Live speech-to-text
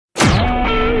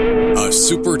a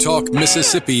Super Talk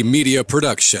Mississippi media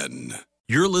production.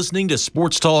 You're listening to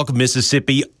Sports Talk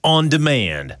Mississippi On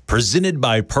Demand, presented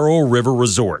by Pearl River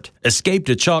Resort. Escape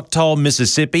to Choctaw,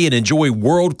 Mississippi and enjoy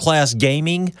world-class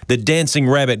gaming, the Dancing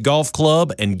Rabbit Golf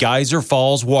Club, and Geyser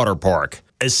Falls Water Park.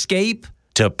 Escape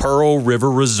to Pearl River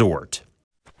Resort.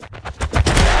 To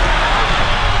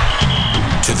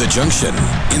the junction,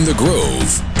 in the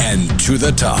Grove, and to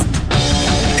the top.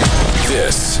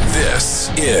 This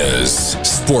is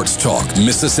Sports Talk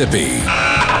Mississippi.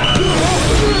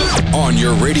 On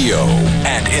your radio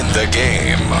and in the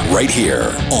game, right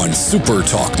here on Super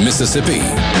Talk Mississippi.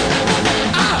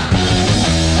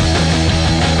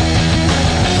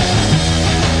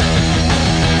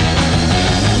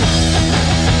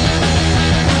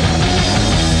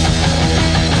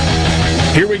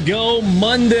 Here we go,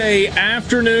 Monday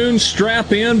afternoon.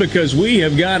 Strap in because we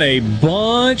have got a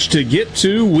bunch to get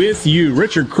to with you.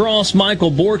 Richard Cross,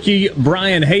 Michael Borky,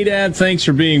 Brian Haydad, thanks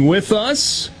for being with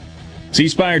us.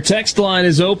 C-Spire text line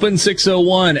is open,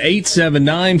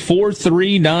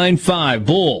 601-879-4395.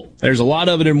 Bull, there's a lot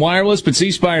of it in wireless, but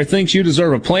C-Spire thinks you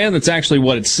deserve a plan. That's actually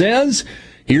what it says.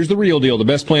 Here's the real deal. The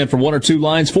best plan for one or two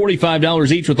lines, $45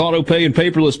 each with auto pay and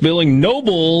paperless billing.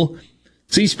 Noble,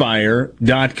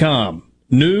 cspire.com.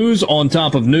 News on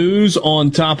top of news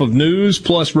on top of news,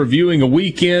 plus reviewing a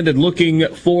weekend and looking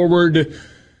forward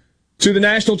to the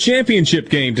national championship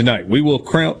game tonight. We will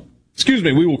crown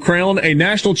a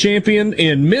national champion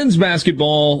in men's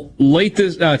basketball late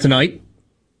tonight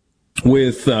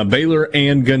with Baylor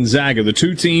and Gonzaga, the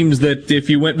two teams that if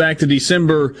you went back to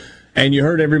December and you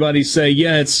heard everybody say,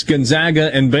 yeah, it's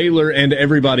Gonzaga and Baylor and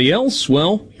everybody else,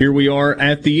 well, here we are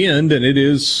at the end, and it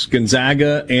is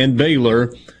Gonzaga and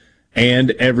Baylor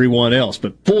and everyone else.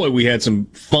 But boy, we had some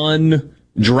fun,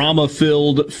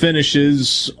 drama-filled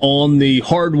finishes on the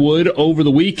hardwood over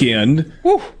the weekend.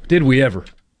 Whew, did we ever?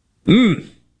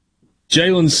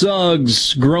 Jalen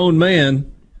Suggs, grown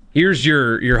man. Here's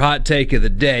your hot take of the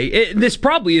day. This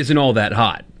probably isn't all that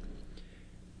hot.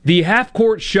 The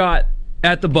half-court shot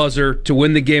at the buzzer to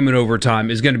win the game in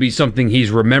overtime is going to be something he's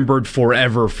remembered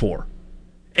forever for.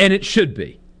 And it should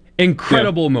be.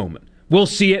 Incredible moment. We'll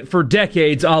see it for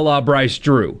decades, a la Bryce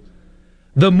Drew.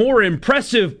 The more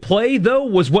impressive play, though,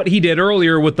 was what he did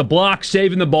earlier with the block,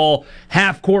 saving the ball,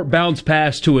 half-court bounce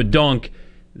pass to a dunk.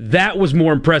 That was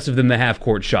more impressive than the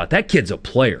half-court shot. That kid's a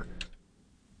player.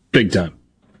 Big time.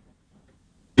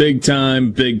 Big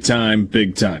time, big time,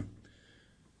 big time.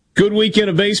 Good weekend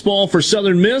of baseball for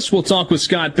Southern Miss. We'll talk with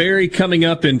Scott Berry coming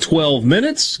up in 12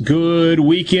 minutes. Good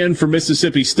weekend for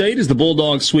Mississippi State as the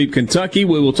Bulldogs sweep Kentucky.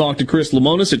 We will talk to Chris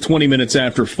Lemonis at 20 minutes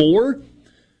after 4.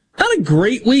 Not a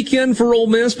great weekend for Ole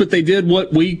Miss, but they did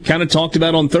what we kind of talked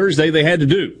about on Thursday they had to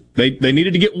do. They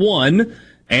needed to get one,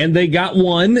 and they got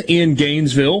one in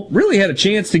Gainesville. Really had a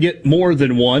chance to get more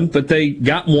than one, but they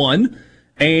got one.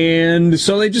 And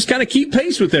so they just kind of keep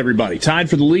pace with everybody. Tied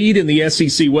for the lead in the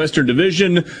SEC Western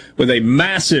Division with a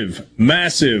massive,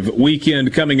 massive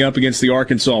weekend coming up against the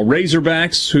Arkansas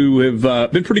Razorbacks, who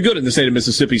have been pretty good in the state of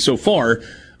Mississippi so far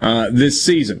this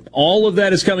season. All of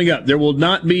that is coming up. There will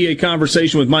not be a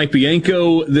conversation with Mike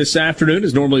Bianco this afternoon,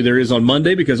 as normally there is on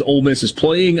Monday, because Ole Miss is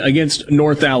playing against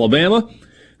North Alabama.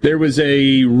 There was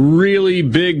a really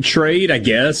big trade, I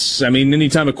guess. I mean,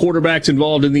 anytime a quarterback's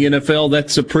involved in the NFL,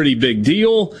 that's a pretty big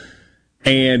deal.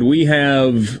 And we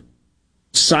have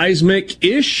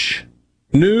seismic-ish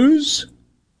news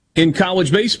in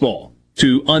college baseball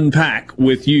to unpack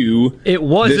with you. It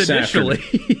was initially.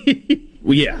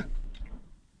 Yeah.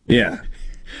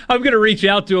 I'm going to reach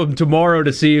out to him tomorrow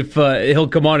to see if he'll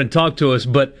come on and talk to us.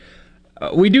 But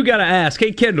we do got to ask,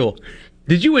 hey, Kendall,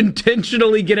 did you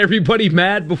intentionally get everybody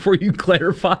mad before you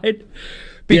clarified?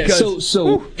 Because,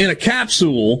 so in a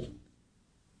capsule,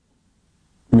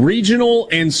 regional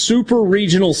and super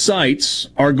regional sites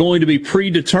are going to be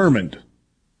predetermined.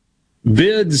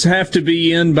 Bids have to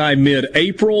be in by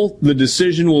mid-April. The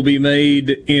decision will be made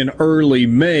in early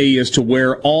May as to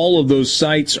where all of those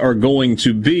sites are going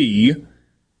to be.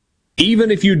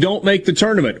 Even if you don't make the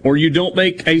tournament or you don't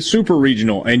make a super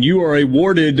regional and you are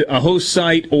awarded a host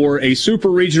site or a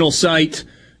super regional site,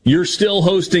 you're still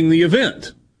hosting the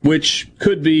event, which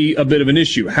could be a bit of an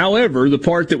issue. However, the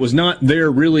part that was not there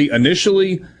really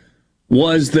initially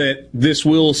was that this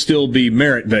will still be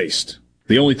merit-based.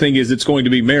 The only thing is it's going to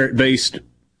be merit-based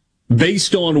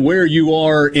based on where you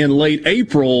are in late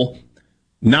April,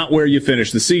 not where you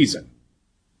finish the season.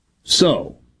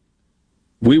 So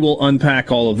we will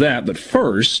unpack all of that, but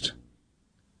first,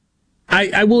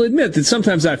 I will admit that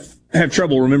sometimes I have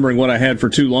trouble remembering what I had for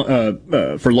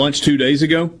lunch 2 days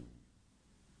ago.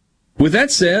 With that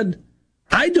said,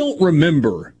 I don't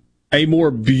remember a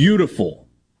more beautiful,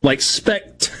 like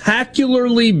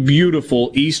spectacularly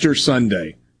beautiful Easter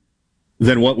Sunday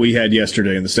than what we had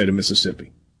yesterday in the state of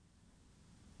Mississippi.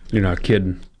 You're not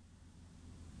kidding.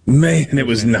 Man, it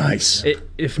was nice.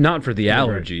 If not for the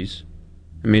allergies.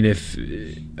 I mean, if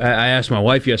I asked my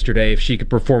wife yesterday if she could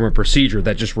perform a procedure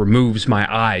that just removes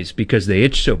my eyes because they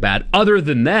itch so bad. Other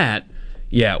than that,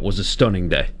 yeah, it was a stunning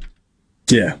day.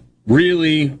 Yeah,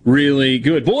 really, really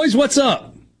good. Boys, what's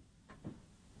up?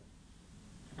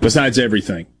 Besides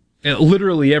everything.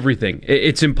 Literally everything.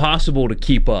 It's impossible to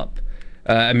keep up.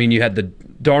 I mean, you had the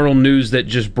Darnold news that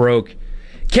just broke.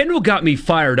 Kendall got me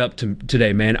fired up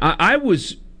today, man. I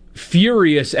was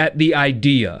furious at the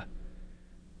idea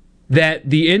that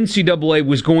the NCAA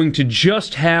was going to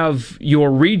just have your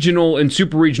regional and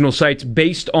super regional sites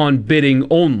based on bidding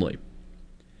only.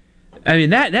 I mean,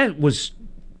 that was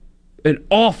an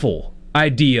awful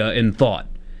idea and thought.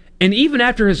 And even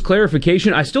after his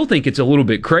clarification, I still think it's a little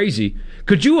bit crazy.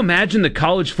 Could you imagine the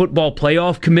College Football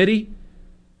Playoff Committee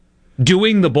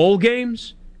doing the bowl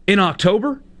games in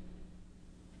October?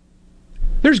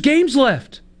 There's games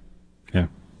left. Yeah.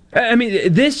 I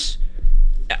mean, this...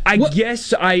 Let's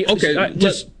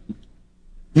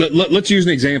use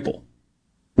an example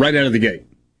right out of the gate.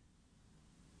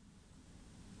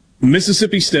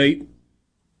 Mississippi State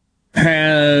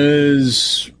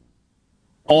has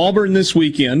Auburn this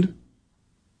weekend,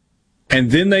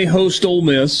 and then they host Ole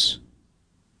Miss,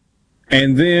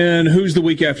 and then who's the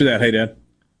week after that? Hey, Dad?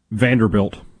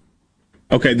 Vanderbilt.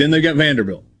 Okay, then they got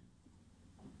Vanderbilt.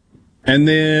 And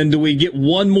then do we get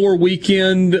one more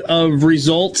weekend of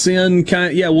results in?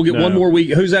 We'll get one more week.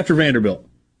 Who's after Vanderbilt?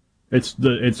 It's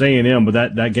A&M,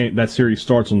 but that series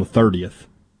starts on the 30th.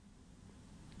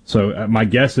 So my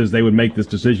guess is they would make this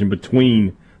decision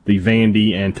between the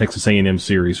Vandy and Texas A&M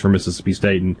series for Mississippi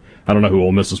State, and I don't know who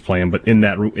Ole Miss is playing, but in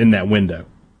that window.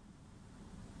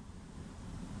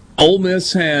 Ole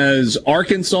Miss has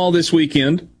Arkansas this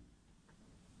weekend,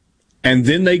 and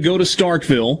then they go to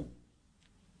Starkville.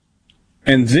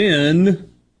 And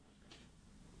then,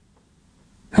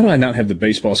 how do I not have the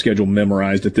baseball schedule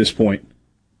memorized at this point?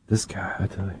 This guy, I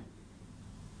tell you.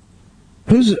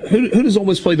 Who does Ole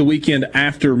Miss play the weekend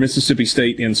after Mississippi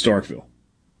State in Starkville?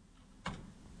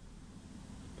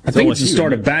 I think it's the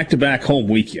start of back-to-back home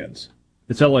weekends.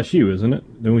 It's LSU, isn't it?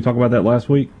 Didn't we talk about that last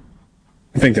week?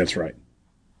 I think that's right.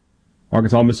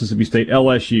 Arkansas, Mississippi State,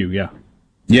 LSU, yeah.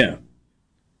 Yeah.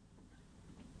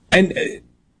 And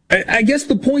I guess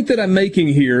the point that I'm making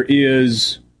here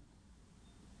is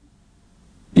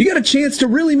you got a chance to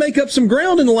really make up some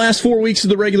ground in the last 4 weeks of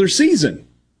the regular season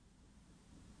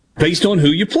based on who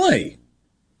you play.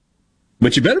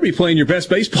 But you better be playing your best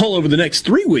baseball over the next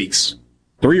 3 weeks,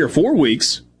 3 or 4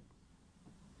 weeks,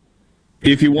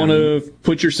 if you want to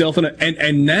put yourself in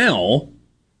and now,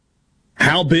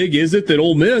 how big is it that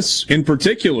Ole Miss, in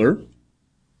particular,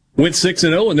 went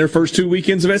 6-0 in their first 2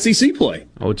 weekends of SEC play?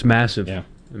 Oh, it's massive. Yeah.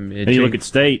 And you look at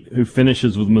State, who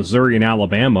finishes with Missouri and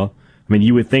Alabama. I mean,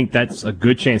 you would think that's a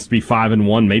good chance to be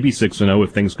 5-1, maybe 6-0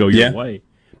 if things go your way.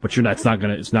 But it's not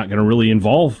going to really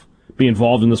be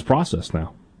involved in this process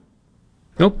now.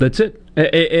 Nope, that's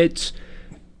it.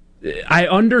 I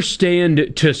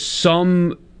understand to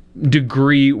some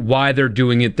degree why they're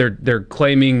doing it. They're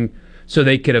claiming so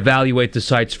they could evaluate the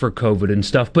sites for COVID and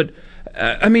stuff. But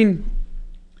I mean,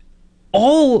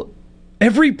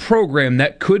 every program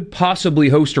that could possibly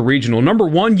host a regional, number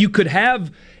one, you could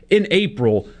have in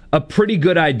April a pretty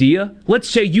good idea. Let's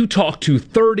say you talk to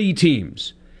 30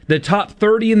 teams, the top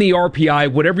 30 in the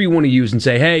RPI, whatever you want to use, and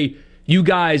say, hey, you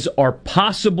guys are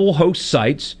possible host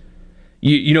sites.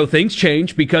 You know, things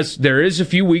change because there is a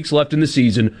few weeks left in the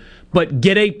season, but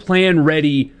get a plan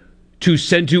ready to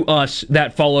send to us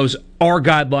that follows our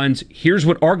guidelines. Here's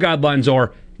what our guidelines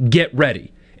are. Get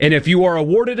ready. And if you are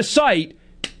awarded a site,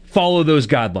 follow those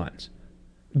guidelines.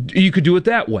 You could do it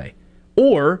that way.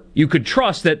 Or you could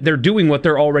trust that they're doing what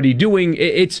they're already doing.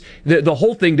 It's the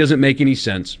whole thing doesn't make any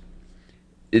sense.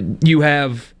 You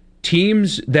have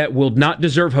teams that will not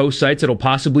deserve host sites that'll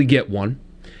possibly get one.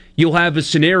 You'll have a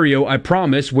scenario, I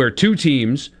promise, where 2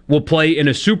 teams will play in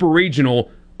a super regional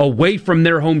away from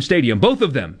their home stadium. Both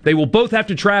of them. They will both have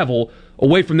to travel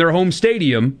away from their home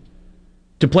stadium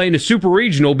to play in a super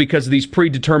regional because of these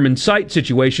predetermined site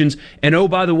situations. And oh,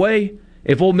 by the way,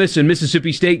 if Ole Miss and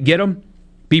Mississippi State get them,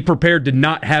 be prepared to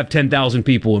not have 10,000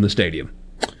 people in the stadium.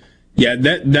 Yeah,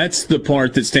 that's the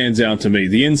part that stands out to me.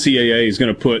 The NCAA is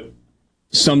going to put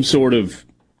some sort of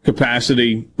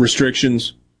capacity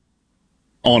restrictions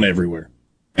on everywhere.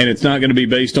 And it's not going to be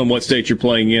based on what state you're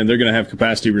playing in. They're going to have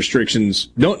capacity restrictions.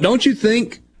 Don't you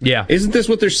think Yeah. Isn't this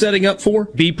what they're setting up for?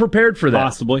 Be prepared for that.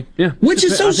 Possibly. Yeah. Which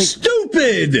is so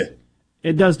stupid.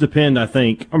 It does depend, I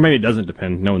think, or maybe it doesn't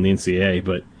depend, knowing the NCAA,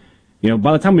 but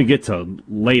by the time we get to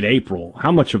late April,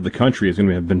 how much of the country is going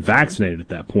to have been vaccinated at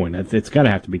that point? It's got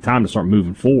to have to be time to start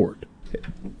moving forward.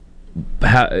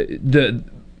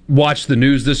 Watch the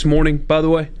news this morning, by the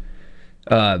way.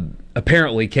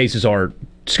 Apparently, cases are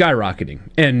skyrocketing.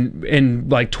 And in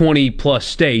like 20-plus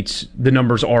states, the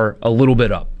numbers are a little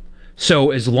bit up.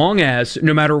 So as long as,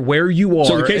 no matter where you are...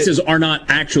 So the cases are not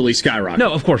actually skyrocketing?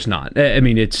 No, of course not. I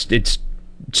mean, it's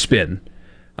spin.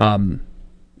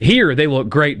 Here, they look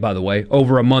great, by the way.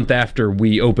 Over a month after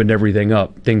we opened everything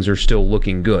up, things are still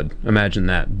looking good. Imagine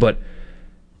that. But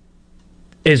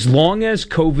as long as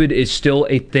COVID is still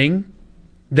a thing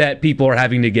that people are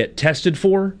having to get tested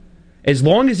for, as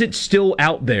long as it's still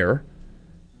out there,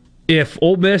 if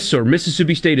Ole Miss or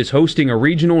Mississippi State is hosting a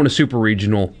regional and a super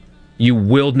regional, you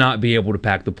will not be able to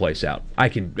pack the place out.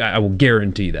 I will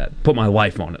guarantee that. Put my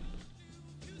life on it.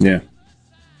 Yeah.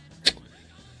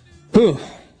 Whew.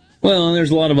 Well, and there's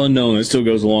a lot of unknown that still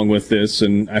goes along with this,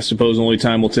 and I suppose only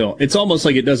time will tell. It's almost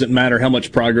like it doesn't matter how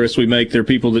much progress we make. There are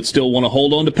people that still want to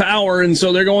hold on to power, and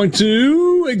so they're going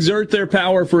to exert their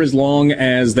power for as long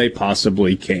as they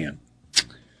possibly can.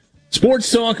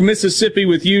 Sports Talk Mississippi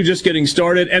with you, just getting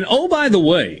started. And oh, by the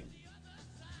way,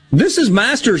 this is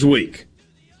Masters Week.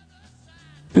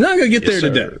 We're not going to get there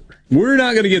today. We're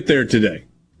not going to get there today.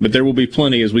 But there will be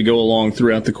plenty as we go along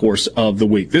throughout the course of the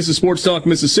week. This is Sports Talk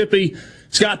Mississippi.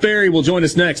 Scott Berry will join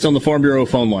us next on the Farm Bureau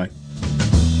phone line.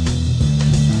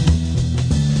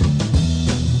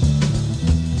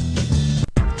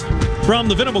 From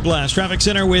the Venable Glass Traffic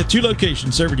Center with 2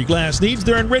 locations serving your glass needs.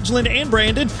 They're in Ridgeland and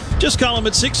Brandon. Just call them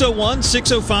at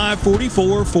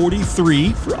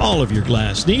 601-605-4443 for all of your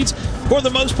glass needs. For the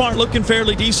most part, looking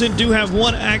fairly decent. Do have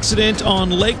one accident on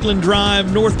Lakeland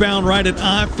Drive, northbound right at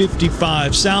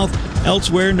I-55 South.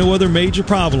 Elsewhere, no other major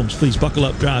problems. Please buckle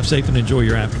up, drive safe, and enjoy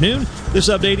your afternoon. This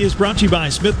update is brought to you by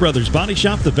Smith Brothers Body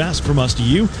Shop, the best from us to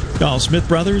you. Call Smith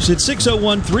Brothers at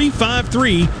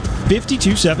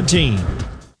 601-353-5217.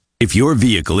 If your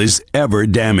vehicle is ever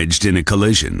damaged in a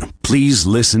collision, please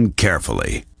listen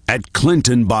carefully. At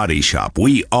Clinton Body Shop,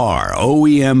 we are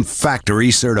OEM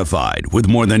factory certified with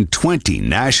more than 20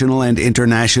 national and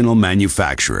international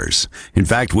manufacturers. In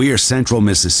fact, we are Central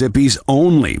Mississippi's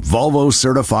only Volvo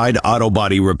certified auto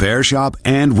body repair shop,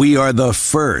 and we are the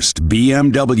first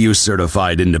BMW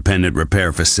certified independent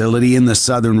repair facility in the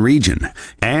southern region.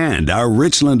 And our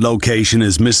Richland location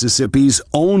is Mississippi's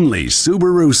only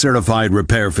Subaru certified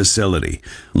repair facility.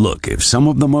 Look, if some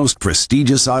of the most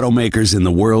prestigious automakers in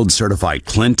the world certify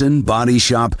Clinton Body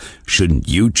Shop, shouldn't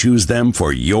you choose them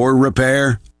for your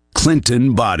repair?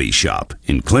 Clinton Body Shop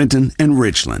in Clinton and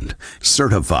Richland.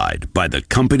 Certified by the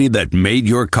company that made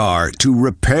your car to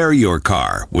repair your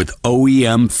car with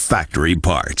OEM factory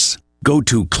parts. Go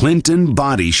to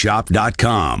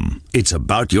ClintonBodyShop.com. It's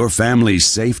about your family's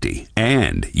safety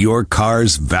and your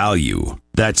car's value.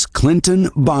 That's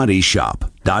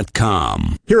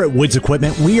ClintonBodyShop.com. Here at Woods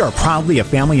Equipment, we are proudly a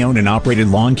family-owned and operated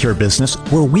lawn care business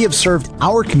where we have served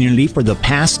our community for the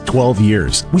past 12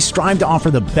 years. We strive to offer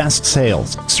the best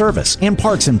sales, service, and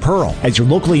parts in Pearl. As your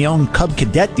locally owned Cub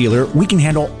Cadet dealer, we can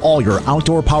handle all your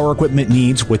outdoor power equipment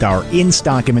needs with our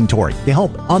in-stock inventory to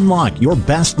help unlock your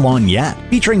best lawn yet.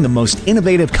 Featuring the most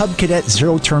innovative Cub Cadet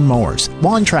zero-turn mowers,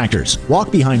 lawn tractors,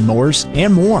 walk-behind mowers,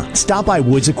 and more. Stop by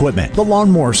Woods Equipment, the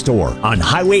lawnmower store on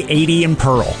Highway 80 in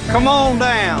Pearl. Come on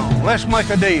down. Let's make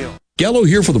a deal. Gallo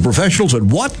here for the professionals at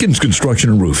Watkins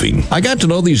Construction and Roofing. I got to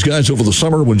know these guys over the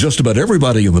summer when just about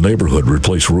everybody in the neighborhood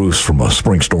replaced roofs from a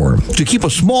spring storm. To keep a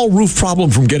small roof problem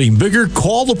from getting bigger,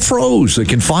 call the pros. They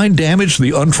can find damage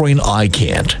the untrained eye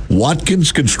can't.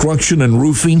 Watkins Construction and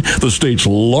Roofing, the state's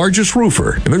largest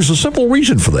roofer. And there's a simple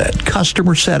reason for that: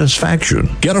 customer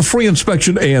satisfaction. Get a free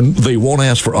inspection and they won't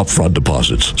ask for upfront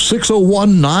deposits.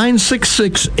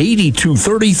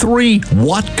 601-966-8233,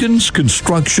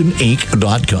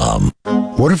 WatkinsConstructionInc.com.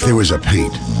 What if there was a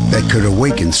paint that could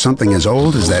awaken something as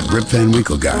old as that Rip Van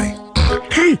Winkle guy?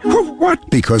 Hey, what?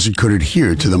 Because it could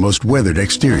adhere to the most weathered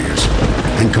exteriors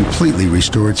and completely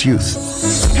restore its youth.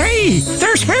 Hey,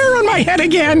 there's hair on my head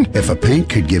again. If a paint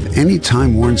could give any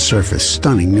time-worn surface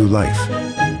stunning new life,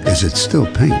 is it still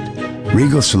paint?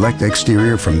 Regal Select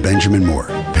Exterior from Benjamin Moore.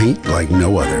 Paint like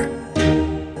no other.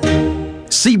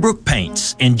 Seabrook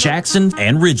Paints in Jackson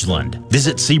and Ridgeland.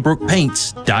 Visit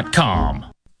SeabrookPaints.com.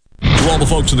 To all the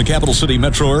folks in the Capital City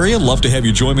metro area, love to have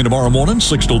you join me tomorrow morning,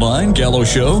 6 to 9, Gallo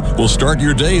Show. We'll start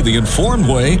your day the informed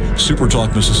way. Super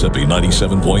Talk Mississippi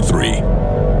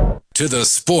 97.3. To the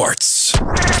sports.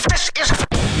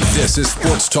 This is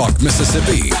Sports Talk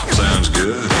Mississippi. Sounds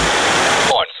good.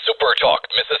 On Super Talk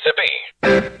Mississippi.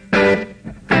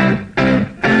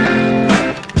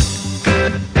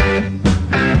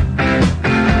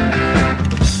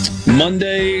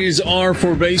 Mondays are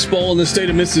for baseball in the state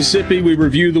of Mississippi. We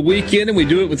review the weekend, and we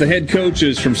do it with the head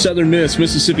coaches from Southern Miss,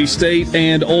 Mississippi State,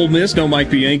 and Ole Miss. No Mike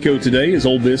Bianco today, as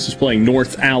Ole Miss is playing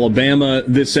North Alabama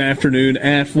this afternoon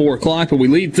at 4 o'clock. But we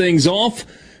lead things off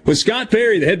with Scott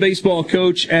Perry, the head baseball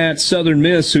coach at Southern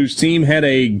Miss, whose team had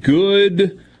a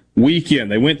good weekend.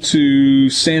 They went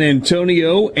to San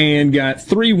Antonio and got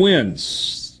 3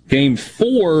 wins. Game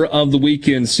 4 of the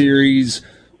weekend series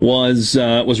was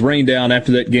rained down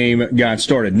after that game got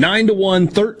started.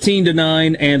 9-1,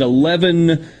 13-9, and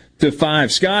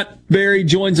 11-5. Scott Berry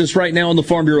joins us right now on the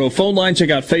Farm Bureau phone line.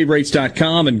 Check out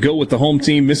favorites.com and go with the home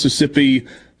team, Mississippi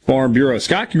Farm Bureau.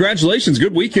 Scott, congratulations.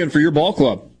 Good weekend for your ball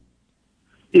club.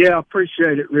 Yeah,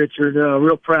 appreciate it, Richard.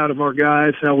 Real proud of our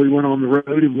guys, how we went on the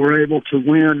road and were able to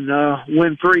win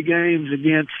 3 games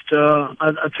against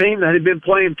a team that had been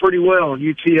playing pretty well,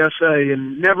 UTSA,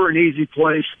 and never an easy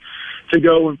place to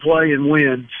go and play and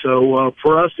win. So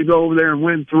for us to go over there and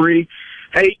win 3,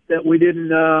 hate that we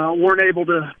weren't able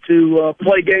to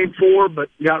play game 4, but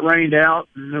got rained out,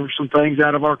 and there were some things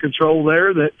out of our control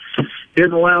there that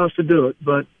didn't allow us to do it.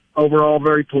 But overall,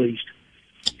 very pleased.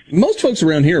 Most folks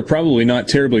around here are probably not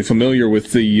terribly familiar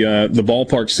with the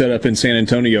ballpark setup in San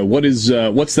Antonio. What's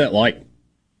that like?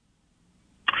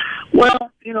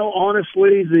 Well,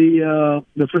 honestly, the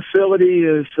facility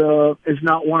is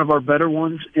not one of our better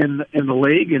ones in the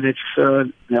league, and it's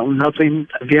nothing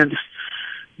against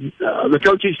the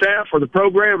coaching staff or the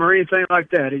program or anything like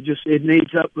that. It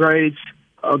needs upgrades.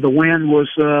 The wind was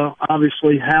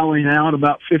obviously howling out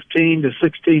about 15 to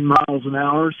 16 miles an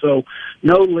hour, so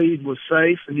no lead was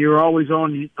safe, and you're always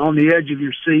on the edge of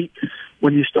your seat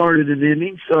when you started an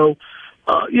inning. So.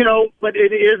 But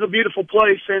it is a beautiful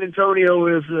place. San Antonio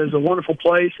is a wonderful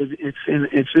place. It's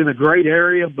in a great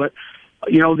area, but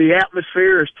the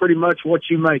atmosphere is pretty much what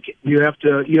you make it. You have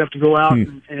to go out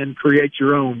and create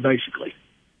your own, basically.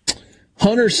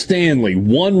 Hunter Stanley,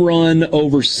 1 run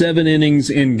over 7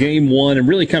 innings in game 1, and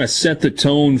really kind of set the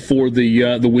tone for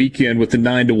the weekend with the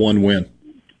 9-1 win.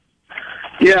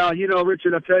 Yeah,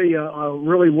 Richard, I tell you,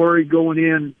 really worried going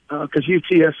in because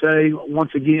UTSA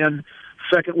once again.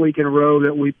 Second week in a row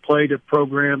that we played a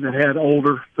program that had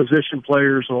older position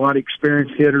players, a lot of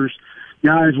experienced hitters,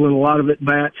 guys with a lot of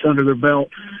at-bats under their belt.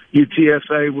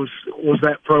 UTSA was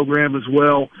that program as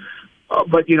well.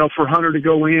 But, for Hunter to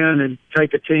go in and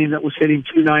take a team that was hitting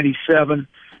 297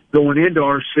 going into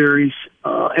our series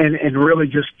and really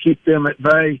just keep them at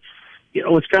bay,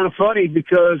 it's kind of funny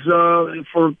because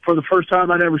for the first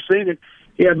time I'd ever seen it,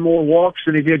 he had more walks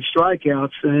than he did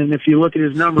strikeouts, and if you look at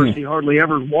his numbers, he hardly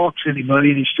ever walks anybody,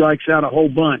 and he strikes out a whole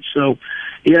bunch. So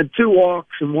he had 2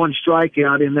 walks and 1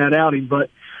 strikeout in that outing, but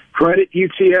credit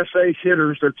UTSA's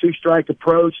hitters, their 2-strike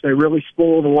approach. They really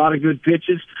spoiled a lot of good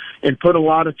pitches and put a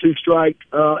lot of 2-strike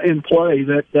in play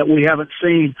that we haven't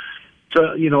seen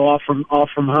off from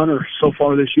Hunter so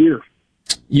far this year.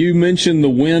 You mentioned the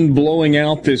wind blowing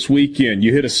out this weekend.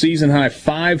 You hit a season-high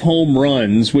 5 home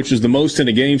runs, which is the most in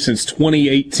a game since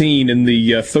 2018 in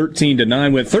the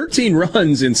 13-9 win. 13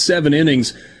 runs in 7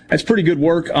 innings. That's pretty good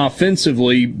work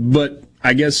offensively, but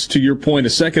I guess to your point a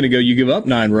second ago, you give up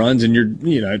 9 runs, and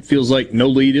it feels like no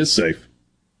lead is safe.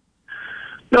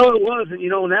 No, it wasn't.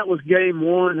 And that was game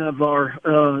 1 of our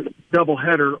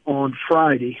doubleheader on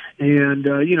Friday. And,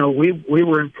 we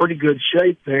were in pretty good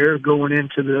shape there going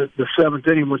into the 7th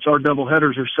inning, which our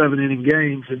doubleheaders are 7-inning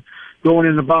games. And going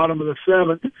in the bottom of the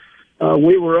 7th,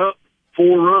 we were up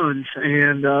 4 runs.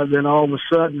 And then all of a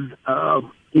sudden,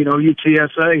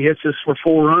 UTSA hits us for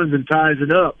 4 runs and ties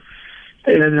it up.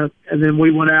 And then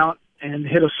we went out and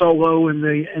hit a solo in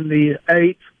the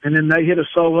 8th, and then they hit a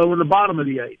solo in the bottom of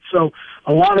the 8th. So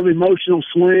a lot of emotional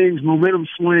swings, momentum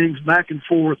swings, back and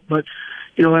forth. But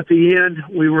at the end,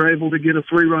 we were able to get a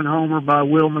 3-run homer by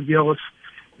Will McGillis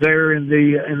there in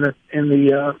the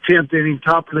 10th inning,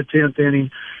 top of the 10th inning,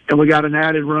 and we got an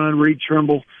added run. Reed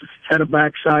Trimble had a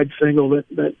backside single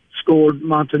that scored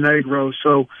Montenegro.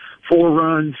 So 4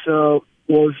 runs.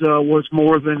 Was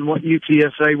more than what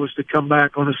UTSA was to come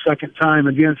back on a second time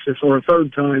against us, or a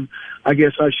third time, I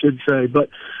guess I should say. But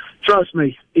trust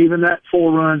me, even that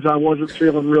 4 runs, I wasn't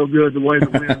feeling real good the way the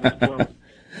wind was blowing.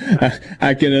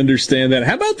 I can understand that.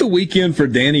 How about the weekend for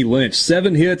Danny Lynch?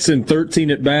 7 hits and 13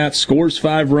 at-bats, scores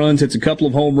 5 runs, hits a couple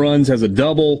of home runs, has a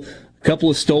double, a couple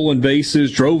of stolen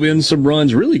bases, drove in some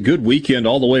runs. Really good weekend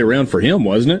all the way around for him,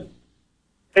 wasn't it?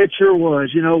 It sure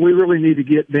was. You know, we really need to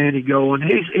get Danny going.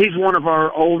 He's one of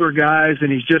our older guys,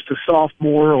 and he's just a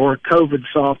sophomore or a COVID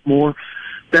sophomore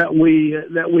that we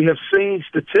have seen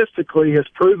statistically has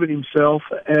proven himself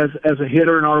as a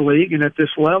hitter in our league and at this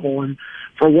level. And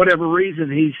for whatever reason,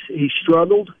 he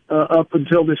struggled up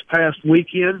until this past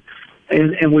weekend.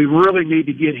 And we really need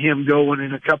to get him going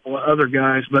and a couple of other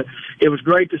guys. But it was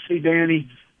great to see Danny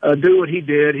do what he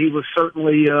did. He was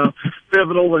certainly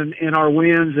pivotal in our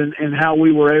wins and how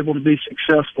we were able to be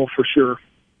successful for sure.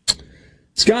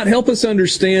 Scott, help us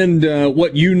understand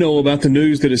what you know about the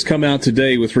news that has come out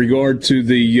today with regard to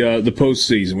the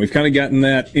postseason. We've kind of gotten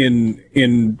that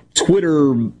in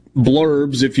Twitter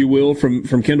blurbs, if you will,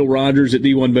 from Kendall Rogers at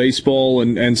D1 Baseball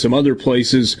and some other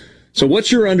places. So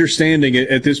what's your understanding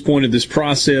at this point of this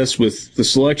process with the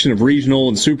selection of regional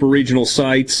and super regional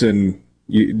sites? And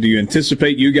do you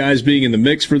anticipate you guys being in the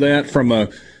mix for that from a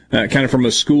kind of from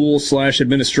a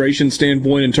school/administration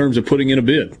standpoint in terms of putting in a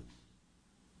bid?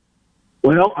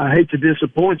 Well, I hate to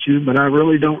disappoint you, but I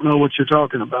really don't know what you're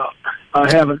talking about. I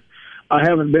haven't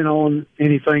been on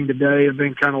anything today. I've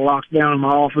been kind of locked down in my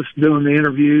office doing the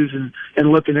interviews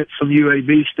and looking at some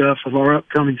UAB stuff of our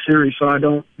upcoming series. So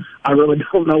I really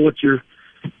don't know what you're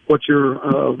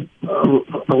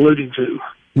alluding to.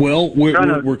 Well,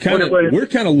 we're kind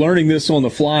of learning this on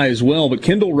the fly as well. But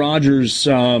Kendall Rogers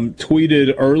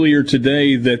tweeted earlier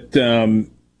today that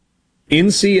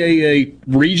NCAA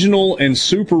regional and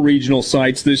super regional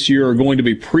sites this year are going to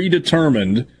be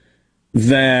predetermined,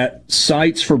 that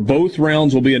sites for both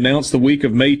rounds will be announced the week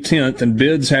of May 10th, and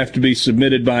bids have to be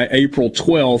submitted by April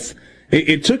 12th.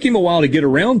 It took him a while to get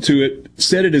around to it,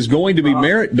 said it is going to be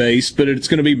merit-based, but it's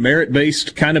going to be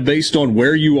merit-based kind of based on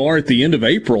where you are at the end of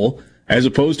April as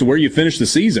opposed to where you finish the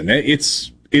season.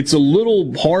 It's a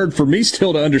little hard for me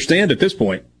still to understand at this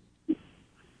point.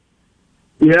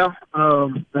 Yeah,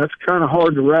 that's kind of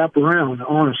hard to wrap around,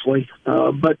 honestly,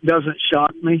 but doesn't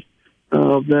shock me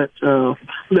that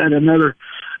another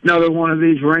one of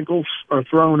these wrinkles are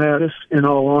thrown at us. In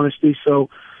all honesty, so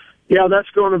yeah, that's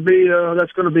going to be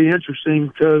interesting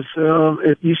because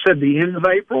you said the end of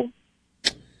April.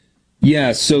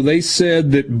 Yeah, so they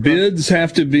said that bids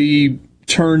have to be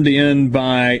turned in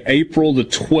by April the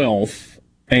 12th.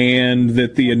 And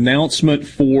that the announcement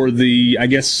for the,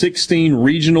 16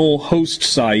 regional host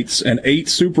sites and 8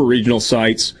 super regional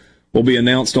sites will be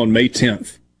announced on May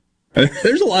 10th.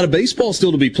 There's a lot of baseball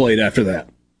still to be played after that.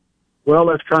 Well,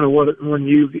 that's kind of when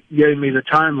you gave me the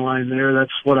timeline there,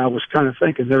 that's what I was kind of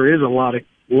thinking. There is a lot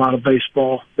of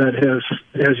baseball that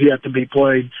has yet to be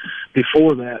played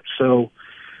before that. So,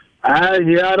 I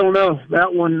don't know.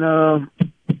 That one,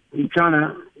 you kind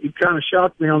of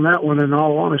shocked me on that one, in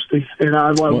all honesty. And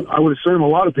I would assume a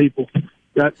lot of people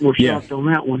that were shocked on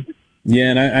that one. Yeah,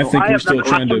 and I think we're still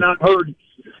trying to.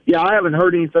 I haven't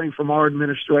heard anything from our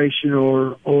administration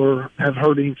or have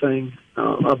heard anything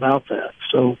about that.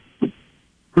 So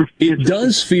it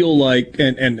does feel like,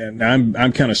 and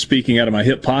I'm kind of speaking out of my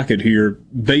hip pocket here,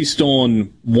 based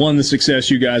on one, the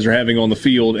success you guys are having on the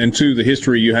field, and two, the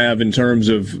history you have in terms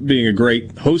of being a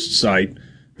great host site,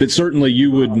 that certainly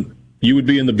you would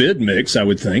be in the bid mix, I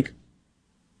would think.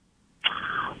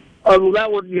 Well,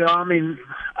 that would, I mean,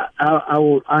 I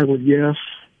would guess.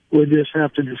 We'll just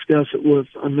have to discuss it with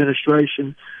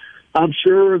administration. I'm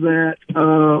sure that,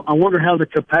 I wonder how the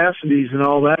capacities and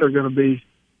all that are going to be.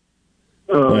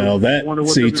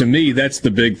 To me, that's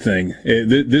the big thing.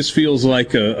 This feels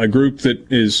like a group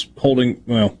that is holding,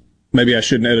 well, maybe I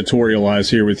shouldn't editorialize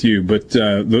here with you, but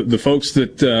the folks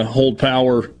that hold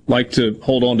power like to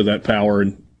hold on to that power,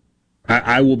 and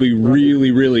I will be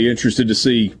really, really interested to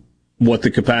see what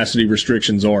the capacity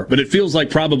restrictions are. But it feels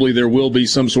like probably there will be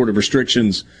some sort of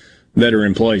restrictions that are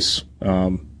in place.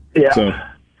 So,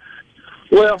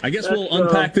 well, I guess we'll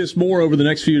unpack this more over the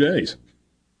next few days.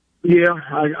 Yeah,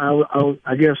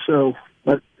 I guess so.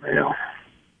 But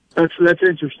that's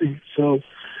interesting. So,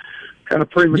 kind of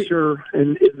premature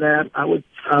in that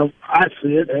I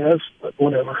see it as, but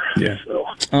whatever. Yeah.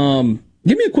 So.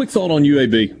 Give me a quick thought on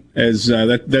UAB, as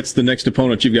that's the next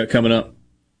opponent you've got coming up.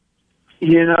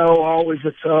 Always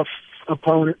a tough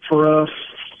opponent for us.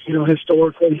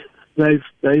 Historically,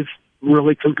 they've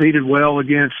really competed well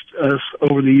against us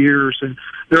over the years, and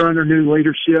they're under new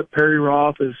leadership. Perry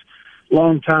Roth is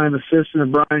longtime assistant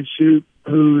of Brian Shoup,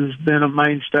 who's been a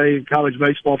mainstay in college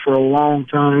baseball for a long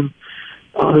time,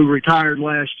 who retired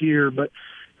last year. But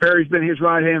Perry's been his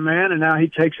right-hand man, and now he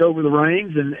takes over the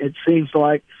reins, and it seems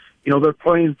like they're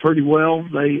playing pretty well.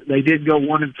 They did go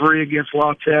 1-3 against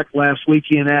La Tech last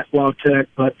weekend at La Tech,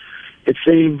 but it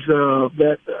seems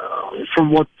that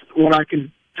from what I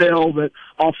can tell, that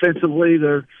offensively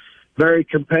they're very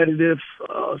competitive.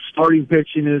 Starting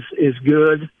pitching is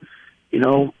good.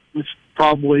 It's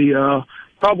probably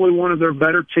one of their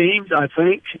better teams, I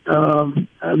think,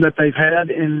 that they've had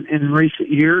in recent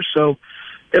years. So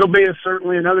it'll be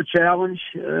certainly another challenge,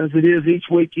 as it is each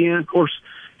weekend. Of course,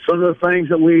 some of the things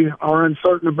that we are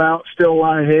uncertain about still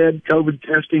lie ahead. COVID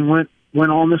testing went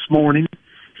on this morning,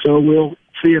 so we'll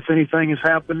see if anything has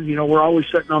happened. We're always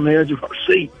sitting on the edge of our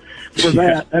seat for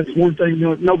that. That's one thing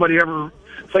nobody ever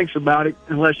thinks about it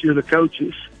unless you're the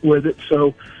coaches with it.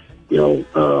 So,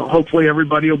 hopefully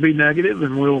everybody will be negative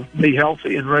and we'll be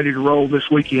healthy and ready to roll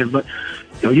this weekend. But,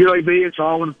 UAB, it's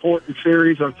all an important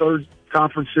series, our third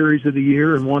conference series of the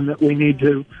year, and one that we need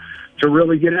to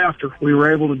really get after. We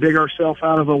were able to dig ourselves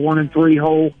out of a 1-3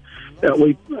 hole that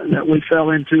we fell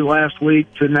into last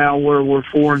week to now where we're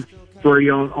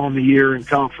 4-3 on the year in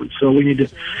conference. So we need to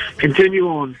continue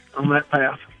on that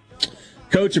path.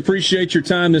 Coach, appreciate your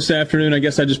time this afternoon. I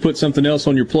guess I just put something else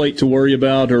on your plate to worry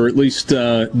about, or at least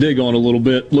dig on a little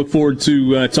bit. Look forward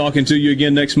to talking to you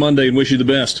again next Monday, and wish you the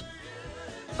best.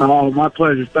 Oh, my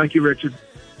pleasure. Thank you, Richard.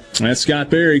 That's Scott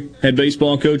Berry, head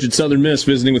baseball coach at Southern Miss,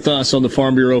 visiting with us on the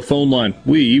Farm Bureau phone line.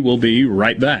 We will be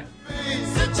right back.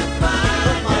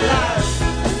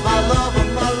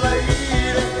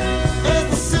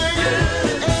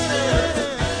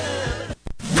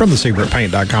 From the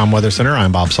SeabrookPaint.com Weather Center,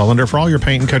 I'm Bob Sullender. For all your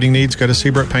paint and coating needs, go to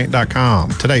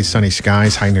SeabrookPaint.com. Today, sunny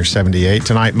skies, high near 78.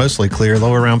 Tonight, mostly clear,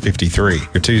 low around 53.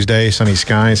 Your Tuesday, sunny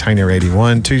skies, high near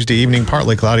 81. Tuesday evening,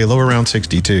 partly cloudy, low around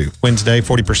 62. Wednesday,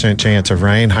 40% chance of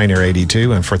rain, high near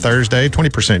 82. And for Thursday,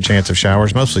 20% chance of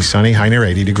showers, mostly sunny, high near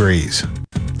 80 degrees.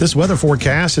 This weather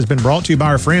forecast has been brought to you by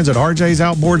our friends at RJ's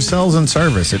Outboard Sales and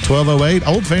Service at 1208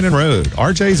 Old Fannin Road.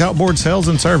 RJ's Outboard Sales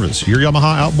and Service, your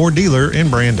Yamaha outboard dealer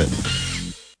in Brandon.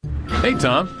 Hey,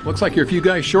 Tom. Looks like you're a few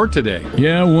guys short today.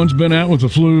 Yeah, one's been out with the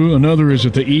flu, another is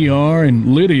at the ER,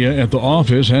 and Lydia at the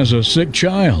office has a sick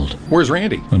child. Where's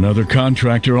Randy? Another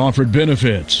contractor offered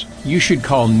benefits. You should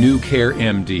call New Care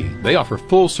MD. They offer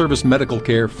full-service medical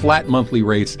care, flat monthly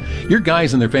rates. Your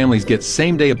guys and their families get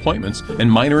same-day appointments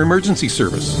and minor emergency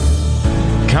service.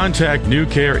 Contact New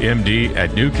Care MD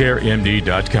at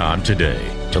newcaremd.com today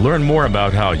to learn more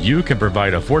about how you can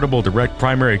provide affordable direct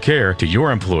primary care to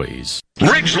your employees.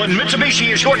 Ridgeland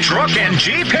Mitsubishi is your truck and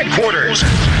Jeep headquarters.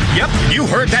 Yep, you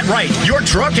heard that right. Your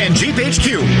truck and Jeep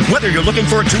HQ. Whether you're looking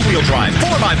for a two-wheel drive,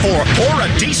 4x4, or a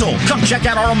diesel, come check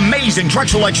out our amazing truck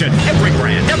selection. Every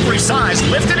brand, every size,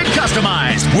 lifted and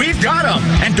customized. We've got them.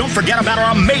 And don't forget about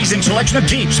our amazing selection of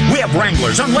Jeeps. We have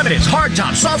Wranglers, Unlimiteds,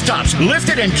 hardtops, soft tops,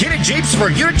 lifted and kitted Jeeps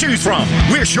for you to choose from.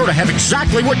 We're sure to have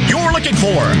exactly what you're looking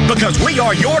for, because we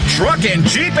are your truck and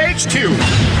Jeep HQ.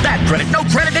 Bad credit, no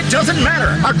credit, it doesn't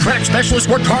matter. Our credit specialists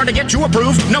work hard to get you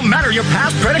approved, no matter your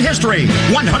past credit history.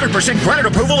 100% credit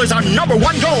approval is our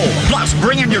 #1 goal. Plus,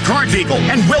 bring in your current vehicle,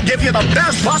 and we'll give you the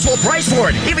best possible price for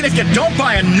it, even if you don't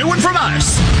buy a new one from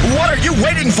us. What are you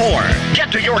waiting for?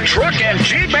 Get to your truck and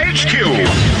Jeep HQ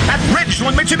at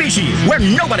Ridgeland Mitsubishi, where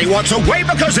nobody walks away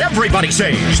because everybody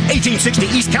saves. 1860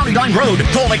 East County Line Road.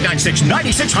 Call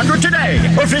 896-9600 today,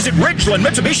 or visit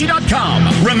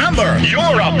RidgelandMitsubishi.com. Remember,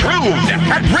 you're approved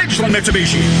at Ridgeland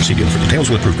Mitsubishi. See deal for details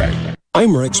with proof bag.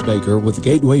 I'm Rex Baker with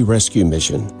Gateway Rescue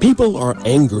Mission. People are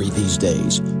angry these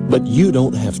days, but you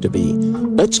don't have to be.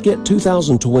 Let's get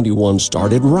 2021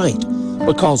 started right,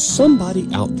 because somebody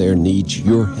out there needs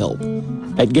your help.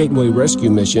 At Gateway Rescue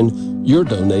Mission, your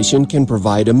donation can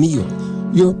provide a meal.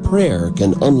 Your prayer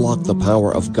can unlock the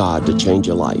power of God to change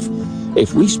a life.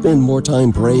 If we spend more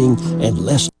time praying and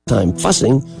less time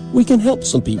fussing, we can help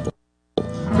some people.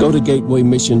 Go to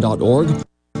gatewaymission.org.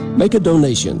 Make a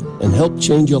donation and help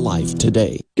change your life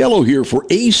today. Gallo here for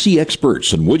AC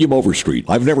Experts in William Overstreet.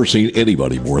 I've never seen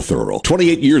anybody more thorough.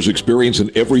 28 years experience in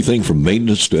everything from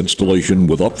maintenance to installation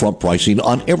with upfront pricing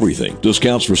on everything.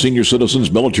 Discounts for senior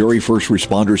citizens, military, first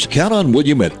responders. Count on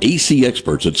William at AC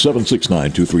Experts at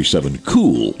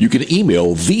 769-237-COOL. You can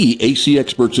email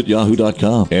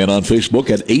theacexperts@yahoo.com and on Facebook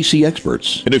at AC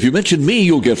Experts. And if you mention me,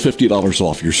 you'll get $50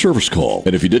 off your service call.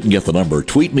 And if you didn't get the number,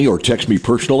 tweet me or text me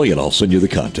personally and I'll send you the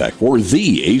contact. For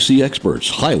the AC Experts,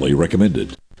 highly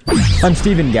recommended. I'm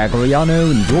Stephen Gagliano,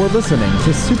 and you're listening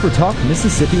to Super Talk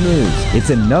Mississippi News.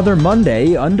 It's another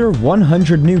Monday under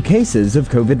 100 new cases of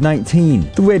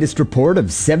COVID-19. The latest report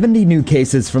of 70 new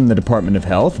cases from the Department of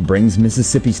Health brings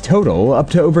Mississippi's total up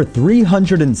to over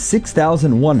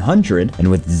 306,100,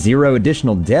 and with 0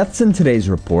 additional deaths in today's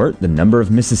report, the number of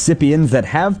Mississippians that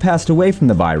have passed away from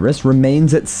the virus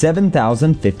remains at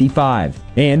 7,055.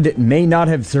 And it may not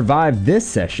have survived this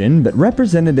session, but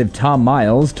Representative Tom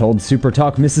Miles told Super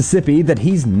Talk Mississippi that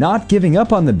he's not giving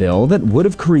up on the bill that would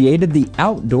have created the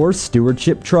Outdoor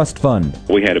Stewardship Trust Fund.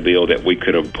 We had a bill that we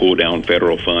could have pulled down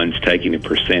federal funds, taking a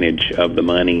percentage of the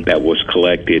money that was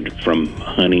collected from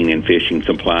hunting and fishing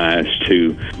supplies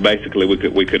to basically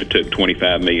we could have took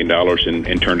 $25 million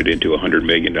and turned it into $100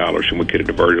 million, and we could have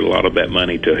diverted a lot of that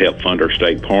money to help fund our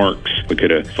state parks. We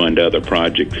could have funded other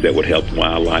projects that would help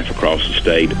wildlife across the state.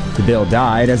 The bill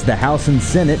died as the House and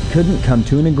Senate couldn't come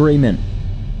to an agreement.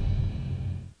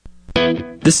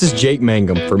 This is Jake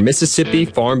Mangum for Mississippi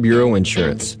Farm Bureau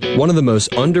Insurance. One of the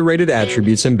most underrated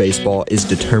attributes in baseball is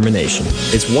determination.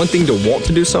 It's one thing to want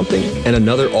to do something and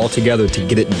another altogether to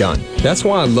get it done. That's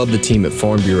why I love the team at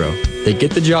Farm Bureau. They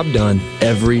get the job done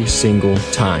every single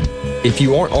time. If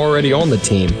you aren't already on the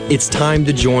team, it's time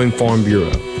to join Farm Bureau.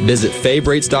 Visit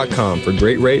favrates.com for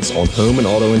great rates on home and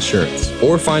auto insurance,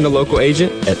 or find a local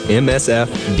agent at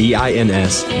msfbins.com.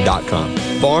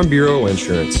 Farm Bureau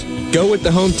Insurance. Go with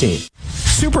the home team.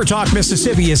 Super Talk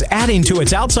Mississippi is adding to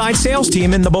its outside sales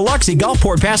team in the Biloxi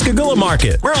Gulfport Pascagoula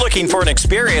market. We're looking for an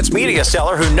experienced media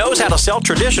seller who knows how to sell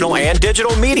traditional and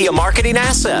digital media marketing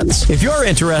assets. If you're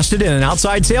interested in an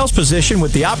outside sales position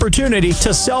with the opportunity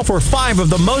to sell for 5 of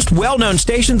the most well-known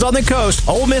stations on the coast,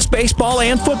 Ole Miss baseball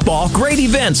and football, great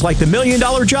events like the $1 Million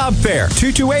Job Fair,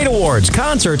 228 Awards,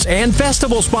 concerts, and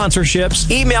festival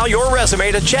sponsorships, email your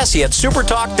resume to Jesse at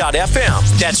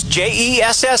supertalk.fm. That's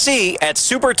JESSE at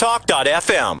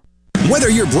supertalk.fm. Whether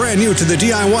you're brand new to the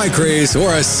DIY craze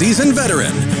or a seasoned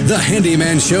veteran, the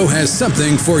Handyman Show has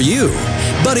something for you.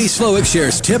 Buddy Slowick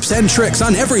shares tips and tricks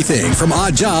on everything from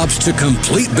odd jobs to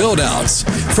complete build-outs,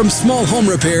 from small home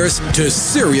repairs to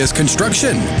serious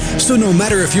construction. So no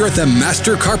matter if you're at the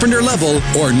master carpenter level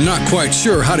or not quite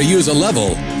sure how to use a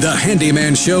level, the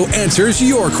Handyman Show answers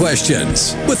your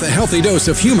questions with a healthy dose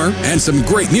of humor and some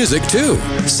great music too.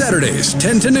 Saturdays,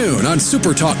 10 to noon on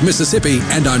Super Talk Mississippi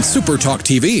and on Super Talk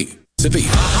TV.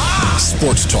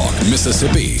 Sports Talk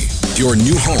Mississippi, your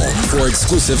new home for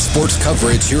exclusive sports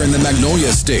coverage here in the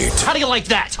Magnolia State. How do you like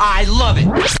that? I love it.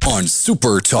 On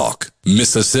Super Talk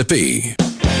Mississippi.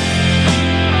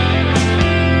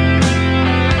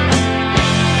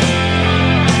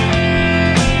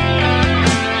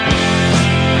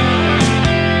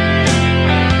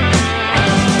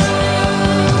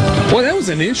 Well, that was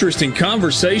an interesting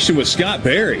conversation with Scott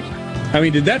Berry. I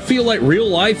mean, did that feel like real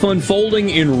life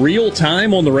unfolding in real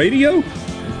time on the radio?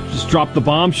 Just dropped the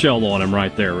bombshell on him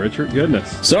right there, Richard.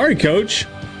 Goodness. Sorry, Coach.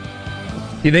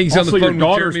 You think he's also, on the phone your with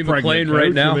daughter's Jeremy pregnant, McClain right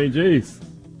Coach. now? I mean, geez.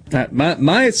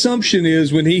 My assumption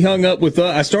is when he hung up with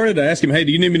us, I started to ask him, hey,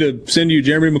 do you need me to send you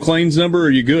Jeremy McClain's number or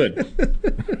are you good?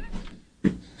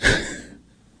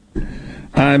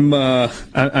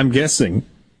 I'm guessing.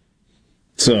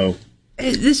 So.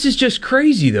 This is just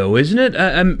crazy, though, isn't it?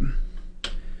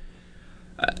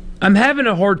 I'm having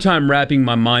a hard time wrapping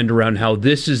my mind around how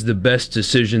this is the best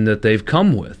decision that they've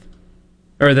come with,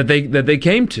 or that they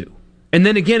came to. And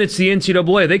then again, it's the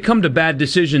NCAA. They come to bad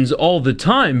decisions all the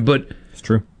time, but it's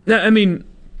true. I mean,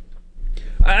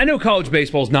 I know college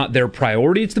baseball is not their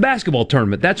priority. It's the basketball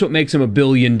tournament. That's what makes them $1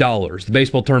 billion. The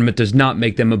baseball tournament does not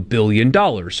make them $1 billion,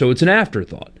 so it's an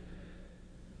afterthought.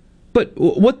 But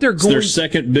what they're going, it's their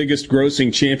second biggest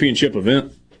grossing championship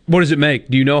event. What does it make?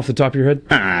 Do you know off the top of your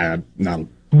head? No.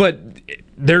 But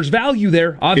there's value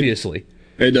there, obviously.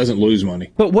 It doesn't lose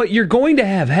money. But what you're going to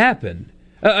have happen,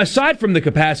 aside from the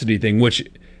capacity thing, which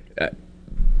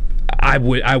I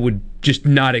would just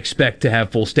not expect to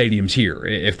have full stadiums here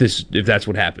if that's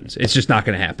what happens. It's just not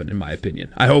going to happen, in my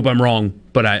opinion. I hope I'm wrong,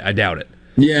 but I doubt it.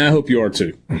 Yeah, I hope you are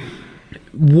too.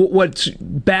 What's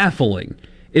baffling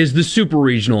is the super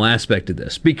regional aspect of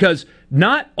this, because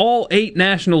not all 8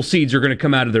 national seeds are going to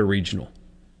come out of their regional.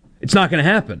 It's not going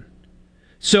to happen.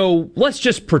 So let's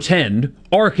just pretend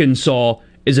Arkansas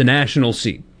is a national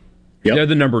seed. Yep. They're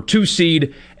the number 2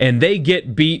 seed, and they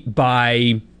get beat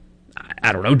by,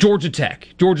 I don't know, Georgia Tech.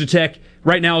 Georgia Tech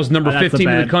right now is number 15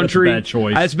 in the country. That's a bad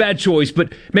choice. That's a bad choice,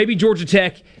 but maybe Georgia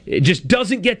Tech just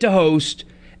doesn't get to host,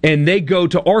 and they go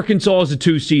to Arkansas as a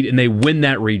 2 seed, and they win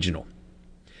that regional.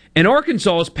 And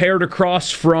Arkansas is paired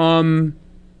across from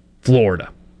Florida.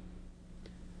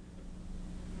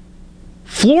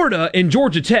 Florida and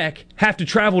Georgia Tech have to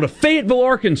travel to Fayetteville,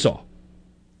 Arkansas.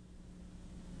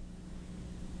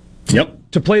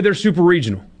 Yep. To play their super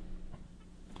regional.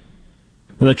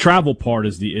 The travel part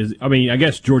is I mean, I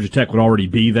guess Georgia Tech would already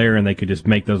be there and they could just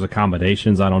make those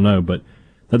accommodations. I don't know, but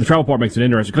the travel part makes it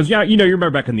interesting because you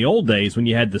remember back in the old days when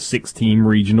you had the 6-team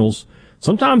regionals.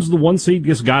 Sometimes the 1 seed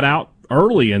just got out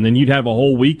early, and then you'd have a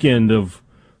whole weekend of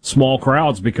small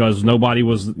crowds because nobody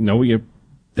was,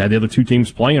 had the other two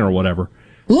teams playing or whatever.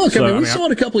 Look, we saw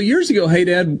it a couple of years ago, hey,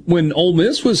 Dad, when Ole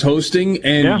Miss was hosting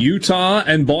and Utah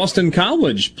and Boston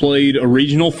College played a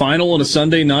regional final on a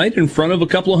Sunday night in front of a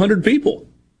couple of hundred people.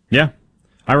 Yeah.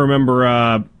 I remember,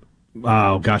 I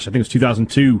think it was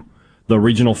 2002. The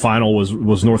regional final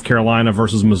was North Carolina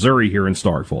versus Missouri here in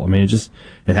Starkville. I mean,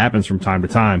 it happens from time to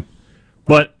time.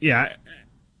 But, yeah,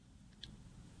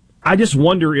 I just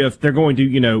wonder if they're going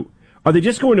to, are they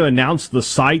just going to announce the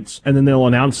sites and then they'll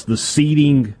announce the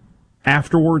seating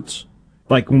afterwards,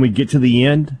 like when we get to the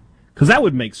end? Because that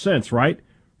would make sense, right?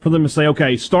 For them to say,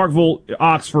 okay, Starkville,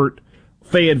 Oxford,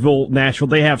 Fayetteville, Nashville,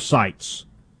 they have sites.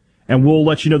 And we'll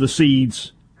let you know the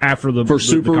seeds after the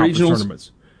super conference regionals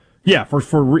tournaments. Yeah,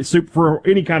 for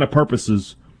any kind of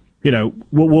purposes,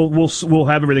 we'll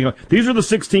have everything. These are the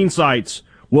 16 sites.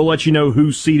 We'll let you know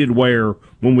who's seated where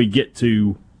when we get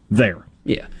to there.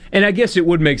 Yeah, and I guess it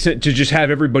would make sense to just have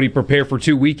everybody prepare for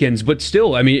 2 weekends, but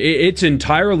still, I mean, it's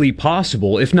entirely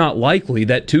possible, if not likely,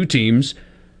 that two teams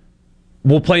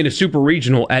will play in a super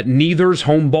regional at neither's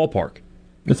home ballpark.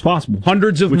 It's possible.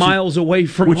 Hundreds of miles away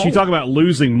from home. You talk about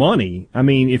losing money. I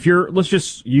mean, let's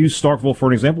just use Starkville for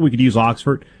an example. We could use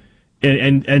Oxford,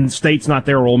 and State's not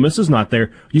there or Ole Miss is not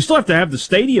there. You still have to have the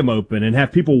stadium open and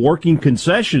have people working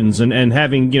concessions and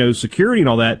having, security and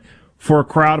all that for a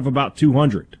crowd of about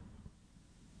 200.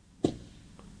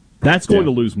 That's going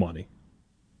to lose money.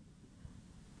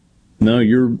 No,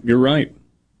 you're right.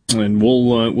 And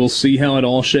we'll see how it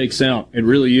all shakes out. It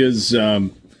really is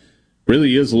a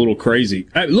little crazy.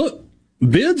 Look,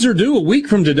 bids are due a week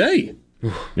from today.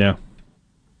 Yeah.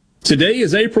 Today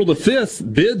is April the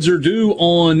 5th. Bids are due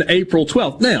on April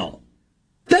 12th. Now,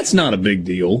 that's not a big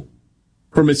deal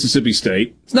for Mississippi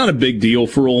State. It's not a big deal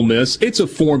for Ole Miss. It's a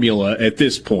formula at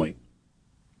this point.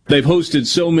 They've hosted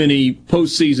so many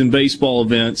postseason baseball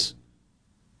events.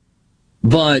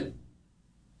 But,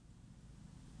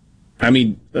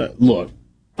 look,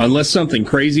 unless something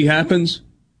crazy happens,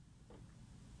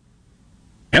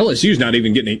 LSU's not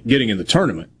even getting in the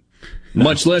tournament,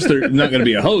 much less they're not going to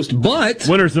be a host. But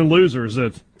winners and losers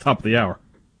at top of the hour.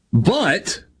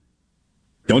 But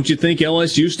don't you think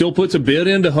LSU still puts a bid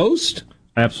in to host?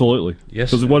 Absolutely.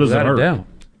 Yes. Because what does it hurt?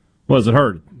 What does it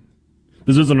hurt?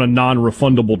 This isn't a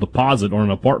non-refundable deposit on an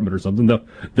apartment or something.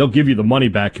 They'll give you the money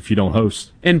back if you don't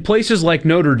host. And places like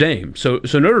Notre Dame. So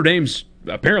Notre Dame's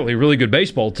apparently a really good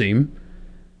baseball team.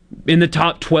 In the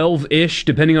top 12-ish,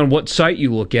 depending on what site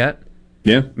you look at.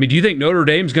 Yeah. I mean, do you think Notre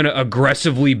Dame's going to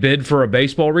aggressively bid for a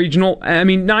baseball regional? I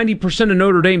mean, 90% of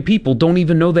Notre Dame people don't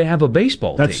even know they have a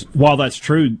baseball team. While that's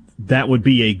true, that would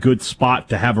be a good spot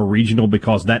to have a regional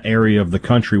because that area of the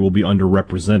country will be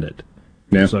underrepresented.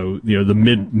 Yeah. So, the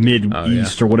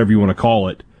mid-east or whatever you want to call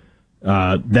it,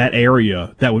 that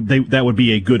area, that would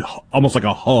be a good, almost like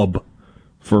a hub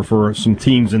for some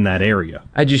teams in that area.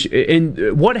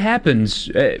 And what happens,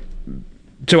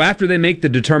 so after they make the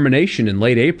determination in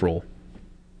late April,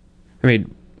 I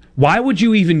mean, why would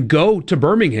you even go to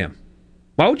Birmingham?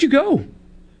 Why would you go?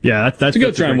 Yeah, that's to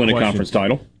go try and win a conference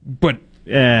title. But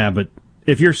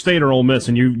if you're State or Ole Miss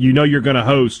and you know you're going to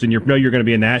host and you know you're going to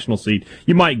be a national seed,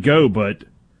 you might go. But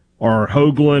are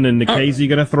Hoagland and Nikhazy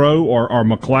going to throw, or are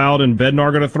McLeod and Bednar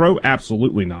going to throw?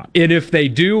 Absolutely not. And if they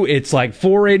do, it's like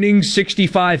 4 innings,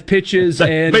 65 pitches,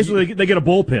 and basically they get a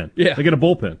bullpen. Yeah, they get a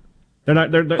bullpen.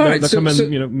 They're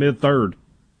coming mid third.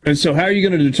 And so, how are you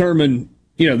going to determine?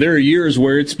 There are years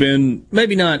where it's been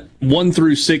maybe not 1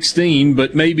 through 16,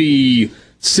 but maybe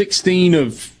 16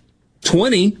 of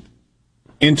 20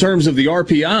 in terms of the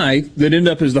RPI that end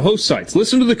up as the host sites.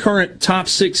 Listen to the current top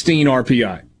 16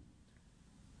 RPI.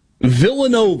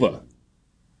 Villanova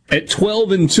at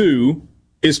 12-2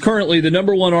 is currently the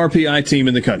number 1 RPI team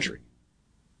in the country.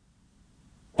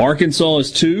 Arkansas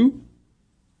is 2.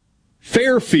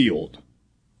 Fairfield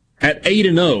at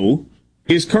 8-0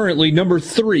 is currently number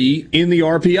 3 in the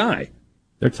RPI.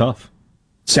 They're tough.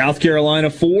 South Carolina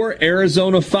 4,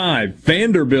 Arizona 5.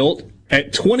 Vanderbilt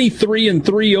at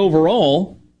 23-3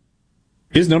 overall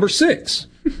is number 6.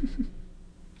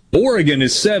 Oregon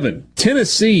is 7.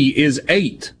 Tennessee is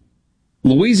 8.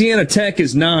 Louisiana Tech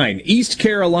is 9. East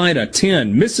Carolina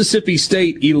 10. Mississippi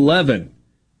State 11.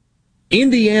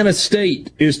 Indiana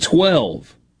State is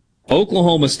 12.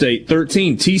 Oklahoma State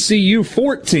 13. TCU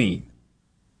 14.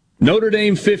 Notre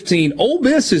Dame 15. Ole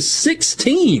Miss is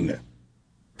 16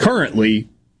 currently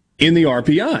in the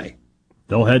RPI.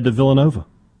 They'll head to Villanova.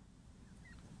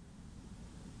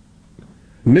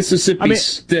 Mississippi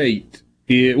State,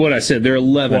 what I said, they're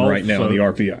 11 right now in the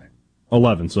RPI.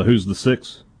 11, so who's the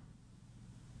 6?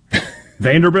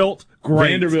 Vanderbilt?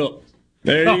 Great. Vanderbilt.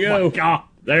 There you go. My God.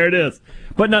 There it is.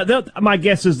 But no, my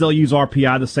guess is they'll use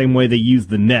RPI the same way they use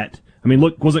the net. I mean,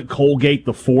 look, wasn't Colgate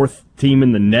the 4th team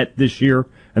in the net this year,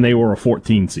 and they were a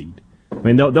 14 seed? I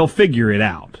mean, they'll figure it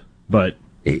out, but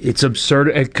it's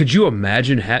absurd. Could you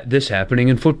imagine this happening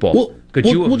in football? Well, Could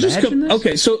you imagine this?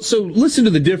 Okay, so listen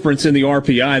to the difference in the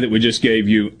RPI that we just gave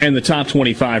you and the top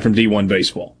 25 from D1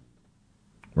 baseball.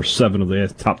 Or 7 of the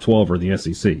top 12 are the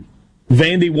SEC.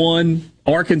 Vandy 1,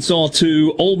 Arkansas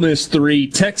 2, Ole Miss 3,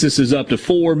 Texas is up to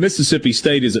 4, Mississippi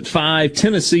State is at 5,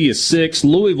 Tennessee is 6,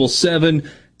 Louisville 7,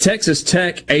 Texas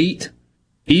Tech 8,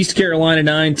 East Carolina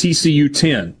 9, TCU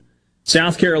 10.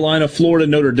 South Carolina, Florida,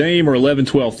 Notre Dame are 11,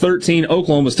 12, 13,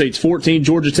 Oklahoma State's 14,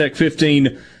 Georgia Tech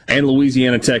 15, and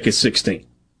Louisiana Tech is 16.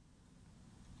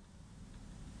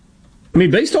 I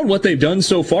mean, based on what they've done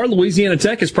so far, Louisiana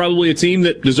Tech is probably a team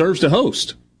that deserves to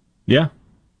host. Yeah.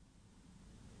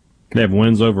 They have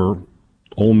wins over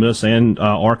Ole Miss and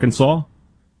Arkansas.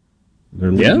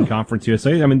 They're leading Conference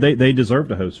USA. I mean, they deserve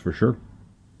to host for sure.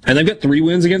 And they've got 3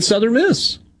 wins against Southern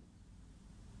Miss.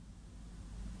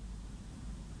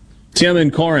 Tim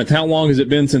in Corinth, how long has it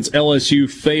been since LSU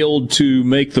failed to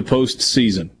make the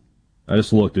postseason? I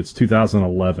just looked. It's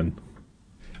 2011.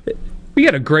 We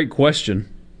got a great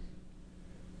question.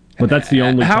 But that's the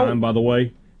only time, by the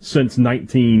way, since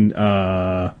if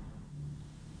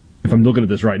I'm looking at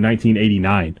this right,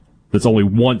 1989. That's only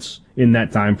once in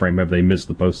that time frame have they missed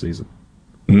the postseason.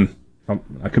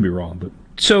 I could be wrong, but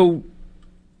so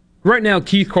right now,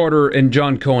 Keith Carter and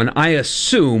John Cohen, I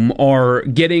assume, are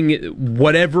getting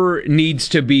whatever needs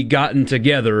to be gotten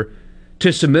together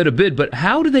to submit a bid. But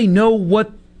how do they know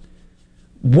what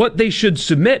they should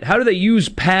submit? How do they use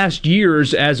past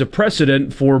years as a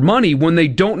precedent for money when they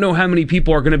don't know how many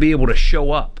people are going to be able to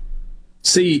show up?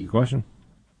 See, good question.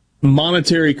 Money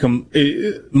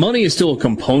is still a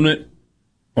component,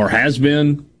 or has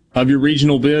been, of your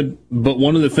regional bid. But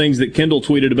one of the things that Kendall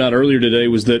tweeted about earlier today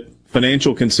was that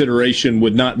financial consideration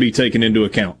would not be taken into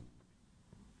account.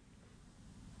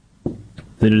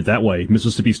 They did it that way.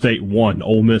 Mississippi State 1,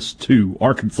 Ole Miss 2,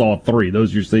 Arkansas 3.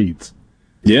 Those are your seeds.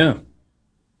 Yeah.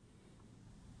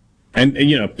 And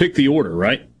pick the order,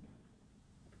 right?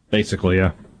 Basically,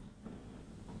 yeah.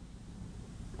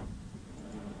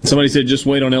 Somebody said just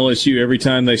wait on LSU. Every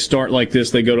time they start like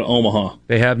this, they go to Omaha.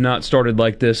 They have not started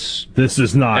like this. This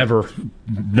is not. Ever.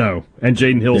 No. And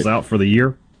Jaden Hill's out for the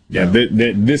year. Yeah,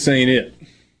 this ain't it.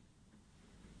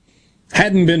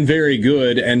 Hadn't been very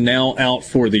good and now out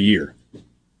for the year.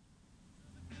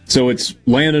 So it's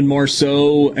Landon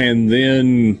Marceau and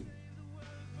then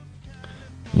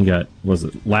you got, was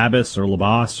it Labas or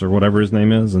Labas or whatever his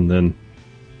name is, and then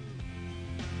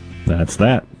that's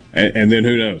that. And then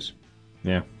who knows?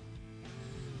 Yeah.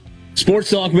 Sports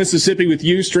Talk Mississippi with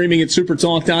you, streaming at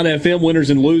supertalk.fm, winners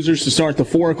and losers to start the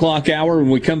 4 o'clock hour. When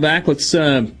we come back, let's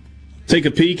take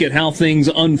a peek at how things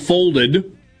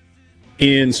unfolded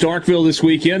in Starkville this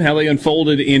weekend, how they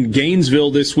unfolded in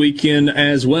Gainesville this weekend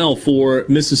as well for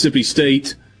Mississippi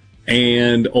State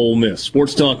and Ole Miss.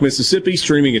 Sports Talk Mississippi,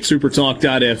 streaming at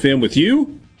supertalk.fm with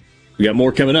you. We got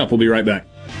more coming up. We'll be right back.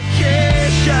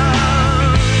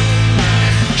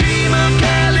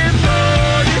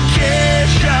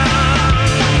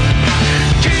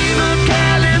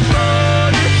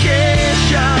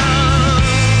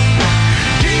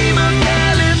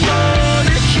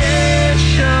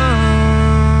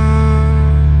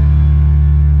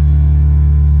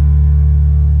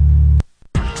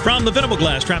 From the Venable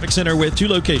Glass Traffic Center with 2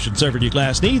 locations serving your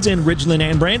glass needs in Ridgeland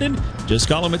and Brandon. Just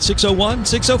call them at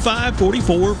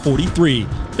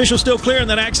 601-605-4443. Official still clear in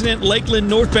that accident. Lakeland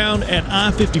northbound at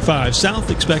I-55 South.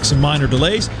 Expect some minor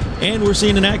delays. And we're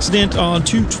seeing an accident on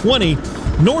 220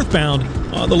 northbound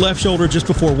on the left shoulder just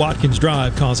before Watkins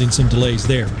Drive, causing some delays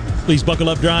there. Please buckle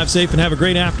up, drive safe, and have a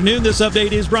great afternoon. This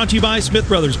update is brought to you by Smith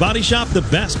Brothers Body Shop, the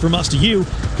best from us to you.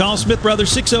 Call Smith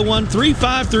Brothers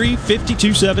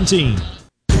 601-353-5217.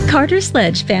 Carter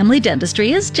Sledge Family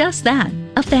Dentistry is just that,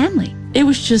 a family. It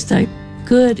was just a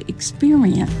good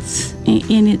experience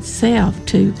in itself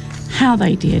to how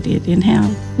they did it and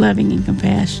how loving and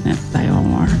compassionate they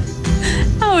are.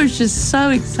 I was just so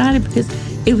excited because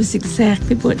it was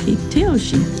exactly what he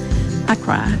tells you. I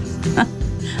cried.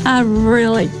 I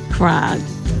really cried.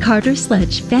 Carter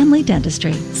Sledge Family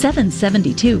Dentistry,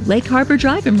 772 Lake Harbor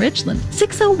Drive in Richland,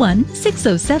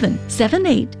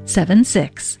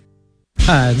 601-607-7876.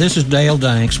 Hi, this is Dale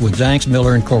Danks with Danks,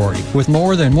 Miller & Corey. With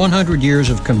more than 100 years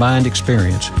of combined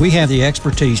experience, we have the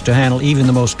expertise to handle even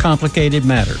the most complicated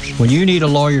matters. When you need a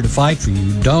lawyer to fight for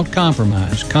you, don't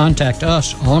compromise. Contact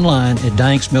us online at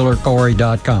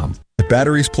danksmillercorey.com. At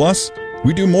Batteries Plus,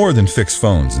 we do more than fix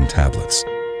phones and tablets.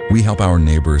 We help our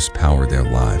neighbors power their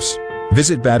lives.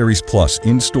 Visit Batteries Plus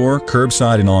in-store,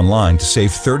 curbside, and online to save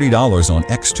 $30 on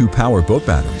X2 Power boat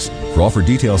batteries. For offer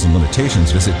details and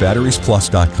limitations, visit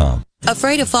batteriesplus.com.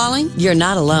 Afraid of falling? You're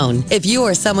not alone. If you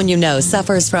or someone you know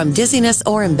suffers from dizziness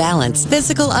or imbalance,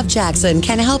 Physical of Jackson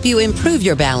can help you improve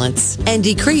your balance and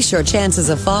decrease your chances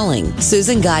of falling.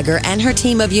 Susan Geiger and her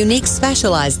team of unique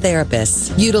specialized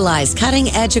therapists utilize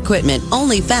cutting-edge equipment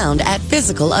only found at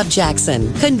Physical of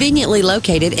Jackson, conveniently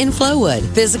located in Flowood.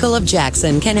 Physical of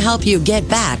Jackson can help you get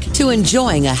back to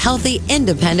enjoying a healthy,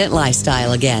 independent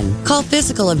lifestyle again. Call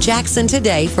Physical of Jackson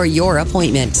today for your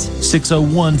appointment.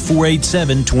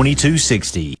 601-487-2260.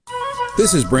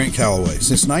 This is Brent Calloway.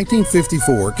 Since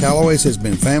 1954, Calloway's has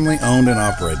been family-owned and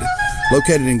operated.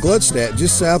 Located in Gluckstadt,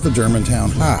 just south of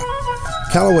Germantown High.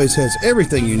 Calloway's has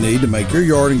everything you need to make your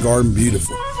yard and garden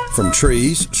beautiful, from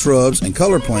trees, shrubs, and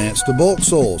color plants to bulk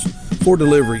soils for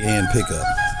delivery and pickup.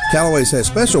 Calloway's has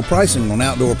special pricing on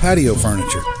outdoor patio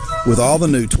furniture, with all the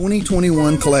new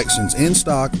 2021 collections in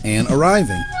stock and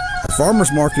arriving. Our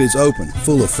farmers market is open,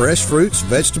 full of fresh fruits,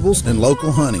 vegetables, and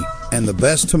local honey, and the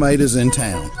best tomatoes in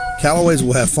town. Calloway's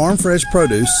will have farm fresh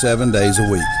produce 7 days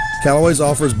a week. Calloway's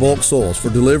offers bulk soils for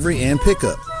delivery and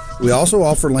pickup. We also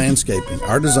offer landscaping.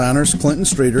 Our designers, Clinton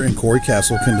Streeter and Corey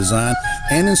Castle, can design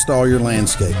and install your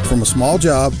landscape. From a small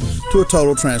job to a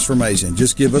total transformation,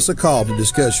 just give us a call to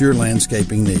discuss your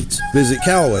landscaping needs. Visit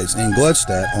Calloway's in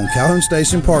Gluckstadt on Calhoun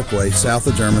Station Parkway, south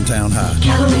of Germantown High.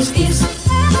 Calloway's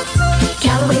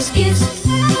is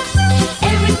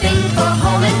everything for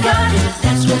home and garden.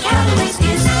 That's what Calloway's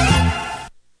is.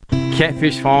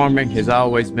 Catfish farming has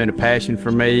always been a passion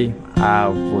for me. I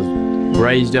was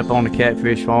raised up on the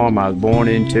catfish farm. I was born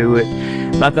into it.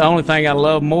 But the only thing I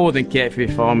love more than catfish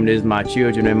farming is my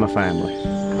children and my family.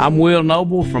 I'm Will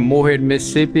Noble from Morehead,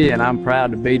 Mississippi, and I'm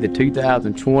proud to be the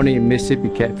 2020 Mississippi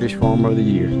Catfish Farmer of the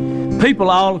Year.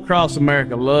 People all across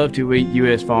America love to eat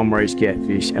U.S. farm-raised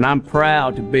catfish, and I'm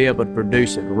proud to be able to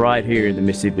produce it right here in the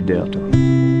Mississippi Delta.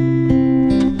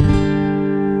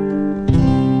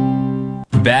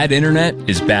 Bad internet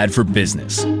is bad for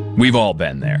business. We've all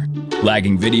been there.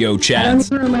 Lagging video chats,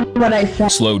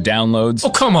 slow downloads. Oh,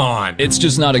 come on. It's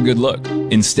just not a good look.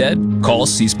 Instead, call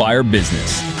C Spire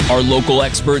Business. Our local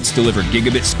experts deliver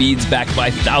gigabit speeds backed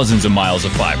by thousands of miles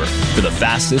of fiber for the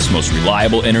fastest, most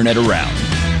reliable internet around.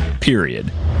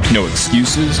 Period. No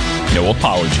excuses, no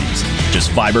apologies.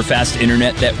 Just fiber-fast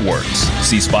internet that works.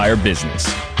 C Spire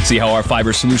Business. See how our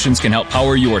fiber solutions can help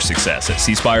power your success at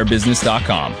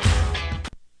cspirebusiness.com.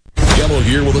 Gallo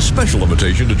here with a special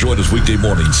invitation to join us weekday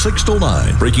morning, 6 till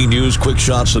 9. Breaking news, quick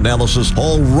shots, analysis,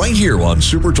 all right here on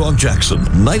Super Talk Jackson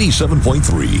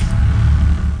 97.3.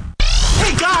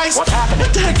 Hey guys, what happened?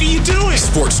 What the heck are you doing?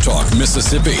 Sports Talk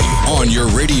Mississippi on your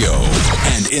radio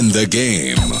and in the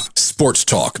game. Sports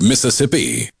Talk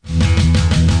Mississippi.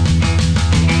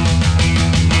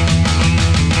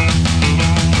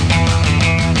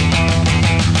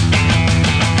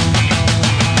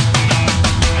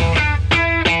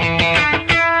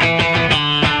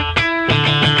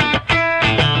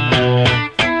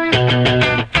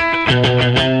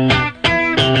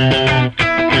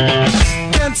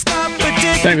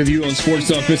 Back with you on Sports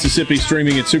Talk Mississippi,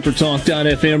 streaming at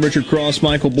supertalk.fm. Richard Cross,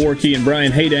 Michael Borky, and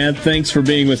Brian Haydad, thanks for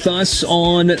being with us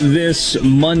on this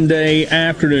Monday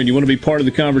afternoon. You want to be part of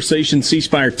the conversation? C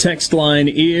Spire text line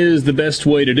is the best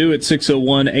way to do it,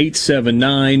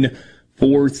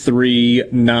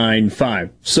 601-879-4395.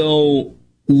 So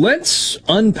let's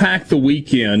unpack the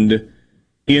weekend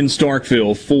in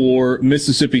Starkville for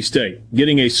Mississippi State.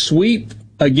 Getting a sweep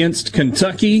against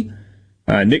Kentucky.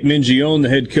 Nick Mingione, the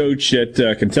head coach at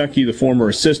Kentucky, the former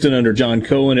assistant under John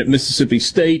Cohen at Mississippi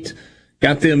State,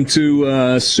 got them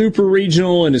to super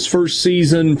regional in his first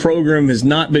season. Program has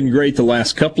not been great the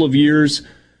last couple of years.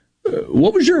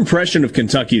 What was your impression of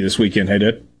Kentucky this weekend,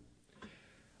 Haydad?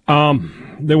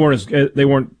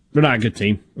 They're not a good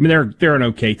team. I mean, they're an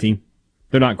okay team.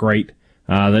 They're not great.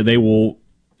 They will,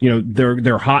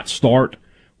 their hot start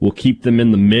will keep them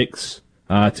in the mix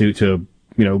to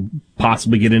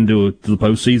possibly get into the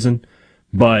postseason,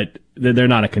 but they're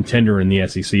not a contender in the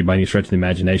SEC by any stretch of the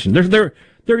imagination. They're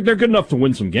good enough to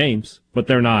win some games, but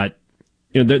they're not.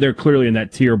 They're clearly in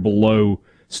that tier below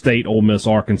State, Ole Miss,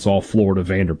 Arkansas, Florida,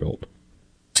 Vanderbilt.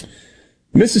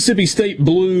 Mississippi State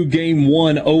blew Game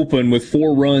 1 open with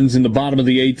 4 runs in the bottom of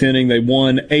the 8th inning. They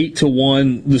won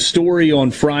 8-1. The story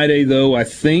on Friday, though, I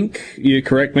think, you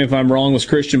correct me if I'm wrong, was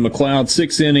Christian McLeod.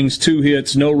 6 innings, 2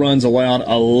 hits, no runs allowed,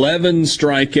 11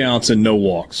 strikeouts, and no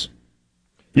walks.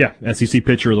 Yeah, SEC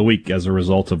Pitcher of the Week as a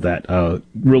result of that.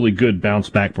 Really good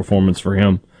bounce-back performance for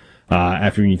him.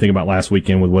 After you think about last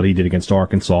weekend with what he did against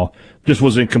Arkansas, just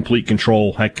was in complete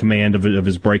control, had command of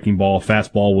his breaking ball.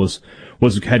 Fastball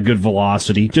had good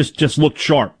velocity, just looked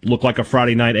sharp, looked like a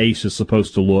Friday night ace is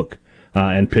supposed to look,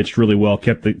 and pitched really well.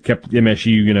 Kept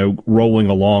MSU, rolling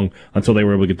along until they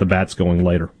were able to get the bats going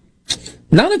later.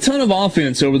 Not a ton of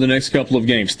offense over the next couple of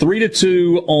games.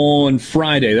 3-2 on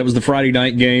Friday. That was the Friday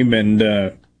night game, and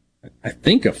I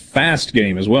think a fast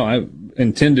game as well. I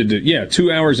intended to,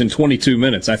 2 hours and 22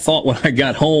 minutes. I thought when I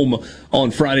got home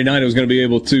on Friday night I was going to be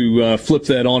able to flip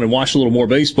that on and watch a little more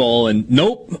baseball, and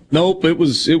nope, it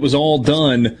was all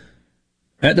done.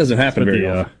 That doesn't happen very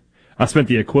often. I spent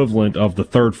the equivalent of the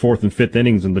 3rd, 4th, and 5th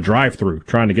innings in the drive-through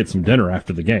trying to get some dinner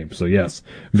after the game. So yes,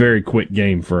 very quick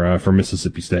game for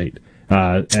Mississippi State.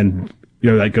 And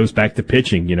that goes back to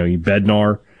pitching.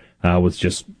 Bednar was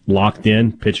just locked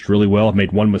in, pitched really well,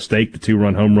 made one mistake, the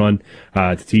 2-run home run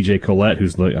to T.J. Collette,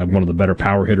 who's one of the better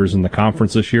power hitters in the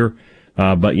conference this year.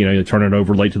 But you turn it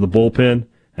over late to the bullpen,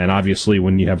 and obviously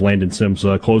when you have Landon Sims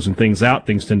closing things out,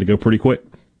 things tend to go pretty quick.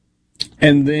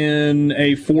 And then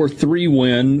a 4-3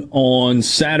 win on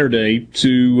Saturday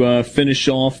to finish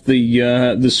off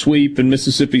the sweep. And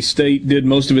Mississippi State did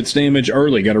most of its damage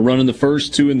early. Got a run in the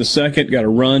first, 2 in the second. Got a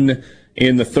run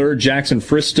in the third. Jackson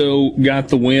Fristow got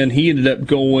the win. He ended up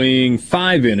going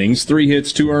 5 innings, 3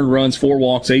 hits, 2 earned runs, 4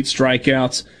 walks, 8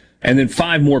 strikeouts, and then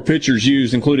 5 more pitchers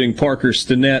used, including Parker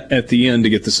Stinnett at the end to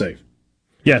get the save.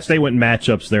 Yes, they went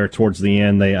matchups there towards the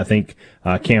end. I think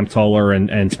Cam Tuller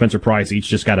and Spencer Price each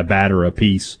just got a batter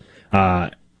apiece. So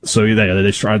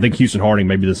I think Houston Harding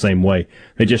may be the same way.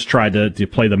 They just tried to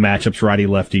play the matchups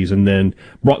righty-lefties and then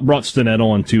brought Stinnett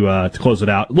on to close it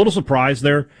out. A little surprised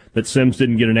there that Sims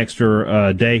didn't get an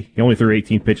extra day. He only threw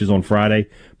 18 pitches on Friday,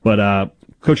 but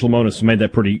Coach Lemonis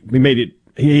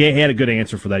he had a good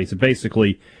answer for that. He said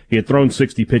basically he had thrown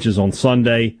 60 pitches on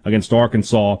Sunday against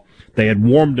Arkansas. They had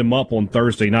warmed him up on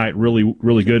Thursday night really,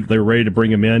 really good. They were ready to bring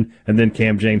him in, and then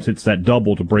Cam James hits that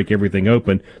double to break everything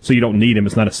open, so you don't need him.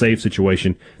 It's not a save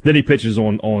situation. Then he pitches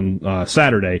on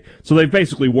Saturday. So they've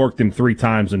basically worked him 3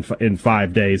 times in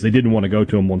 5 days. They didn't want to go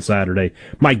to him on Saturday.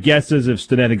 My guess is if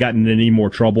Stinnett had gotten in any more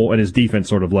trouble, and his defense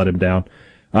sort of let him down,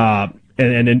 and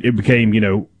then it became,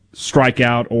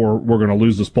 strikeout or we're going to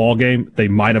lose this ball game, they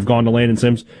might have gone to Landon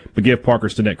Sims. But give Parker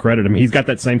Stinnett credit. I mean, he's got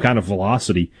that same kind of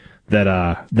velocity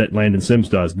that Landon Sims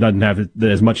does. Doesn't have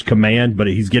as much command, but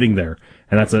he's getting there,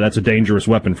 and that's a dangerous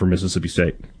weapon for Mississippi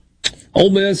State. Ole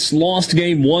Miss lost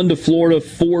game 1 to Florida,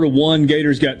 4-1.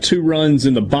 Gators got 2 runs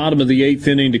in the bottom of the 8th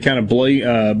inning to kind of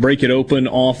break it open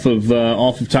off of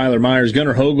Tyler Myers.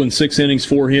 Gunnar Hoagland, 6 innings,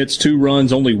 4 hits, 2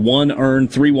 runs, only 1 earned,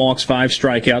 3 walks, 5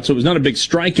 strikeouts. So it was not a big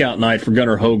strikeout night for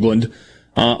Gunnar Hoagland.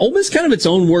 Ole Miss kind of its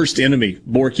own worst enemy,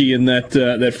 Borky, in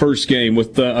that first game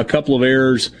with a couple of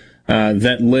errors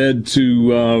that led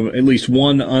to at least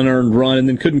 1 unearned run, and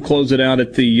then couldn't close it out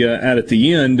at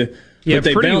the end. Yeah, but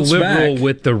they pretty liberal back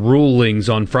with the rulings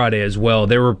on Friday as well.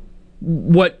 There were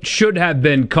what should have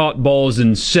been caught balls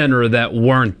in center that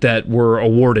weren't, that were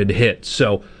awarded hits.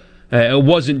 So it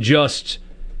wasn't just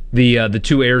the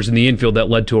 2 errors in the infield that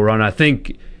led to a run. I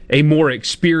think a more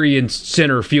experienced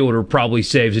center fielder probably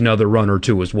saves another run or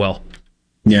 2 as well.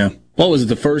 Yeah. What was it,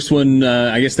 the first one?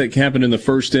 I guess that happened in the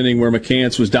first inning where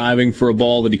McCants was diving for a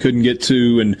ball that he couldn't get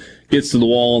to and gets to the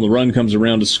wall, and the run comes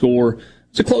around to score.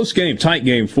 It's a close game, tight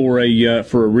game for a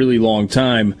really long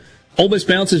time. Ole Miss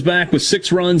bounces back with 6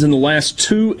 runs in the last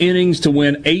 2 innings to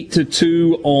win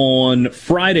 8-2 on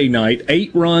Friday night.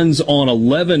 8 runs on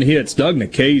 11 hits. Doug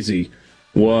Nikhazy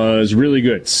was really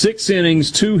good. 6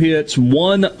 innings, 2 hits,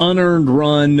 1 unearned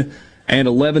run, and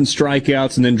 11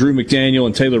 strikeouts. And then Drew McDaniel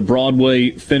and Taylor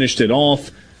Broadway finished it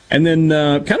off. And then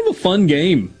kind of a fun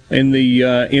game in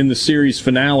the series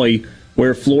finale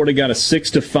where Florida got a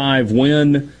 6-5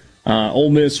 win. Ole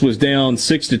Miss was down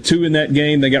 6-2 in that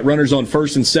game. They got runners on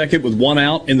first and second with 1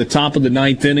 out in the top of the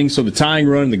 9th inning. So the tying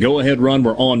run and the go-ahead run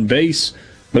were on base,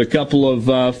 but a couple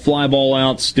of fly ball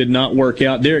outs did not work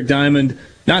out. Derek Diamond,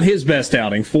 not his best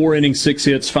outing. 4 innings, 6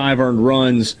 hits, 5 earned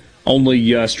runs.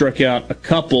 Only struck out a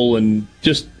couple, and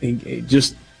just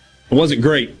wasn't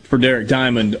great for Derek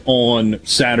Diamond on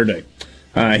Saturday.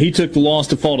 He took the loss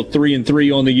to fall to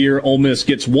 3-3 on the year. Ole Miss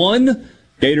gets 1.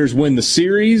 Gators win the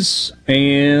series,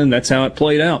 and that's how it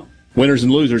played out. Winners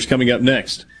and losers coming up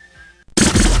next.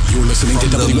 You're listening to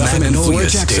WFMN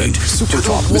Jackson, Super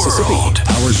Talk, Mississippi.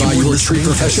 Powered by your tree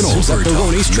professionals at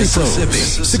Baroni's Tree Pros.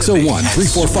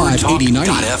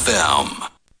 601-345-89.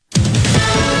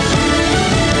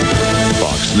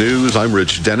 Fox Fox News, I'm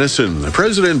Rich Dennison.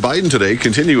 President Biden today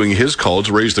continuing his call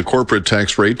to raise the corporate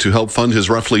tax rate to help fund his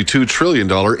roughly $2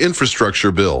 trillion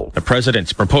infrastructure bill. The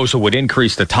president's proposal would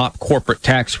increase the top corporate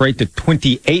tax rate to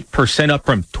 28%, up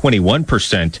from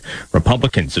 21%.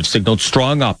 Republicans have signaled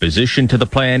strong opposition to the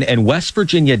plan, and West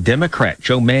Virginia Democrat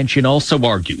Joe Manchin also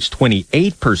argues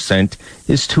 28%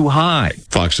 is too high.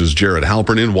 Fox's Jared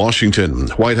Halpern in Washington.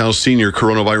 White House senior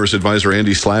coronavirus advisor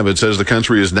Andy Slavitt says the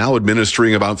country is now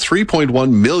administering about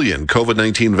 3.1 million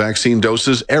COVID-19 vaccine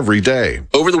doses every day.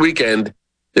 Over the weekend,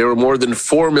 there were more than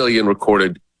 4 million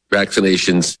recorded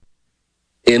vaccinations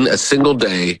in a single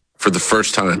day for the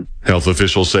first time. Health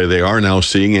officials say they are now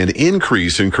seeing an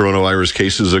increase in coronavirus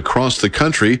cases across the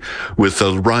country, with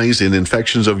the rise in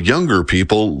infections of younger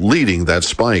people leading that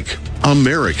spike.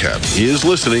 America is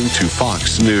listening to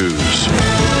Fox News.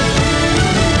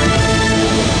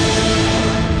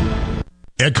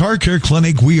 At Car Care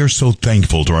Clinic, we are so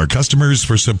thankful to our customers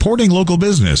for supporting local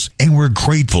business, and we're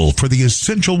grateful for the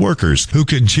essential workers who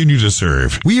continue to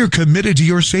serve. We are committed to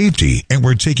your safety, and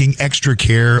we're taking extra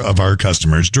care of our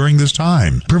customers during this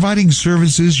time, providing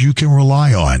services you can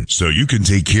rely on so you can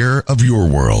take care of your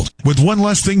world. With one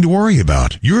less thing to worry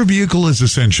about, your vehicle is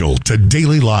essential to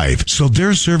daily life, so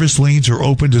their service lanes are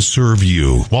open to serve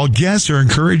you, while guests are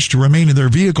encouraged to remain in their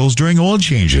vehicles during oil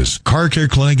changes. Car Care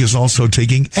Clinic is also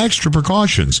taking extra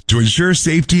precautions to ensure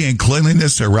safety and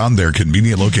cleanliness around their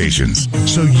convenient locations,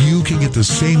 so you can get the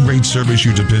same great service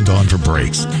you depend on for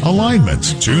brakes,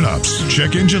 alignments, tune-ups,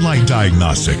 check engine light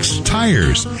diagnostics,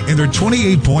 tires, and their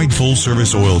 28-point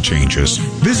full-service oil changes.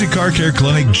 Visit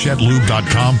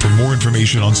CarCareClinicJetLube.com for more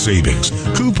information on savings,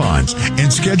 coupons, and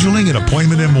scheduling an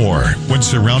appointment and more. When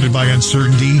surrounded by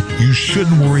uncertainty, you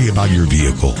shouldn't worry about your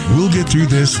vehicle. We'll get through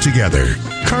this together.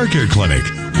 Car Care Clinic.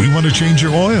 We want to change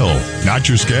your oil, not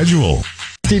your schedule.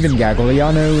 Stephen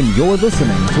Gagliano, and you're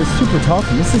listening to Super Talk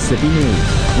Mississippi News.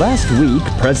 Last week,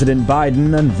 President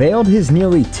Biden unveiled his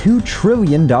nearly $2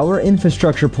 trillion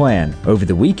infrastructure plan. Over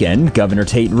the weekend, Governor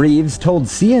Tate Reeves told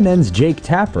CNN's Jake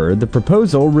Tapper the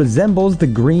proposal resembles the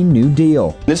Green New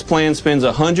Deal. This plan spends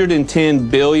 $110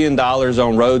 billion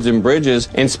on roads and bridges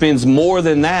and spends more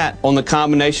than that on the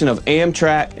combination of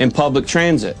Amtrak and public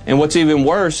transit. And what's even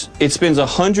worse, it spends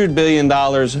 $100 billion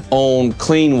on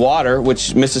clean water,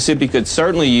 which Mississippi could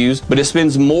certainly use, but it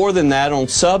spends more than that on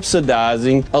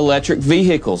subsidizing electric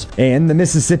vehicles. And the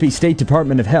Mississippi State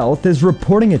Department of Health is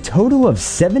reporting a total of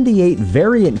 78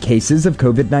 variant cases of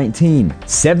COVID-19.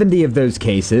 70 of those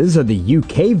cases are the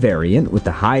UK variant, with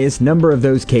the highest number of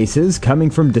those cases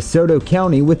coming from DeSoto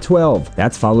County with 12.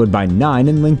 That's followed by 9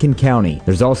 in Lincoln County.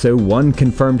 There's also 1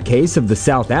 confirmed case of the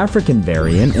South African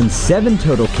variant and 7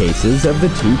 total cases of the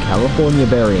 2 California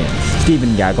variants.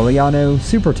 Stephen Gagliano,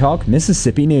 Super Talk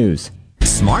Mississippi News.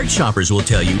 Smart shoppers will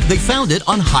tell you they found it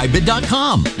on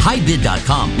HighBid.com.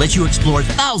 HighBid.com lets you explore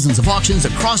thousands of auctions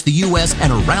across the U.S.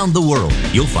 and around the world.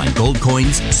 You'll find gold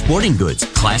coins, sporting goods,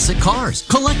 classic cars,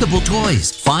 collectible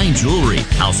toys, fine jewelry,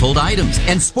 household items,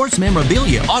 and sports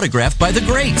memorabilia autographed by the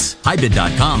greats.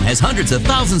 HighBid.com has hundreds of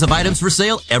thousands of items for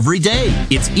sale every day.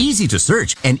 It's easy to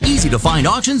search and easy to find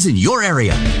auctions in your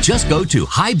area. Just go to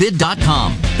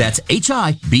HighBid.com. That's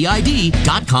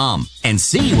HiBid.com and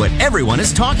see what everyone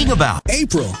is talking about.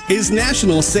 April is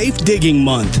National Safe Digging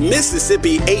Month.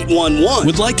 Mississippi 811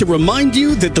 would like to remind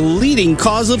you that the leading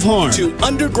cause of harm to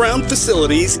underground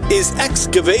facilities is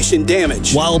excavation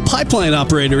damage. While pipeline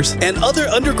operators and other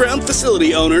underground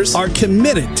facility owners are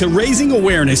committed to raising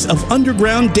awareness of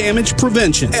underground damage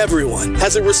prevention, everyone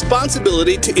has a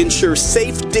responsibility to ensure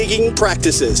safe digging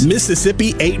practices.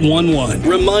 Mississippi 811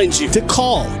 reminds you to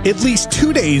call at least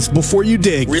 2 days before you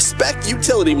dig. Respect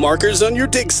utility markers on your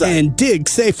dig site and dig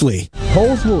safely.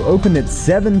 Polls will open at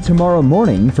 7 tomorrow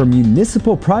morning for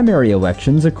municipal primary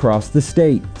elections across the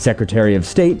state. Secretary of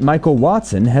State Michael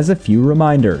Watson has a few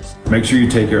reminders. Make sure you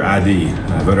take your ID.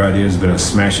 Voter ID has been a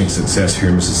smashing success here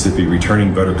in Mississippi,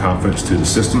 returning voter confidence to the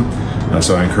system.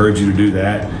 So I encourage you to do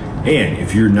that. And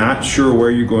if you're not sure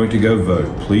where you're going to go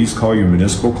vote, please call your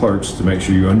municipal clerks to make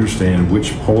sure you understand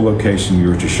which poll location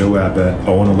you're to show up at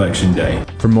on Election Day.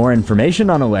 For more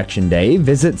information on Election Day,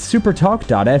 visit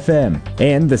supertalk.fm.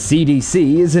 And the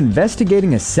CDC is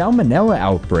investigating a salmonella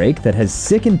outbreak that has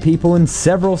sickened people in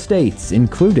several states,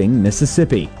 including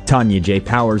Mississippi. Tanya J.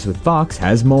 Powers with Fox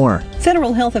has more.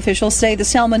 Federal health officials say the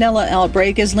salmonella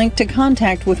outbreak is linked to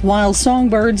contact with wild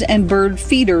songbirds and bird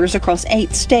feeders across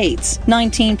 8 states.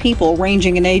 19 people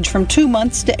ranging in age from 2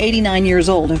 months to 89 years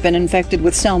old have been infected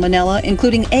with salmonella,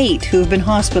 including 8 who have been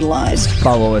hospitalized.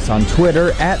 Follow us on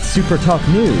Twitter at SuperTalk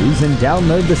News and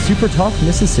download the SuperTalk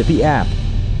Mississippi app.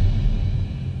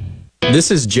 This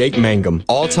is Jake Mangum,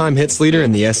 all-time hits leader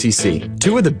in the SEC.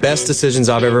 Two of the best decisions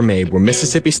I've ever made were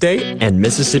Mississippi State and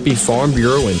Mississippi Farm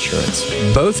Bureau Insurance.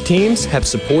 Both teams have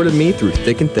supported me through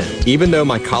thick and thin. Even though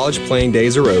my college playing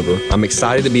days are over, I'm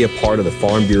excited to be a part of the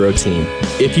Farm Bureau team.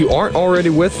 If you aren't already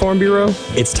with Farm Bureau,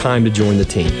 it's time to join the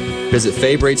team. Visit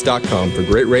favrates.com for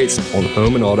great rates on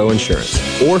home and auto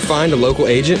insurance, or find a local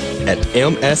agent at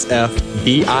msfbins.com.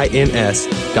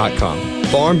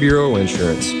 Farm Bureau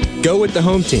Insurance. Go with the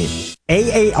home team.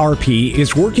 AARP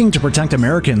is working to protect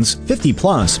Americans 50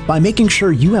 plus by making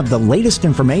sure you have the latest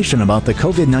information about the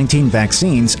COVID-19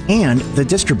 vaccines and the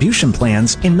distribution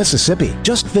plans in Mississippi.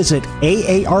 Just visit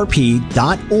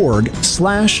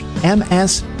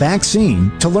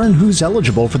aarp.org/MSvaccine to learn who's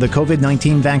eligible for the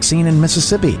COVID-19 vaccine in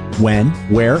Mississippi, when,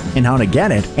 where, and how to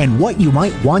get it, and what you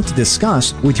might want to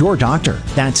discuss with your doctor.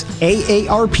 That's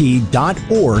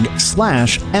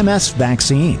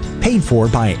aarp.org/MSvaccine. Paid for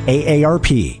by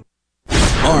AARP.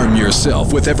 Arm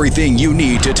yourself with everything you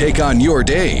need to take on your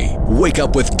day. Wake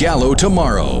up with Gallo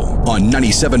tomorrow on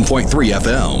 97.3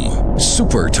 FM.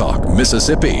 Super Talk,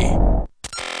 Mississippi.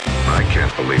 I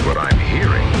can't believe what I'm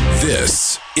hearing.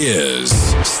 This is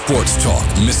Sports Talk,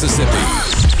 Mississippi.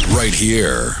 Right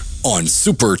here on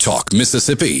Super Talk,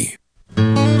 Mississippi.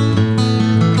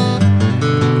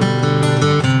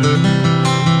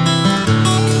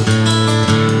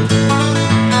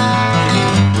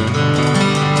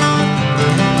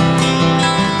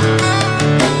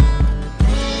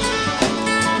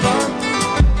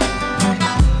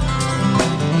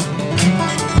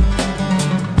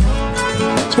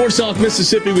 Sports Talk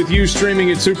Mississippi with you, streaming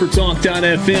at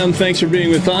supertalk.fm. Thanks for being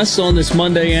with us on this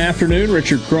Monday afternoon.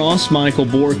 Richard Cross, Michael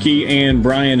Borky, and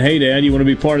Brian Haydad. You want to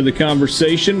be part of the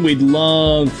conversation? We'd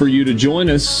love for you to join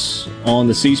us on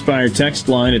the C Spire text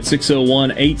line at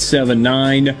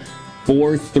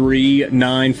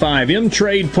 601-879-4395.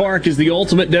 M-Trade Park is the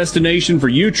ultimate destination for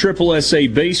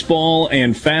USSSA baseball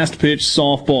and fast pitch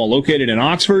softball. Located in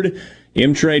Oxford,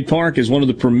 M-Trade Park is one of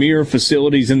the premier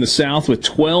facilities in the South with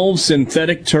 12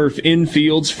 synthetic turf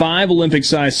infields, 5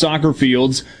 Olympic-sized soccer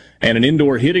fields, and an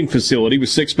indoor hitting facility with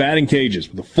 6 batting cages.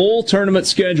 With a full tournament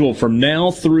schedule from now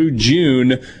through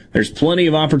June, there's plenty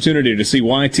of opportunity to see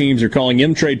why teams are calling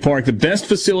M-Trade Park the best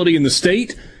facility in the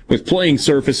state, with playing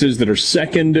surfaces that are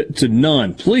second to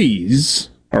none. Plus,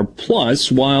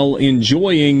 while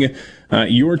enjoying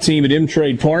your team at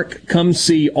M-Trade Park, come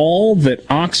see all that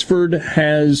Oxford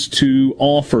has to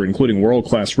offer, including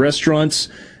world-class restaurants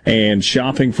and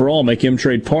shopping for all. Make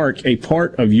M-Trade Park a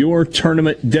part of your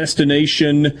tournament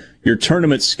destination, your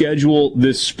tournament schedule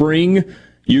this spring.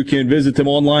 You can visit them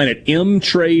online at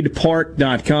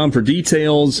mtradepark.com for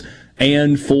details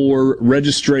and for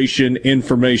registration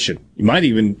information. You might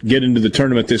even get into the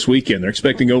tournament this weekend. They're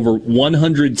expecting over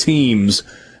 100 teams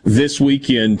this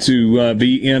weekend to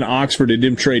be in Oxford at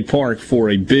M-Trade Park for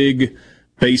a big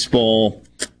baseball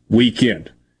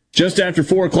weekend. Just after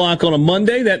 4 o'clock on a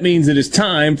Monday, that means it is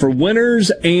time for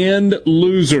winners and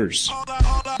losers. All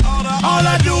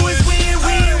I do is win,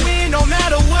 win, win, no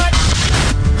matter what.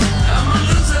 I'm a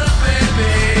loser,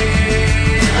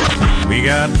 baby. We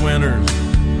got winners.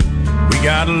 We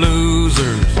got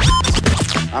losers.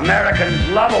 Americans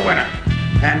love a winner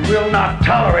and will not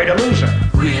tolerate a loser.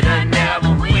 Winner never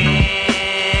win,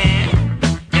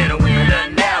 and a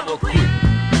winner never quit.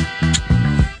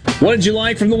 What did you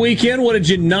like from the weekend? What did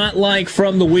you not like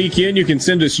from the weekend? You can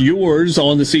send us yours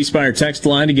on the C Spire text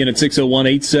line, again at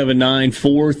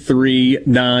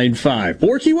 601-879-4395.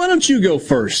 Borky, why don't you go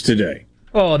first today?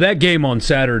 Oh, that game on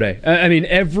Saturday. I mean,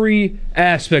 every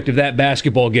aspect of that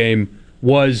basketball game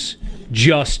was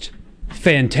just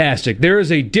fantastic. There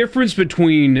is a difference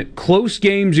between close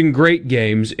games and great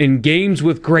games and games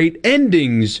with great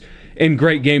endings and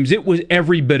great games. It was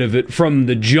every bit of it from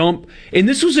the jump. And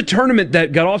this was a tournament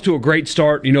that got off to a great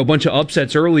start, a bunch of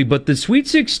upsets early, but the Sweet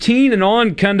 16 and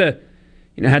on kind of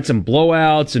had some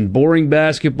blowouts and boring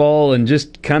basketball and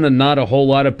just kind of not a whole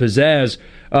lot of pizzazz.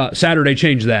 Saturday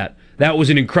changed that. That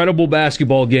was an incredible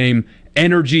basketball game.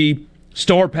 Energy,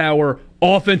 star power,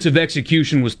 offensive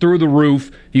execution was through the roof.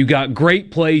 You got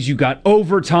great plays, you got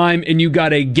overtime, and you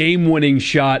got a game-winning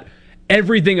shot.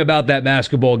 Everything about that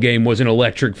basketball game was an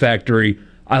electric factory.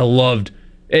 I loved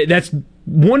it. That's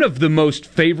one of the most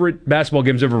favorite basketball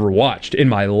games I've ever watched in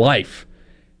my life.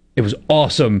 It was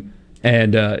awesome.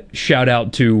 And shout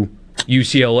out to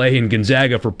UCLA and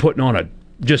Gonzaga for putting on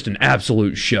just an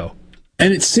absolute show.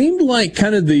 And it seemed like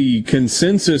kind of the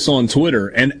consensus on Twitter,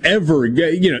 and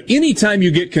anytime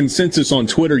you get consensus on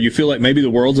Twitter, you feel like maybe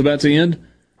the world's about to end.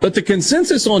 But the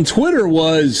consensus on Twitter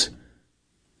was,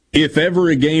 if ever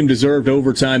a game deserved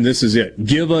overtime, this is it.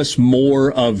 Give us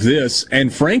more of this.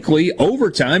 And frankly,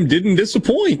 overtime didn't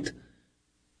disappoint.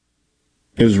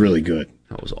 It was really good.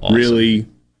 That was awesome. Really,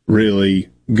 really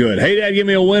good. Hey, Dad, give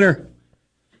me a winner.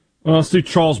 Well, let's do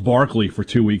Charles Barkley for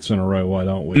 2 weeks in a row. Why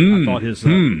don't we?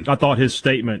 I thought his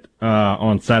statement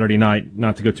on Saturday night,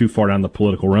 not to go too far down the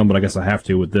political realm, but I guess I have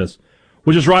to with this,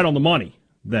 which is right on the money.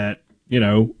 That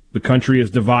the country is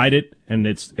divided, and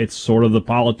it's sort of the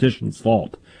politicians'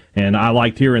 fault. And I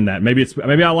liked hearing that. Maybe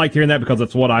I liked hearing that because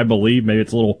that's what I believe. Maybe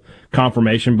it's a little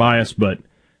confirmation bias, but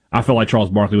I feel like Charles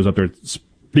Barkley was up there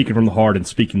speaking from the heart and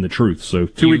speaking the truth. So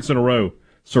 2 weeks in a row,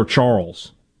 Sir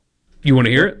Charles. You want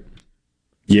to hear it?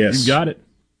 Yes. You got it.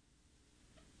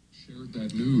 Shared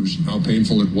that news, how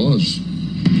painful it was.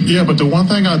 Yeah, but the one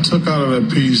thing I took out of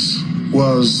that piece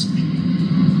was,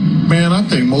 man, I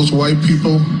think most white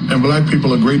people and black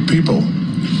people are great people.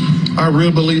 I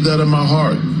really believe that in my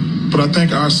heart. But I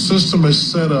think our system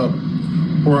is set up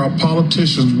where our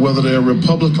politicians, whether they're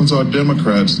Republicans or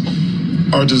Democrats,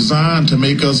 are designed to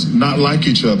make us not like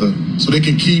each other so they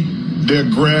can keep their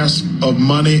grasp of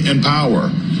money and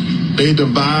power. They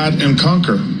divide and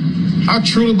conquer. I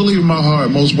truly believe in my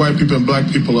heart most white people and black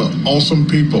people are awesome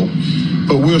people,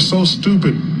 but we're so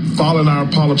stupid following our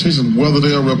politicians, whether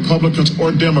they are Republicans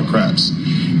or Democrats.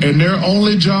 And their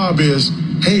only job is,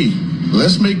 hey,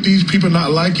 let's make these people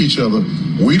not like each other.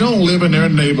 We don't live in their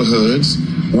neighborhoods.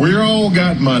 We're all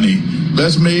got money.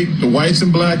 Let's make the whites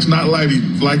and blacks not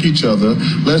like each other.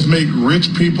 Let's make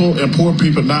rich people and poor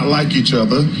people not like each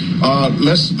other.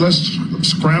 Let's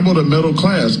scramble the middle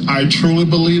class. I truly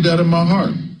believe that in my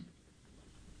heart.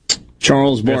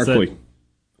 Charles Barkley.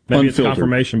 Maybe it's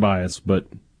confirmation bias, but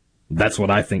that's what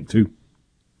I think too.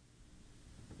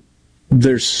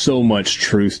 There's so much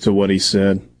truth to what he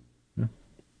said. Yeah.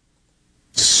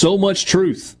 So much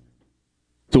truth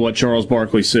to what Charles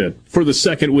Barkley said for the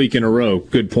second week in a row.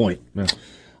 Good point. Yeah.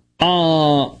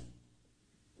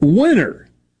 Winner.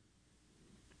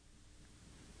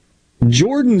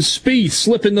 Jordan Spieth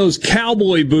slipping those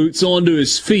cowboy boots onto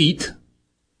his feet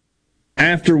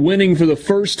after winning for the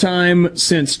first time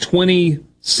since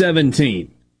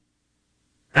 2017.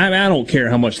 I don't care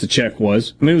how much the check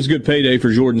was. I mean, it was a good payday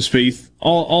for Jordan Spieth.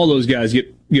 All those guys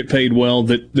get paid well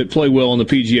that play well on the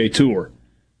PGA Tour.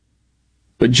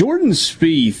 But Jordan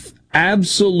Spieth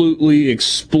absolutely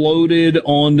exploded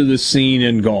onto the scene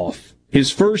in golf.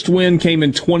 His first win came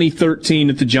in 2013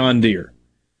 at the John Deere.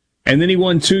 And then he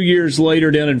won 2 years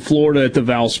later down in Florida at the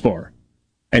Valspar.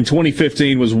 And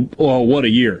 2015 was, oh, what a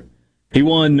year. He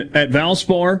won at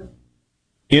Valspar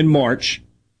in March,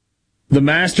 the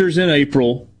Masters in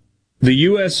April, the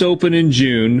U.S. Open in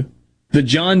June, the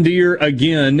John Deere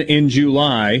again in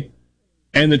July,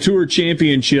 and the Tour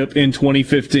Championship in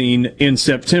 2015 in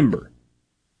September.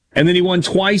 And then he won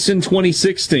twice in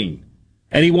 2016.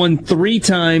 And he won 3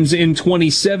 times in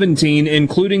 2017,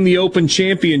 including the Open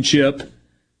Championship.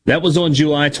 That was on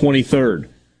July 23rd.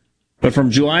 But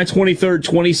from July 23rd,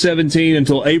 2017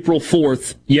 until April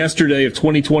 4th, yesterday of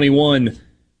 2021,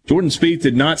 Jordan Spieth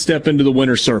did not step into the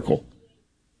winner's circle.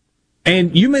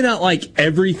 And you may not like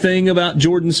everything about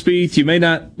Jordan Spieth. You may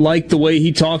not like the way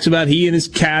he talks about he and his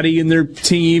caddy and their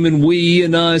team and we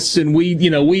and us and we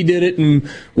did it and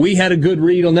we had a good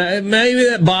read on that. Maybe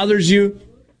that bothers you.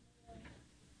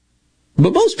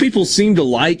 But most people seem to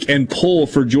like and pull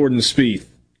for Jordan Spieth.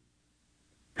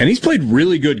 And he's played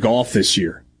really good golf this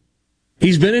year.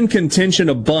 He's been in contention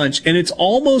a bunch, and it's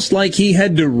almost like he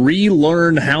had to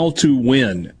relearn how to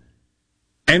win.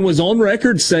 And was on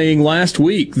record saying last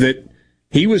week that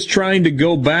he was trying to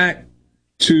go back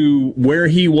to where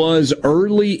he was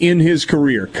early in his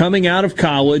career, coming out of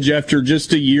college after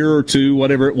just a year or two,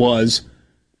 whatever it was,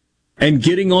 and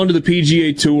getting onto the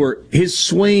PGA Tour. His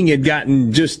swing had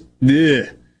gotten just, ugh.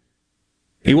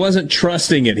 He wasn't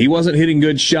trusting it. He wasn't hitting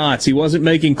good shots. He wasn't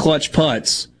making clutch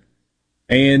putts.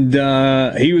 And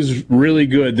he was really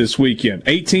good this weekend.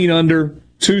 18 under,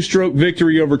 2-stroke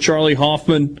victory over Charlie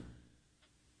Hoffman,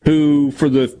 who for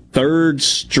the 3rd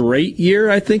straight year,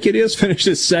 I think it is, finished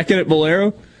his 2nd at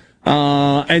Valero.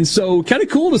 And so kind of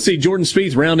cool to see Jordan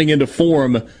Spieth rounding into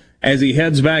form as he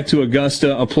heads back to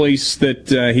Augusta, a place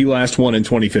that he last won in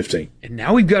 2015. And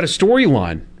now we've got a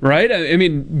storyline, right? I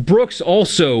mean, Brooks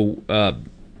also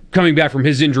coming back from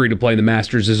his injury to play the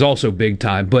Masters is also big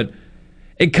time, but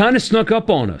it kind of snuck up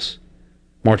on us.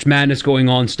 March Madness going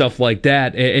on, stuff like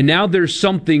that. And now there's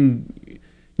something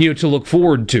to look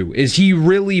forward to. Is he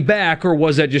really back, or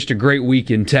was that just a great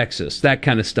week in Texas? That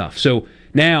kind of stuff. So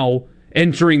now,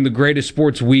 entering the greatest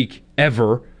sports week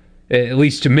ever, at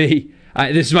least to me,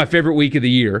 this is my favorite week of the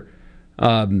year.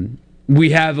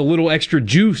 we have a little extra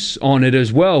juice on it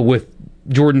as well, with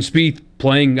Jordan Spieth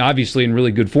playing obviously in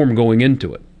really good form going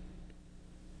into it.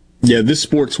 Yeah, this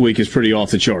sports week is pretty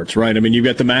off the charts, right? I mean, you've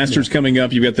got the Masters coming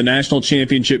up. You've got the National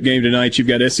Championship game tonight. You've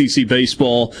got SEC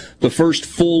baseball, the first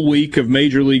full week of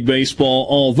Major League Baseball,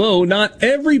 although not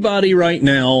everybody right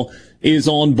now is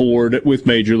on board with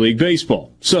Major League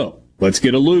Baseball. So let's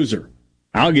get a loser.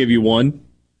 I'll give you one.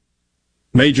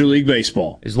 Major League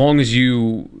Baseball. As long as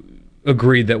you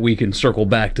agree that we can circle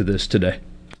back to this today.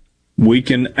 We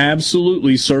can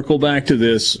absolutely circle back to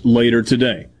this later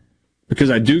today, because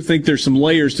I do think there's some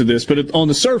layers to this. But on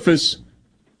the surface,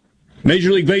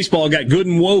 Major League Baseball got good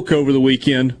and woke over the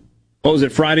weekend. What was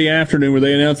it, Friday afternoon, where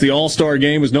they announced the All-Star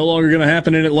game was no longer going to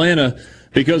happen in Atlanta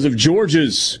because of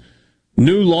Georgia's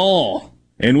new law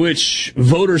in which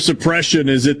voter suppression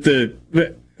is at the...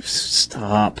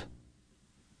 Stop.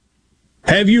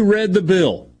 Have you read the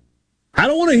bill? I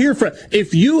don't want to hear from...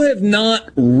 If you have not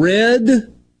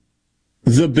read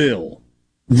the bill,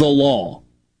 the law,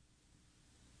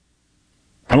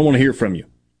 I don't want to hear from you.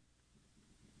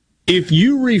 If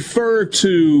you refer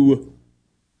to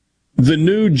the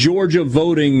new Georgia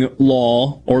voting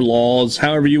law, or laws,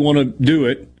 however you want to do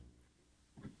it,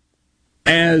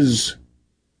 as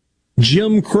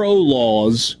Jim Crow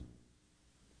laws,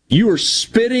 you are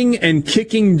spitting and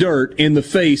kicking dirt in the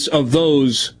face of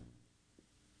those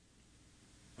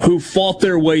who fought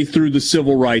their way through the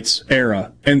civil rights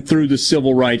era and through the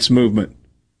civil rights movement.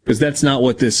 Because that's not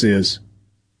what this is.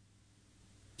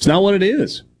 It's not what it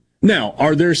is. Now,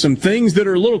 are there some things that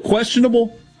are a little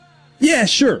questionable? Yeah,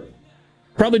 sure.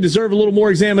 Probably deserve a little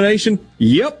more examination?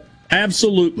 Yep,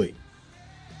 absolutely.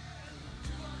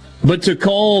 But to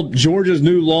call Georgia's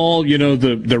new law,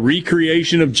 the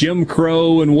recreation of Jim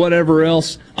Crow and whatever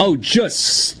else, oh, just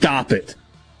stop it.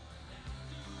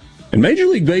 And Major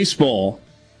League Baseball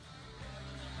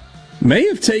may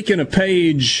have taken a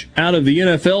page out of the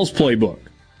NFL's playbook.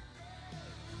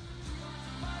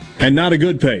 And not a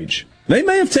good page. They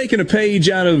may have taken a page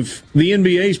out of the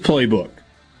NBA's playbook.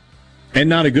 And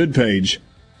not a good page.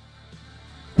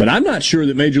 But I'm not sure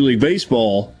that Major League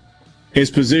Baseball is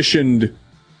positioned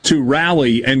to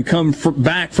rally and come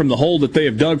back from the hole that they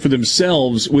have dug for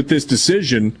themselves with this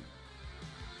decision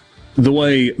the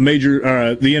way the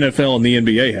NFL and the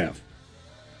NBA have.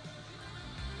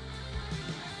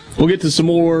 We'll get to some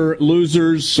more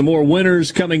losers, some more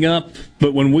winners coming up.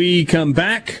 But when we come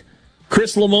back,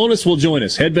 Chris Lemonis will join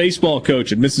us, head baseball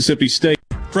coach at Mississippi State.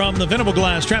 From the Venable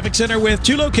Glass Traffic Center with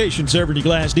 2 locations serving your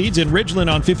glass needs in Ridgeland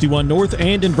on 51 North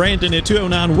and in Brandon at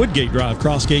 209 Woodgate Drive.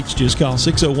 Cross gates, just call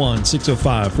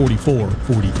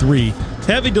 601-605-4443.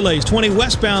 Heavy delays, 20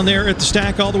 westbound there at the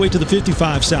Stack all the way to the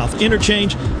 55 South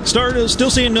interchange. Still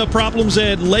seeing problems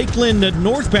at Lakeland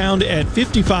northbound at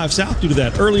 55 South due to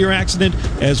that earlier accident,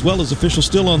 as well as officials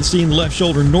still on the scene left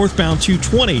shoulder northbound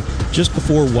 220 just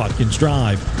before Watkins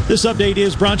Drive. This update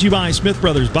is brought to you by Smith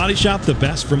Brothers Body Shop, the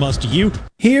best from us to you.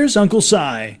 Here's Uncle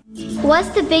Si. What's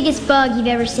the biggest bug you've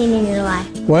ever seen in your life?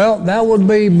 Well, that would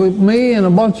be me and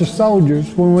a bunch of soldiers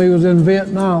when we was in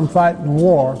Vietnam fighting the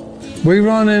war. We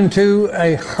run into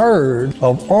a herd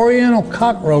of oriental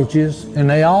cockroaches, and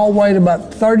they all weighed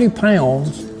about 30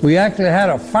 pounds. We actually had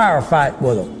a firefight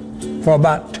with them for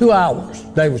about 2 hours.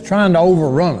 They was trying to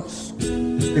overrun us.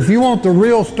 If you want the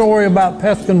real story about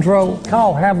pest control,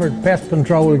 call Havard Pest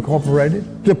Control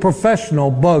Incorporated, the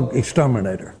professional bug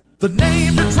exterminator. The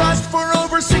name to trust for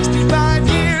over 65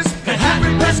 years. At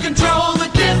Havard Pest Control, the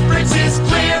difference is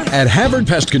clear. At Havard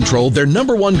Pest Control, their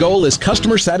 #1 goal is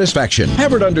customer satisfaction.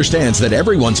 Havard understands that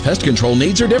everyone's pest control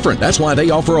needs are different. That's why they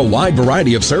offer a wide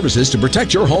variety of services to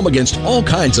protect your home against all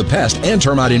kinds of pest and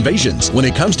termite invasions. When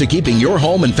it comes to keeping your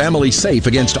home and family safe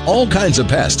against all kinds of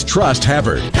pests, trust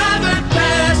Havard. Havard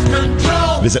Pest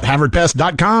Control. Visit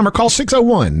HavardPest.com or call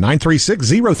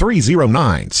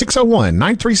 601-936-0309.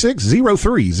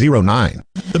 601-936-0309.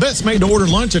 The best made-to-order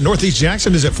lunch in Northeast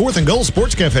Jackson is at 4th and Gold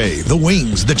Sports Cafe. The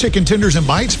wings, the chicken tenders and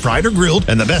bites, fried or grilled,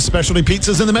 and the best specialty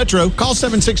pizzas in the metro. Call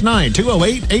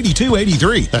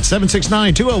 769-208-8283. That's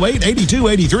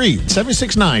 769-208-8283.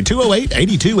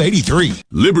 769-208-8283.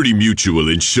 Liberty Mutual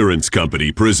Insurance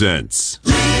Company presents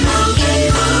and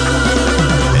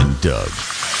Doug.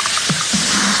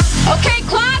 Okay,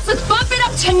 class, let's bump it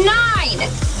up to 9.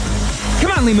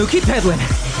 Come on, Limu, keep pedaling.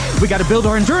 We got to build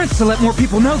our endurance to let more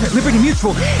people know that Liberty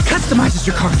Mutual customizes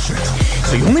your car insurance,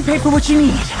 so you only pay for what you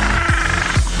need.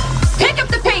 Pick up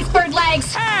the pace, bird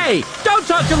legs. Hey, don't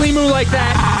talk to Limu like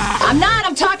that. I'm not,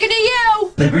 I'm talking to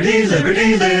you. Liberty,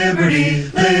 liberty, liberty,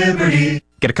 liberty.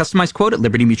 Get a customized quote at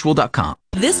libertymutual.com.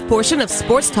 This portion of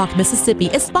Sports Talk Mississippi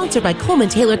is sponsored by Coleman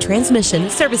Taylor Transmission,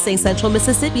 servicing Central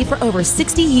Mississippi for over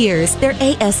 60 years. Their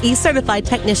ASE certified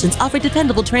technicians offer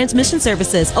dependable transmission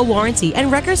services, a warranty,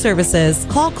 and wrecker services.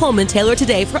 Call Coleman Taylor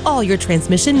today for all your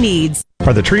transmission needs.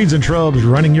 Are the trees and shrubs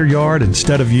running your yard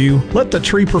instead of you? Let the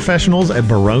tree professionals at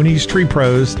Baroni's Tree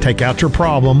Pros take out your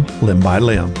problem limb by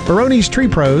limb. Baroni's Tree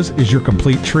Pros is your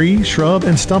complete tree, shrub,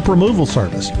 and stump removal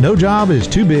service. No job is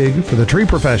too big for the tree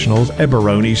professionals at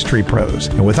Baroni's Tree Pros.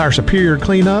 And with our superior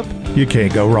cleanup, you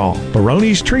can't go wrong.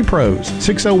 Baroni's Tree Pros,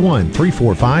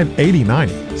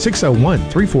 601-345-8090.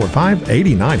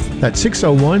 601-345-8090. That's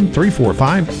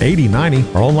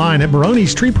 601-345-8090. Or online at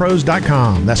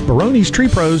baronestreepros.com. That's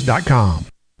baronestreepros.com.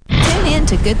 Tune in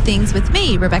to Good Things with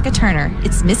me, Rebecca Turner.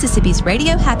 It's Mississippi's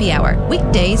Radio Happy Hour,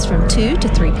 weekdays from 2 to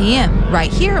 3 p.m.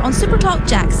 right here on Super Talk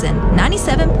Jackson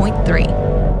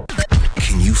 97.3.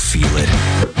 Can you feel it?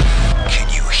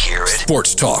 Can you hear it?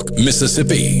 Sports Talk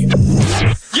Mississippi.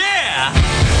 Yeah!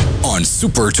 On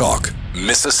Super Talk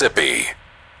Mississippi.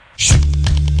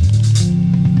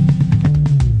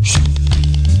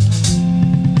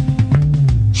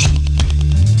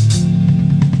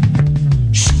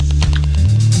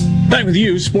 Back with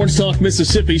you, Sports Talk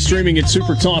Mississippi, streaming at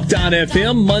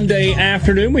supertalk.fm. Monday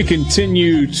afternoon, we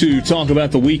continue to talk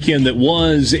about the weekend that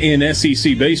was in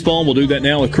SEC baseball. We'll do that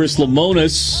now with Chris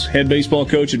Lemonis, head baseball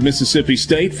coach at Mississippi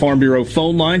State. Farm Bureau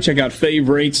phone line. Check out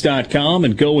favorites.com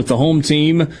and go with the home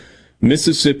team,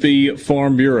 Mississippi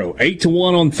Farm Bureau.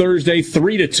 8-1 on Thursday,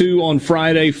 3-2 on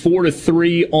Friday,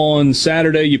 4-3 on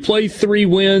Saturday. You play 3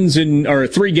 games and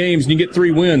you get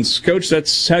 3 wins. Coach,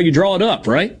 that's how you draw it up,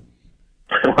 right?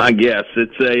 I guess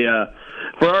it's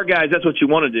for our guys, that's what you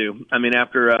want to do. I mean,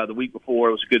 after the week before,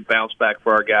 it was a good bounce back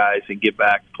for our guys and get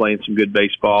back to playing some good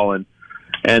baseball and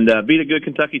beat a good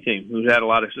Kentucky team who's had a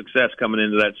lot of success coming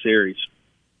into that series.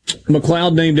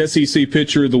 McLeod named SEC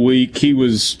Pitcher of the Week. He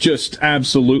was just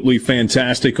absolutely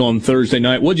fantastic on Thursday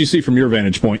night. What did you see from your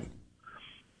vantage point?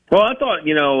 Well, I thought,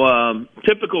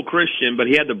 typical Christian, but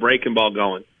he had the breaking ball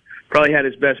going. Probably had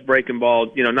his best breaking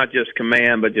ball, not just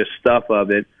command, but just stuff of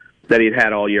it that he'd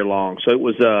had all year long. So it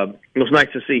was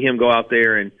nice to see him go out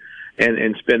there and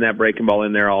spin that breaking ball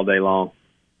in there all day long.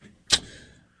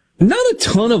 Not a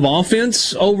ton of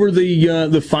offense over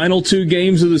the final 2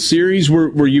 games of the series.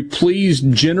 Were you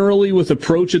pleased generally with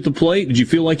approach at the plate? Did you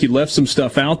feel like you left some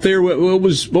stuff out there? What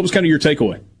was kind of your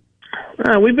takeaway?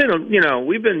 We've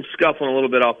been scuffling a little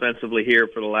bit offensively here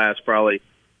for the last probably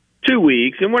 2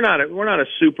 weeks, and we're not a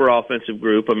super offensive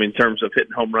group. I mean, in terms of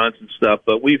hitting home runs and stuff,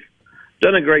 but we've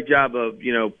done a great job of,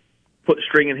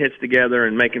 stringing hits together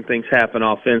and making things happen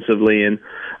offensively. And,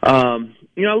 a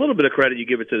little bit of credit you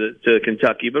give it to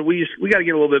Kentucky, but we got to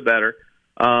get a little bit better.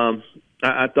 I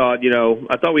thought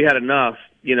we had enough,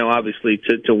 obviously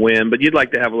to win, but you'd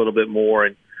like to have a little bit more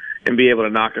and be able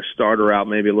to knock a starter out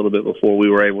maybe a little bit before we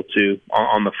were able to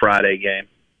on the Friday game.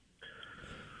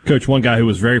 Coach, one guy who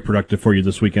was very productive for you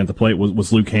this weekend at the plate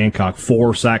was Luke Hancock.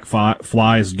 4 sack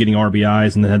flies, getting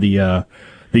RBIs, and then had the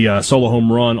solo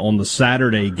home run on the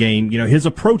Saturday game. His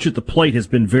approach at the plate has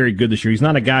been very good this year. He's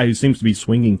not a guy who seems to be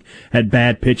swinging at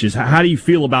bad pitches. How do you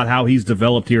feel about how he's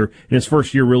developed here in his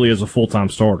first year really as a full-time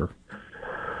starter?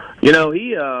 He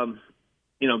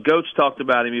Goats talked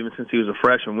about him even since he was a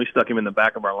freshman. We stuck him in the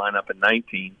back of our lineup at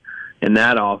 19 in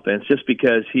that offense just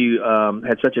because he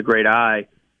had such a great eye.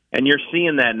 And you're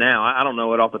seeing that now. I don't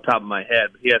know it off the top of my head,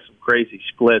 but he has some crazy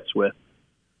splits with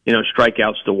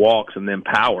strikeouts to walks and then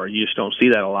power. You just don't see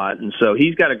that a lot. And so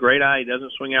he's got a great eye. He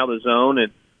doesn't swing out of the zone.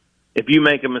 And if you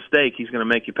make a mistake, he's going to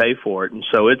make you pay for it. And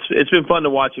so it's been fun to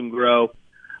watch him grow.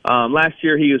 Last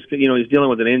year he was dealing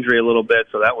with an injury a little bit,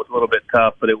 so that was a little bit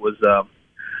tough, but it was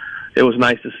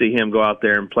nice to see him go out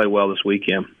there and play well this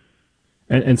weekend.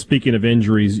 And speaking of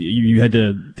injuries, you had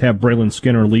to have Braylon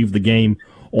Skinner leave the game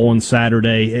on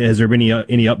Saturday. Has there been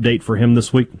any update for him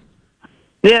this week?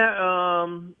 Yeah,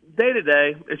 day to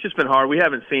day, it's just been hard. We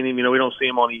haven't seen him. We don't see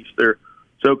him on Easter.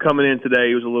 So coming in today,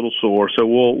 he was a little sore. So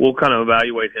we'll kind of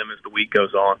evaluate him as the week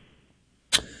goes on.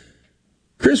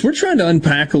 Chris, we're trying to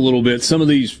unpack a little bit some of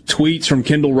these tweets from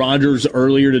Kendall Rogers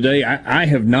earlier today. I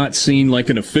have not seen like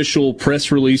an official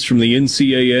press release from the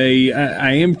NCAA.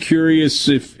 I am curious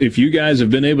if you guys have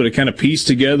been able to kind of piece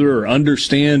together or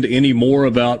understand any more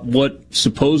about what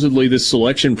supposedly this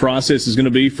selection process is going to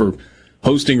be for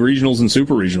hosting regionals and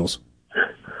super regionals.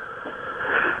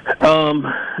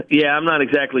 Yeah, I'm not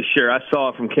exactly sure. I saw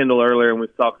it from Kendall earlier, and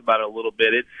we've talked about it a little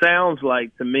bit. It sounds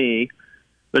like to me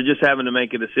they're just having to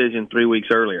make a decision 3 weeks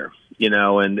earlier,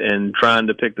 and trying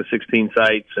to pick the 16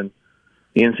 sites, and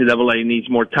the NCAA needs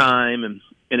more time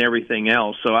and everything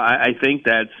else. So I think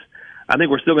I think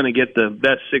we're still going to get the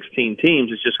best 16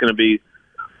 teams. It's just going to be,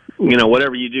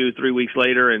 whatever you do 3 weeks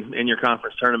later and your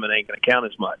conference tournament ain't going to count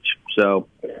as much. So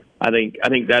I think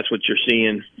that's what you're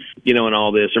seeing, in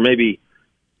all this, or maybe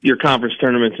your conference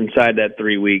tournaments inside that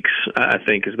 3 weeks, I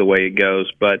think is the way it goes.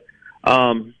 But,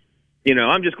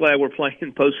 I'm just glad we're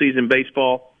playing postseason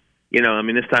baseball.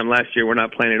 This time last year we're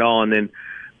not playing at all. And then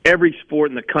every sport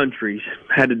in the country's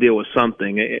had to deal with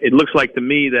something. It looks like to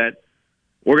me that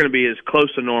we're going to be as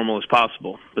close to normal as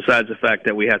possible, besides the fact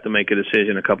that we have to make a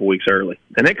decision a couple weeks early.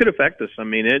 And that could affect us.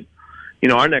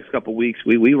 Our next couple weeks,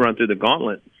 we run through the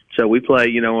gauntlet. So we play,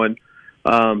 we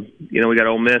got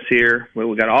Ole Miss here.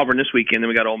 We got Auburn this weekend, then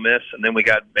we got Ole Miss, and then we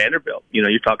got Vanderbilt.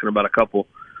 You're talking about a couple,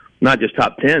 not just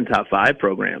top 10, top 5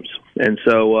 programs. And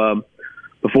so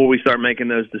before we start making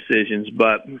those decisions,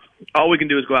 but all we can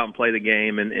do is go out and play the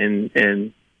game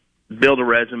and build a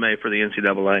resume for the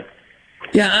NCAA.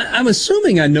 Yeah, I'm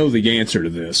assuming I know the answer to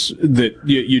this, that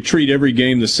you treat every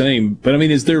game the same. But,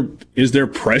 is there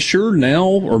pressure now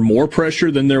or more pressure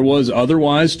than there was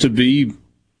otherwise to be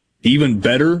even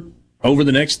better over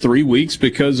the next 3 weeks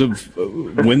because of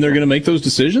when they're going to make those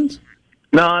decisions?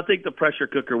 No, I think the pressure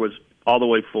cooker was all the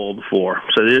way full before.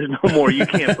 So there's no more. You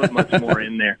can't put much more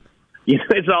in there.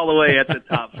 It's all the way at the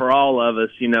top for all of us.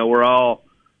 We're all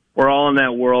in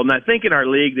that world. And I think in our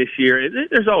league this year,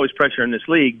 there's always pressure in this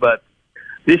league, but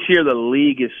this year the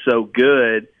league is so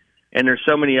good, and there's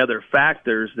so many other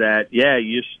factors that,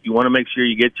 you want to make sure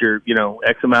you get your,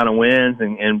 X amount of wins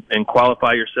and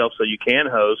qualify yourself so you can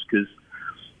host, because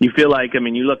you feel like,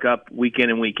 you look up week in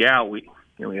and week out, we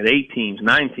had 8 teams,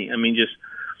 9 teams. Just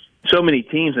so many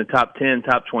teams in top 10,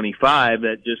 top 25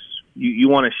 that just you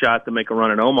want a shot to make a run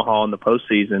at Omaha in the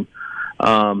postseason.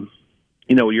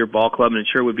 Your ball club, and it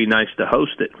sure would be nice to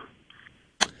host it.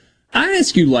 I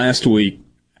asked you last week,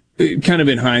 kind of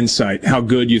in hindsight, how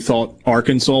good you thought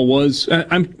Arkansas was.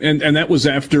 And that was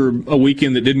after a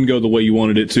weekend that didn't go the way you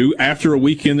wanted it to. After a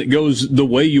weekend that goes the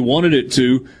way you wanted it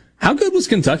to, how good was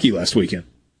Kentucky last weekend?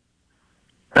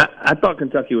 I thought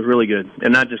Kentucky was really good,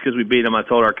 and not just because we beat them. I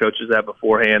told our coaches that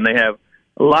beforehand. They have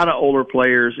a lot of older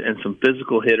players and some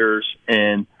physical hitters,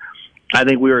 and I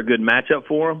think we were a good matchup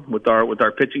for them with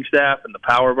our pitching staff and the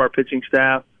power of our pitching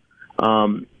staff.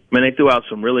 They threw out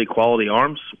some really quality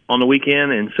arms on the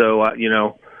weekend, and so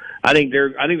I think they're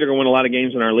going to win a lot of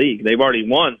games in our league. They've already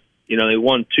won. They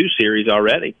won 2 series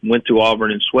already. Went to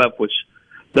Auburn and swept, which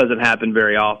doesn't happen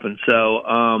very often. So,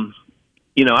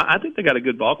 I think they got a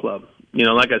good ball club.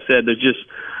 Like I said, there's just,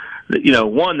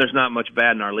 there's not much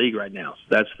bad in our league right now.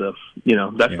 That's the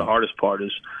hardest part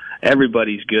is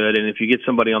everybody's good, and if you get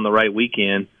somebody on the right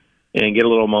weekend and get a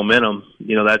little momentum,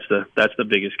 that's the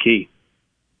biggest key.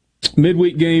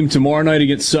 Midweek game tomorrow night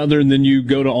against Southern, then you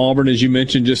go to Auburn, as you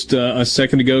mentioned just a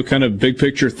second ago. Kind of big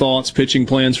picture thoughts, pitching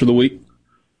plans for the week?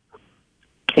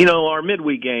 Our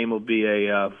midweek game will be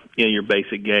your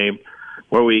basic game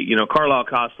where Carlisle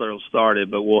Kostler will start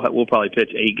it, but we'll probably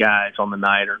pitch 8 guys on the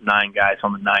night or 9 guys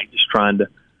on the night, just trying to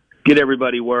get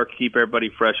everybody work, keep everybody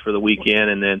fresh for the weekend,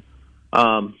 and then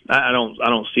I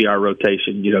don't see our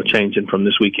rotation changing from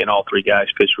this weekend. All 3 guys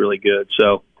pitch really good,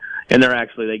 so. And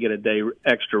they get a day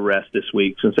extra rest this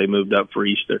week since they moved up for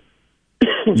Easter.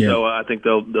 Yeah. So I think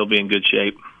they'll be in good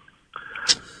shape.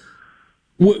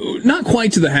 Not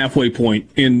quite to the halfway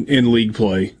point in league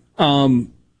play.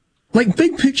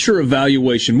 Big picture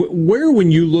evaluation, where when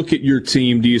you look at your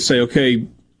team, do you say, okay,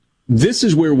 this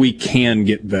is where we can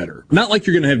get better? Not like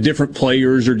you're going to have different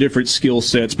players or different skill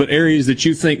sets, but areas that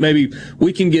you think maybe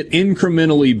we can get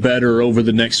incrementally better over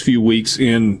the next few weeks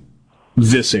in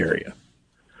this area.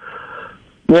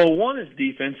 Well, one is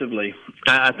defensively.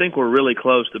 I think we're really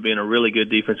close to being a really good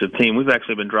defensive team. We've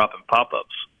actually been dropping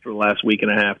pop-ups for the last week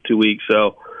and a half, 2 weeks.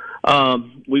 So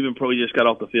we just got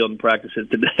off the field and practiced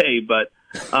it today. But,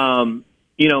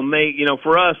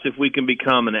 for us, if we can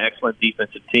become an excellent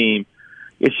defensive team,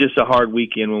 it's just a hard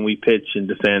weekend when we pitch and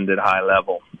defend at a high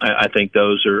level. I think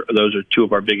those are 2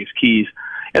 of our biggest keys.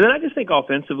 And then I just think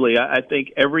offensively, I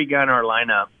think every guy in our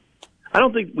lineup, I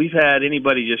don't think we've had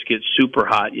anybody just get super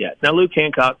hot yet. Now, Luke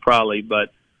Hancock probably,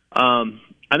 but I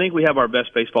think we have our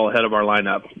best baseball ahead of our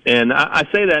lineup. And I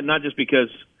say that not just because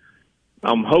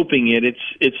I'm hoping it.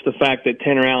 It's the fact that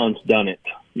Tanner Allen's done it.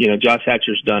 Josh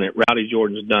Hatcher's done it. Rowdy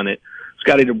Jordan's done it.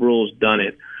 Scotty DeBrule's done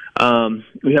it.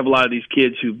 We have a lot of these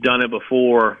kids who've done it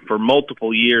before for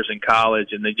multiple years in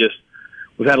college, and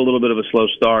we've had a little bit of a slow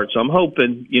start. So I'm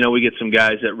hoping, we get some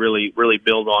guys that really, really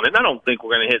build on it. And I don't think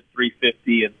we're going to hit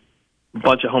 350 and a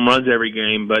bunch of home runs every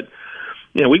game, but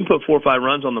we can put 4 or 5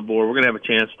 runs on the board. We're going to have a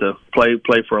chance to play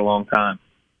for a long time.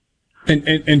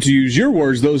 And to use your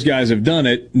words, those guys have done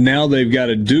it. Now they've got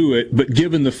to do it. But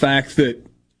given the fact that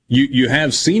you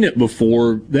have seen it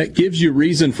before, that gives you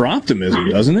reason for optimism,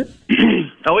 doesn't it?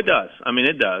 Oh, it does. I mean,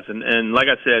 it does. And like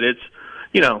I said, it's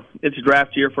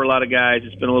draft year for a lot of guys.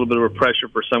 It's been a little bit of a pressure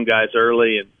for some guys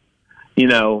early, and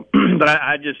but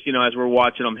I just as we're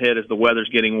watching them hit, as the weather's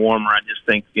getting warmer, I just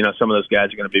think some of those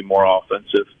guys are going to be more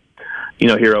offensive,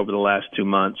 here over the last 2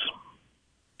 months.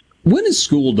 When is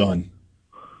school done?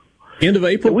 End of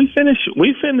April? We finish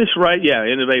right,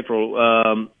 end of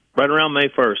April, right around May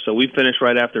 1st. So we finish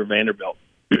right after Vanderbilt.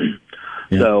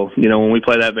 Yeah. So, when we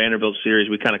play that Vanderbilt series,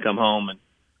 we kind of come home, and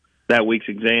that week's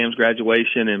exams,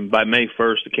 graduation, and by May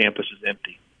 1st, the campus is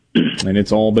empty. And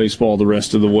it's all baseball the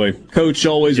rest of the way. Coach,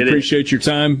 always appreciate your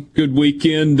time. Good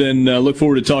weekend, and look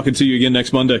forward to talking to you again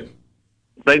next Monday.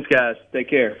 Thanks, guys. Take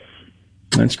care.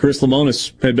 That's Chris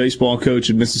Lemonis, head baseball coach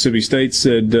at Mississippi State,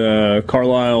 said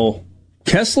Carlisle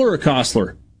Kessler or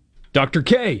Kostler? Dr.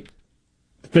 K.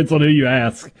 Depends on who you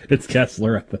ask. It's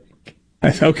Kessler, I think.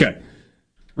 Okay.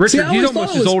 Richard, he's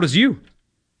almost as old as you.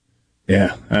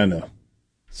 Yeah, I know.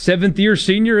 7th year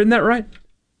senior, isn't that right?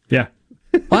 Yeah.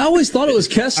 I always thought it was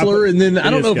Kessler, and then I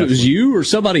don't know if it was you or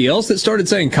somebody else that started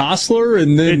saying Kostler,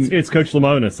 and then it's Coach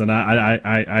Lemonis, and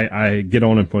I get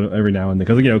on him every now and then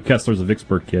because Kessler's a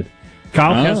Vicksburg kid.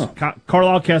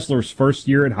 Carlisle Kessler's first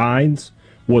year at Hines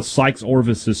was Sykes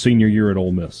Orvis' senior year at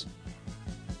Ole Miss.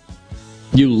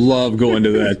 You love going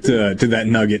to that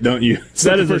nugget, don't you? It's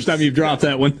not the first time you've dropped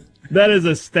that one. That is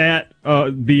a stat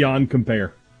beyond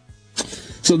compare.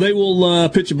 So they will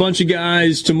pitch a bunch of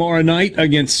guys tomorrow night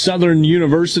against Southern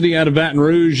University out of Baton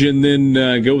Rouge, and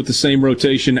then go with the same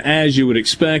rotation as you would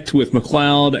expect with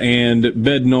McLeod and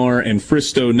Bednar and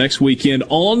Fristow next weekend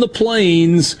on the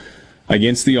Plains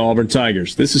against the Auburn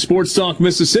Tigers. This is Sports Talk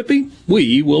Mississippi.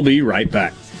 We will be right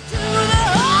back.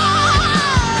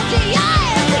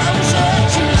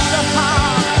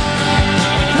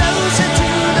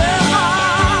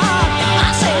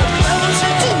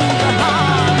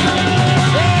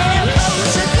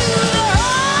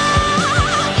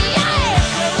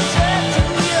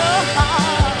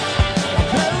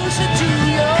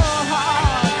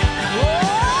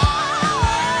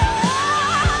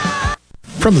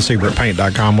 From the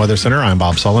SeabrookPaint.com Weather Center, I'm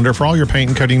Bob Sullender. For all your paint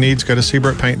and coating needs, go to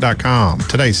SeabrookPaint.com.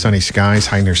 Today's sunny skies,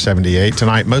 high near 78.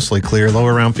 Tonight, mostly clear, low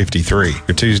around 53.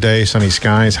 For Tuesday, sunny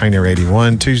skies, high near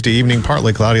 81. Tuesday evening,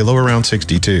 partly cloudy, low around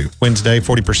 62. Wednesday,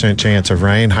 40% chance of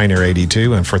rain, high near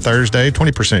 82. And for Thursday,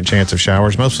 20% chance of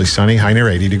showers, mostly sunny, high near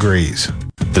 80 degrees.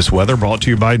 This weather brought to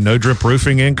you by No Drip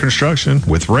Roofing and Construction.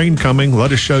 With rain coming,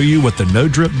 let us show you what the No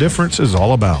Drip difference is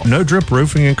all about. No Drip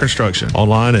Roofing and Construction.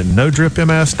 Online at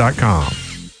NoDripMS.com.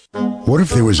 What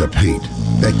if there was a paint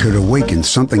that could awaken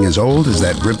something as old as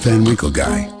that Rip Van Winkle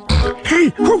guy? Hey,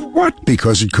 what?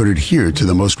 Because it could adhere to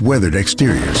the most weathered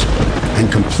exteriors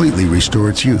and completely restore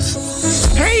its youth.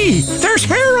 Hey, there's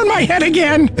hair on my head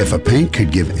again! If a paint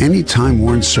could give any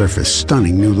time-worn surface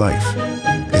stunning new life,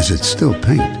 is it still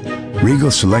paint?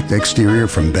 Regal Select Exterior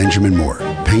from Benjamin Moore.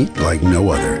 Paint like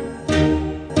no other.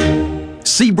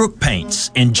 Seabrook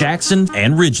Paints in Jackson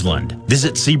and Ridgeland.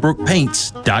 Visit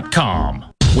SeabrookPaints.com.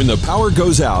 When the power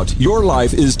goes out, your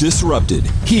life is disrupted.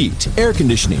 Heat, air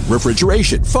conditioning,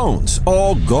 refrigeration, phones,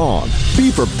 all gone.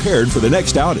 Be prepared for the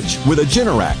next outage with a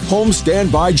Generac home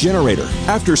standby generator.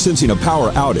 After sensing a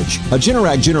power outage, a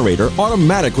Generac generator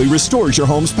automatically restores your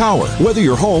home's power, whether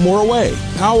you're home or away.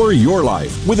 Power your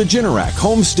life with a Generac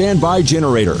home standby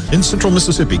generator. In Central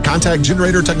Mississippi, contact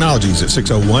Generator Technologies at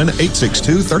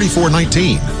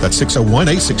 601-862-3419. That's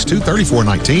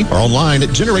 601-862-3419 or online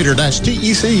at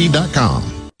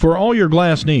generator-tec.com. For all your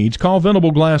glass needs, call Venable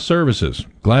Glass Services.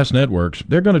 Glass Networks,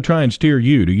 they're going to try and steer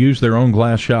you to use their own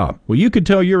glass shop. Well, you could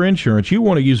tell your insurance you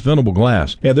want to use Venable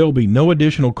Glass, and there will be no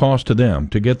additional cost to them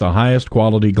to get the highest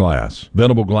quality glass.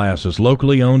 Venable Glass is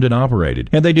locally owned and operated,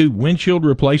 and they do windshield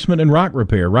replacement and rock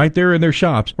repair right there in their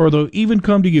shops, or they'll even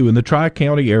come to you in the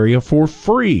Tri-County area for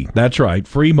free. That's right,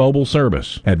 free mobile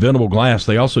service. At Venable Glass,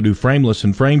 they also do frameless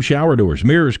and frame shower doors,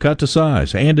 mirrors cut to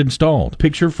size and installed,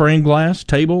 picture frame glass,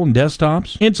 table and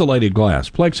desktops, insulated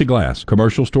glass, plexiglass,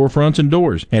 commercial storefronts and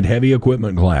doors, and heavy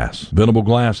equipment glass. Venable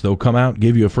Glass, they'll come out and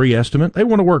give you a free estimate. They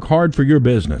want to work hard for your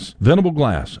business. Venable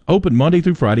Glass, open Monday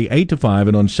through Friday, 8 to 5,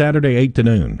 and on Saturday, 8 to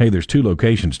noon. Hey, there's 2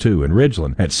 locations, too, in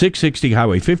Ridgeland at 660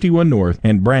 Highway 51 North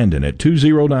and Brandon at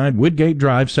 209 Woodgate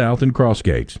Drive South in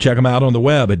Crossgates. Check them out on the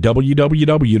web at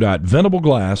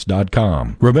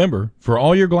www.venableglass.com. Remember, for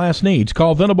all your glass needs,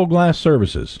 call Venable Glass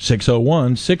Services,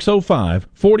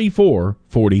 601-605-4444.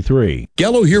 43.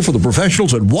 Gallo here for the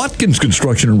professionals at Watkins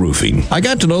Construction and Roofing. I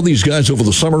got to know these guys over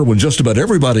the summer when just about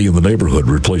everybody in the neighborhood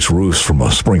replaced roofs from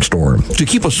a spring storm. To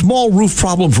keep a small roof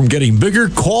problem from getting bigger,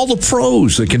 call the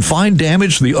pros that can find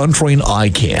damage the untrained eye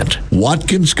can't.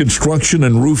 Watkins Construction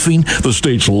and Roofing, the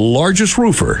state's largest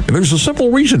roofer. And there's a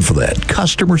simple reason for that: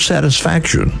 customer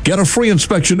satisfaction. Get a free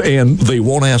inspection and they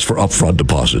won't ask for upfront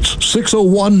deposits.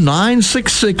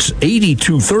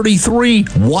 601-966-8233,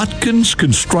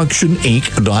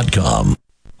 WatkinsConstructionInc.com.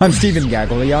 I'm Stephen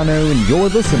Gagliano, and you're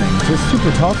listening to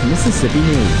Super Talk Mississippi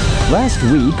News. Last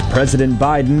week, President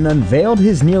Biden unveiled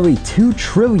his nearly $2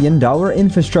 trillion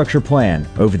infrastructure plan.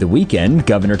 Over the weekend,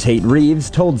 Governor Tate Reeves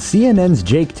told CNN's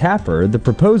Jake Tapper the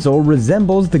proposal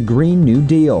resembles the Green New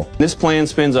Deal. This plan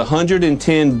spends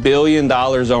 $110 billion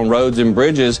on roads and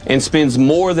bridges and spends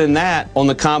more than that on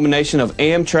the combination of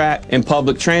Amtrak and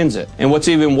public transit. And what's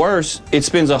even worse, it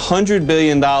spends $100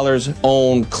 billion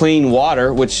on clean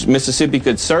water, which Mississippi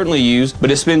could certainly use,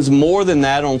 but it spends more than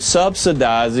that on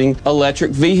subsidizing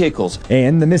electric vehicles.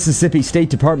 And the Mississippi State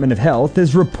Department of Health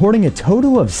is reporting a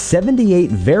total of 78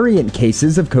 variant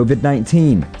cases of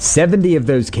COVID-19. 70 of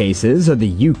those cases are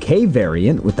the UK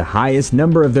variant, with the highest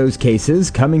number of those cases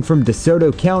coming from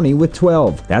DeSoto County with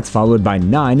 12. That's followed by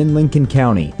 9 in Lincoln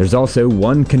County. There's also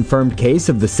 1 confirmed case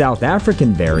of the South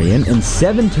African variant and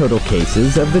 7 total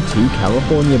cases of the 2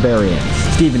 California variants.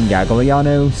 Stephen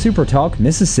Gagliano, Super Talk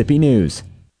Mississippi News.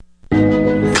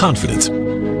 Confidence,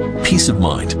 peace of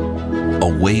mind, a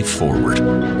way forward.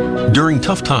 During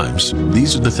tough times,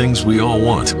 these are the things we all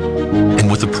want. And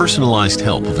with the personalized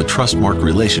help of a Trustmark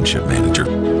relationship manager,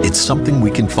 it's something we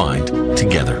can find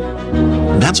together.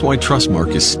 That's why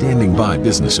Trustmark is standing by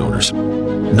business owners.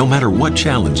 No matter what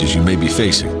challenges you may be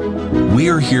facing, we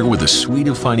are here with a suite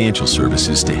of financial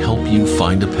services to help you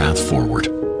find a path forward.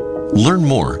 Learn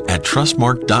more at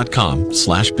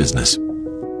trustmark.com/business.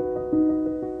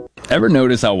 Ever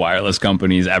notice how wireless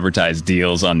companies advertise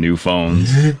deals on new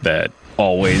phones that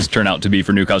always turn out to be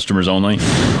for new customers only?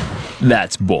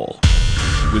 That's bull.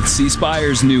 With C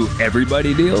Spire's new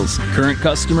Everybody deals, current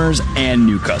customers and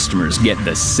new customers get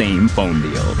the same phone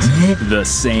deals. The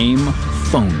same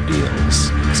phone deals.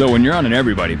 So when you're on an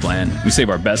Everybody plan, we save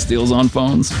our best deals on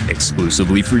phones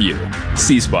exclusively for you.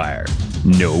 C Spire,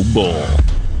 no bull.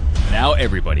 Now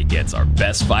everybody gets our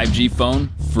best 5G phone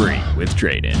free with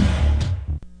trade-in.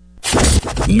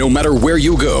 No matter where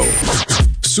you go,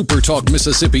 Super Talk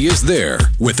Mississippi is there.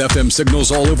 With FM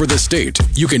signals all over the state,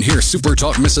 you can hear Super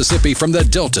Talk Mississippi from the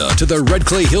Delta to the Red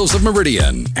Clay Hills of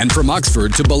Meridian and from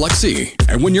Oxford to Biloxi.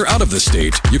 And when you're out of the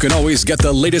state, you can always get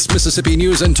the latest Mississippi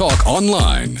news and talk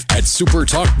online at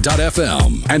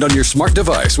supertalk.fm and on your smart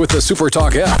device with the Super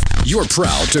Talk app. You're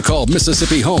proud to call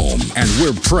Mississippi home, and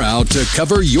we're proud to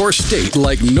cover your state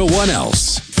like no one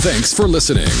else. Thanks for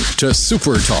listening to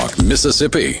Super Talk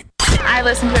Mississippi. I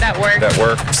listen to it at work.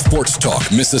 Sports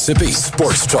Talk Mississippi.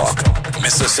 Sports Talk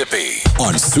Mississippi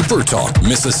on Super Talk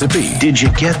Mississippi. Did you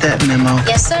get that memo?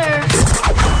 Yes, sir.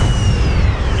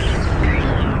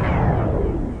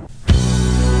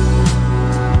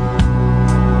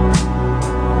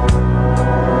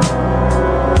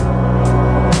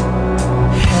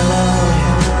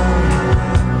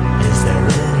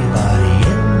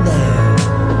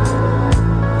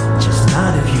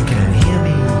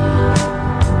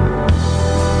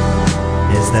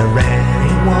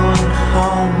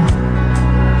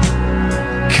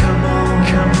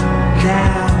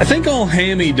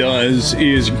 Hammy does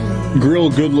is grill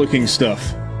good-looking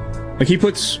stuff. Like, he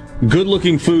puts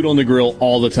good-looking food on the grill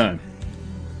all the time.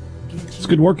 It's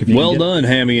good work. If you well done,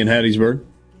 Hammy in Hattiesburg.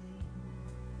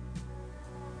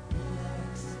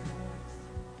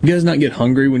 You guys not get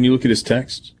hungry when you look at his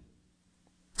texts?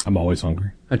 I'm always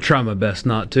hungry. I try my best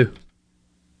not to.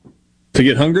 To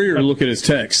get hungry or look at his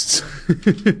texts?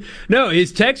 No,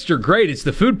 his texts are great. It's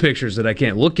the food pictures that I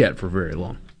can't look at for very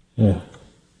long. Yeah.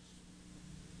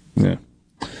 Yeah.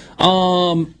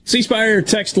 C Spire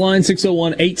text line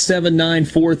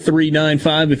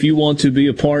 601-879-4395 if you want to be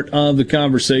a part of the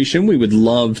conversation. We would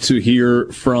love to hear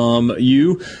from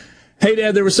you. Hey,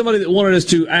 Dad, there was somebody that wanted us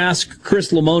to ask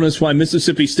Chris Lemonis why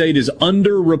Mississippi State is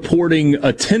underreporting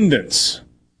attendance.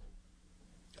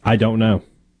 I don't know.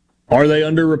 Are they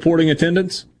underreporting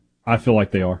attendance? I feel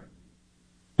like they are.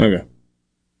 Okay.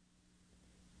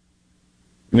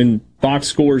 I mean, box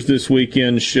scores this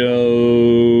weekend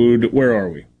showed, where are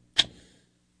we?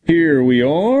 Here we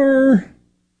are.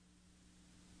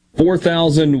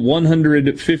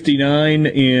 4,159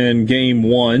 in game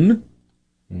 1.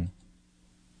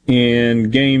 In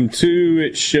Game 2,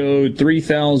 it showed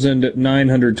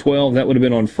 3,912. That would have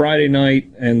been on Friday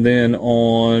night. And then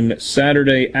on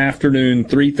Saturday afternoon,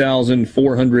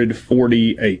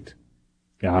 3,448.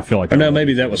 Yeah, I feel like... Or no,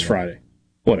 maybe that was Friday.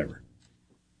 Whatever.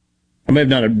 I may have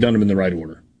not done them in the right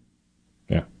order.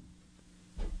 Yeah.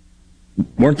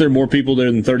 Weren't there more people there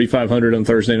than 3,500 on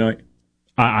Thursday night?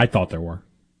 I thought there were.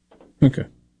 Okay.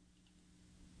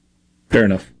 Fair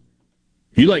enough.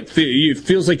 It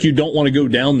feels like you don't want to go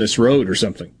down this road or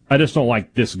something. I just don't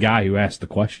like this guy who asked the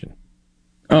question.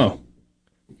 Oh.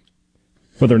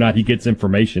 Whether or not he gets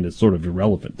information is sort of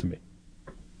irrelevant to me.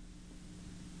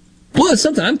 Well, it's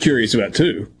something I'm curious about,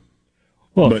 too.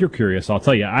 Well, if you're curious, I'll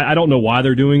tell you. I don't know why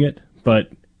they're doing it,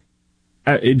 but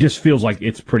it just feels like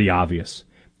it's pretty obvious.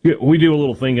 We do a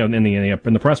little thing in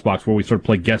the press box where we sort of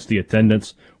play guess the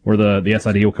attendance, where the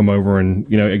SID will come over and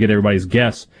get everybody's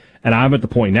guess. And I'm at the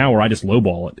point now where I just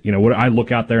lowball it. I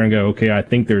look out there and go, okay, I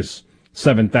think there's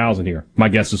 7,000 here. My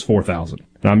guess is 4,000.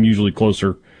 And I'm usually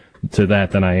closer to that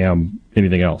than I am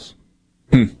anything else.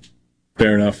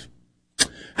 Fair enough.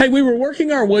 Hey, we were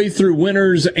working our way through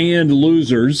winners and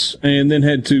losers, and then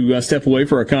had to step away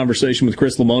for a conversation with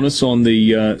Chris Lemonis on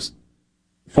the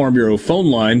Farm Bureau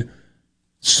phone line.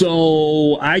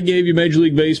 So I gave you Major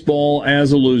League Baseball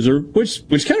as a loser,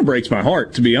 which kind of breaks my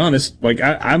heart, to be honest. Like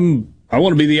I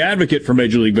want to be the advocate for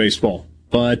Major League Baseball,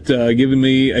 but giving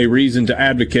me a reason to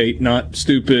advocate, not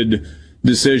stupid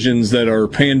decisions that are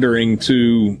pandering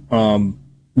to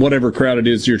whatever crowd it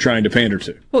is you're trying to pander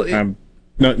to. Well, I'm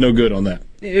no good on that.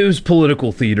 It was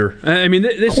political theater. I mean,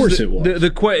 of course it was.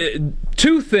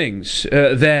 Two things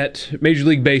that Major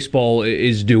League Baseball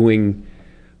is doing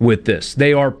with this.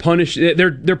 They are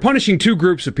they're punishing two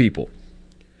groups of people.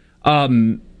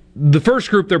 The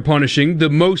first group they're punishing, the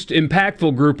most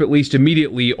impactful group, at least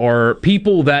immediately, are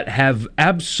people that have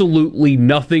absolutely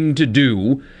nothing to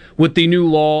do with the new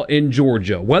law in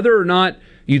Georgia. Whether or not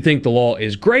you think the law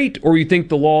is great or you think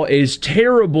the law is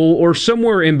terrible or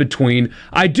somewhere in between,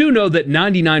 I do know that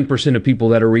 99% of people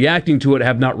that are reacting to it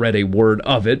have not read a word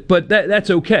of it, but that's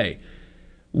okay.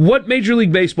 What Major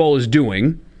League Baseball is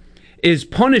doing is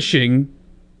punishing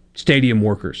stadium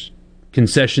workers,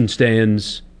 concession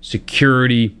stands,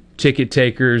 security, ticket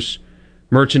takers,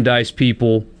 merchandise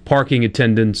people, parking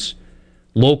attendants,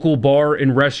 local bar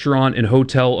and restaurant and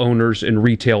hotel owners and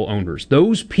retail owners.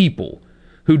 Those people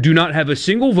who do not have a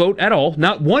single vote at all,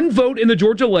 not one vote in the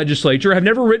Georgia legislature, have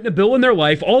never written a bill in their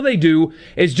life. All they do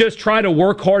is just try to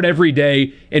work hard every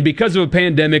day, and because of a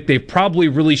pandemic, they've probably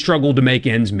really struggled to make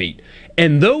ends meet.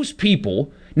 And those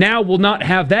people now will not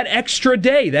have that extra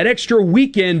day, that extra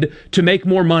weekend to make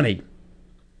more money.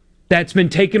 That's been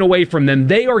taken away from them.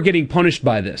 They are getting punished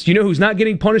by this. You know who's not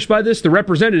getting punished by this? The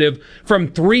representative from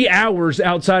 3 hours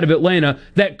outside of Atlanta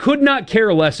that could not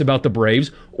care less about the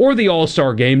Braves or the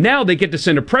All-Star game. Now they get to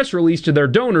send a press release to their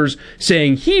donors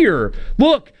saying, here,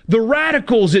 look, the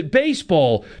radicals at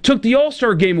baseball took the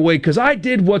All-Star game away because I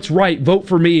did what's right. Vote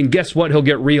for me, and guess what? He'll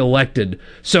get reelected.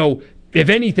 So if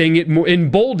anything, it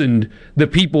emboldened the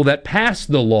people that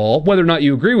passed the law, whether or not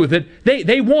you agree with it.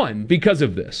 They won because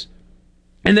of this.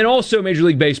 And then also Major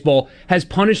League Baseball has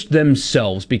punished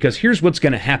themselves, because here's what's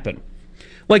going to happen.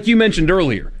 Like you mentioned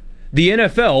earlier, the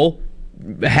NFL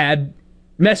had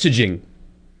messaging,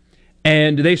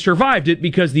 and they survived it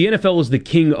because the NFL is the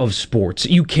king of sports.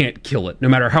 You can't kill it, no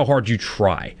matter how hard you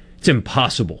try. It's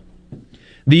impossible.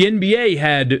 The NBA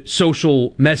had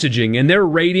social messaging, and their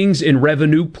ratings and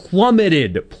revenue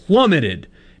plummeted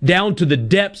down to the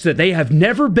depths that they have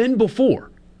never been before.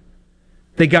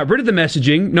 They got rid of the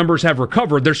messaging. Numbers have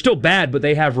recovered. They're still bad, but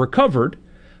they have recovered.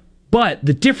 But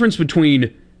the difference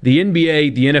between the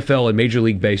NBA, the NFL, and Major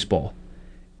League Baseball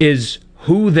is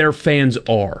who their fans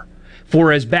are.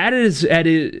 For as bad as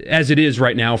it is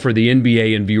right now for the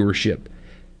NBA and viewership,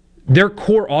 their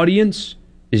core audience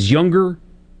is younger,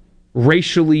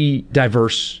 racially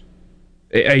diverse,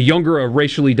 a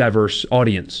racially diverse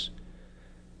audience.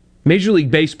 Major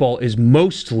League Baseball is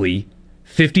mostly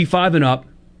 55 and up,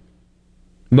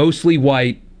 mostly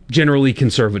white, generally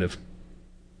conservative.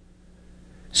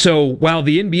 So while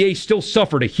the NBA still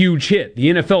suffered a huge hit, the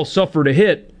NFL suffered a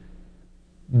hit,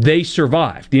 they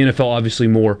survived. The NFL obviously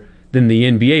more than the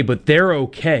NBA, but they're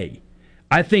okay.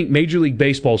 I think Major League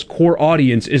Baseball's core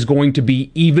audience is going to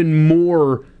be even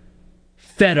more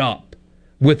fed up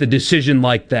with a decision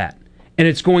like that. And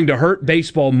it's going to hurt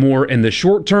baseball more in the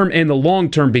short term and the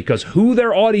long term, because who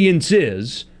their audience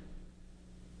is,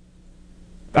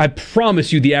 I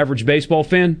promise you the average baseball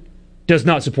fan does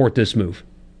not support this move.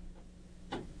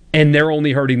 And they're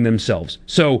only hurting themselves.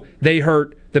 So they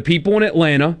hurt the people in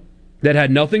Atlanta that had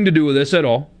nothing to do with this at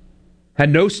all. had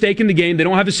no stake in the game. They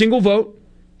don't have a single vote,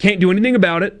 can't do anything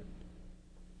about it.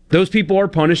 Those people are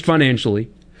punished financially,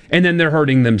 and then they're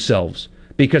hurting themselves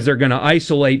because they're going to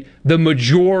isolate the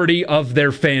majority of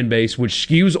their fan base, which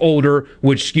skews older,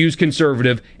 which skews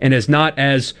conservative, and is not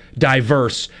as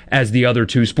diverse as the other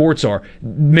two sports are.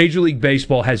 Major League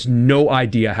Baseball has no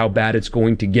idea how bad it's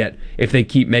going to get if they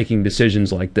keep making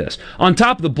decisions like this. On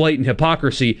top of the blatant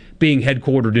hypocrisy being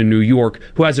headquartered in New York,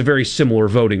 who has a very similar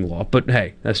voting law. But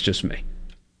hey, that's just me.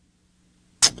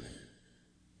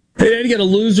 Hey, did you get a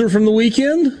loser from the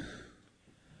weekend?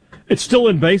 It's still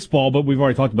in baseball, but we've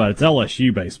already talked about it. It's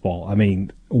LSU baseball. I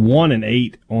mean,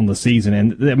 1-8 on the season,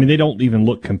 and I mean they don't even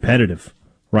look competitive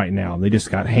right now. They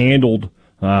just got handled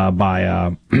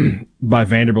by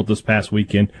Vanderbilt this past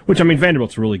weekend. Which, I mean,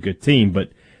 Vanderbilt's a really good team,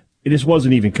 but it just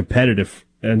wasn't even competitive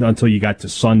until you got to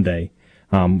Sunday.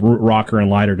 Rocker and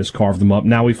Leiter just carved them up.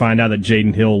 Now we find out that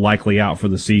Jaden Hill likely out for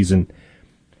the season.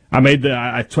 I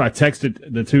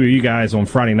texted the two of you guys on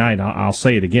Friday night. I'll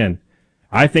say it again.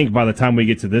 I think by the time we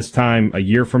get to this time a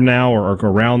year from now or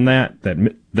around that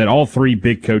all three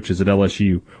big coaches at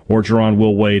LSU, Orgeron,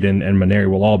 Will Wade, and Maneri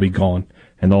will all be gone,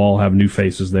 and they'll all have new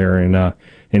faces there in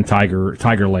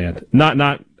Tigerland.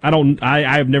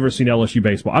 I have never seen LSU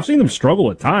baseball. I've seen them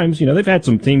struggle at times. You know, they've had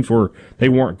some teams where they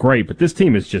weren't great, but this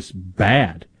team is just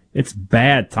bad. It's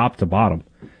bad top to bottom.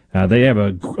 They have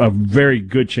a very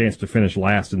good chance to finish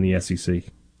last in the SEC.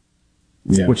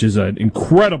 Yeah. Which is an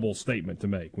incredible statement to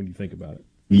make when you think about it.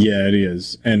 Yeah, it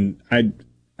is. And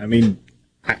I mean,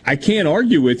 I can't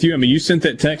argue with you. I mean, you sent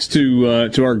that text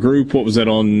to our group. What was that,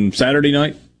 on Saturday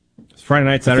night? It's Friday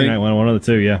night, Saturday night, one of the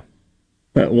two, yeah.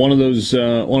 One of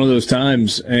those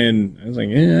times, and I was like,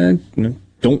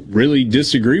 don't really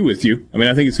disagree with you. I mean,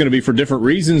 I think it's going to be for different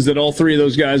reasons that all three of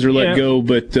those guys are let go,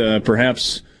 but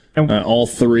perhaps all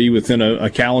three within a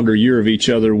calendar year of each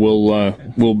other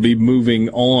will be moving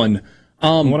on.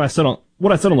 What I said on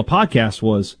the podcast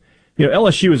was, you know,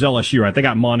 LSU is LSU, right? They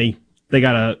got money. They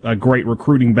got a great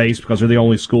recruiting base because they're the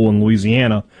only school in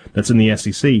Louisiana that's in the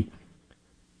SEC.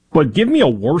 But give me a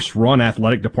worse run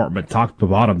athletic department top to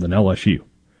bottom than LSU.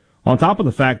 On top of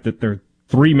the fact that their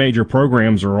three major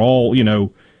programs are all, you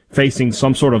know, facing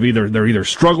some sort of they're either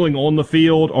struggling on the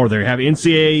field or they have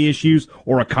NCAA issues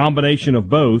or a combination of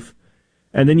both.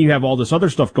 And then you have all this other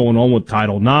stuff going on with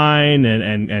Title IX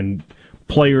and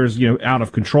players, you know, out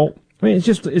of control. I mean, it's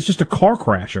just a car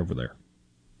crash over there.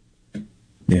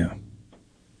 Yeah.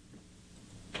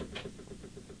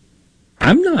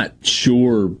 I'm not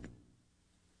sure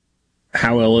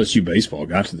how LSU baseball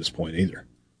got to this point either.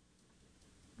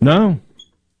 No.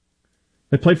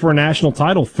 They played for a national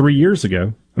title 3 years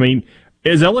ago. I mean,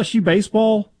 is LSU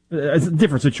baseball, it's a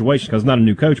different situation because it's not a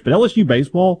new coach, but LSU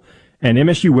baseball and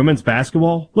MSU women's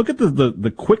basketball, look at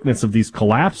the quickness of these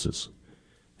collapses.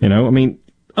 You know, I mean,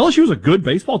 LSU was a good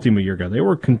baseball team a year ago. They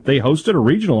hosted a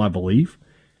regional, I believe,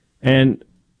 and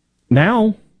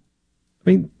now, I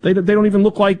mean, they don't even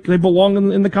look like they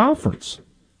belong in the conference.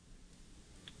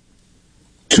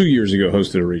 2 years ago,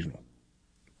 hosted a regional.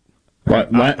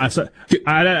 I said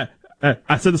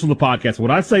this on the podcast.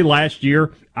 When I say last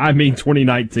year, I mean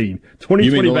 2019.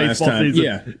 2020 baseball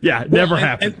season. Yeah, it never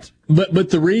happened.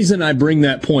 But the reason I bring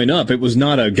that point up, it was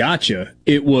not a gotcha.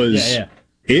 It was.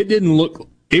 It didn't look.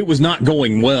 It was not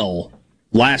going well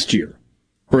last year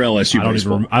for LSU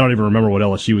baseball. I don't even remember what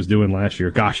LSU was doing last year.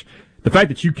 Gosh, the fact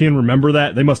that you can remember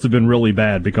that, they must have been really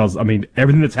bad because, I mean,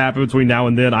 everything that's happened between now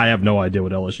and then, I have no idea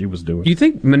what LSU was doing. Do you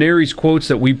think Maneri's quotes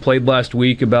that we played last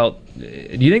week about, do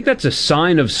you think that's a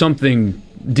sign of something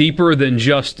deeper than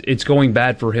just it's going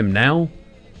bad for him now?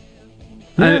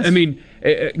 Yes. I mean,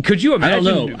 could you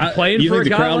imagine playing for a guy like that? You think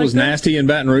the crowd was nasty in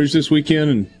Baton Rouge this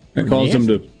weekend and that caused them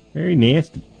to... Very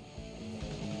nasty.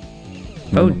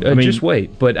 Just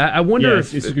wait. But I wonder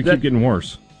if it's going to keep getting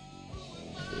worse.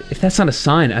 If that's not a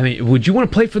sign, I mean, would you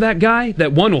want to play for that guy?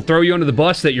 That one will throw you under the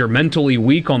bus, that you're mentally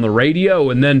weak on the radio,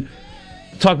 and then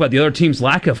talk about the other team's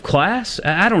lack of class?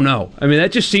 I don't know. I mean,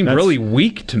 that just seemed really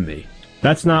weak to me.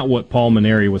 That's not what Paul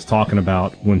Maneri was talking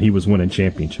about when he was winning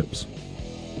championships.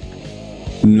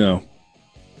 No.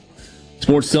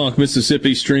 Sports Talk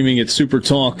Mississippi, streaming at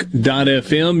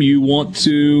supertalk.fm. You want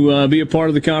to be a part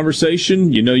of the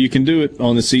conversation? You know you can do it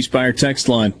on the C Spire text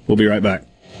line. We'll be right back.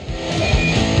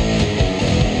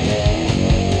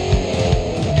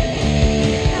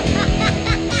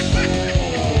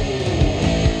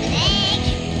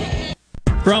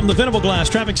 From the Venable Glass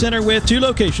Traffic Center with 2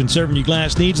 locations serving you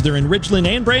glass needs. They're in Ridgeland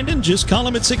and Brandon. Just call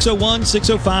them at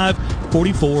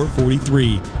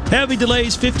 601-605-4443. Heavy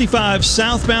delays 55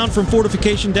 southbound from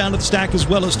Fortification down to the Stack, as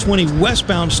well as 20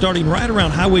 westbound starting right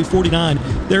around Highway 49.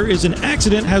 There is an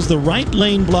accident, has the right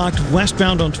lane blocked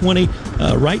westbound on 20,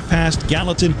 right past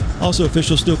Gallatin. Also,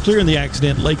 officials still clearing the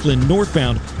accident Lakeland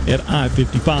northbound at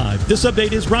I-55. This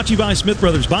update is brought to you by Smith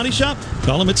Brothers Body Shop.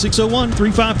 Call them at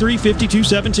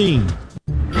 601-353-5217.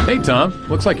 Hey, Tom.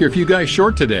 Looks like you're a few guys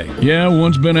short today. Yeah,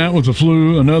 one's been out with the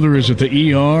flu, another is at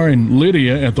the ER, and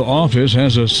Lydia at the office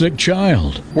has a sick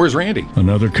child. Where's Randy?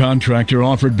 Another contractor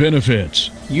offered benefits.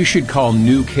 You should call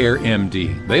New Care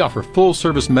MD. They offer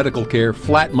full-service medical care,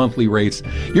 flat monthly rates.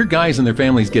 Your guys and their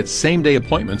families get same-day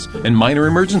appointments and minor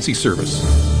emergency service.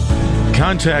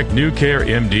 Contact New Care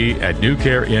MD at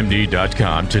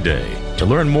newcaremd.com today to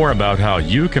learn more about how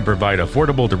you can provide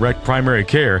affordable direct primary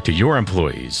care to your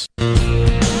employees.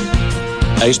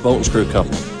 Ace Bolt & Screw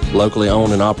Company, locally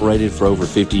owned and operated for over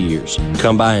 50 years.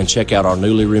 Come by and check out our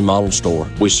newly remodeled store.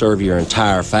 We serve your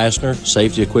entire fastener,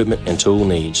 safety equipment, and tool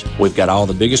needs. We've got all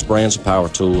the biggest brands of power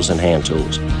tools and hand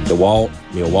tools. DeWalt,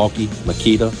 Milwaukee,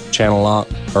 Makita, Channel Lock,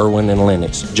 Irwin, and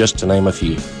Lennox, just to name a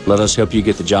few. Let us help you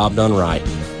get the job done right.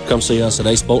 Come see us at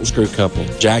Ace Bolt & Screw Company,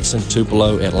 Jackson,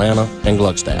 Tupelo, Atlanta, and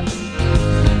Gluckstadt.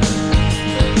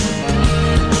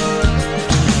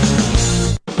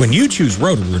 When you choose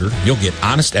Roto-Rooter, you'll get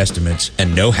honest estimates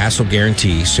and no hassle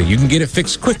guarantees so you can get it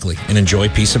fixed quickly and enjoy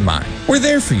peace of mind. We're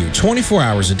there for you 24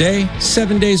 hours a day,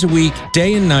 7 days a week,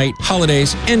 day and night,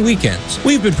 holidays, and weekends.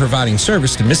 We've been providing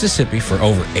service to Mississippi for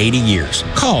over 80 years.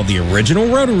 Call the original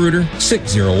Roto-Rooter,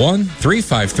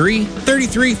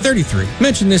 601-353-3333.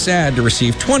 Mention this ad to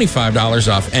receive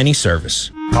 $25 off any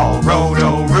service. Call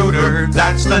Roto-Rooter,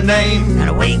 that's the name. And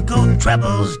away go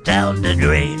troubles down the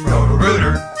drain.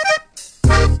 Roto-Rooter.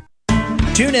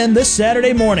 Tune in this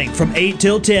Saturday morning from 8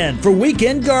 till 10 for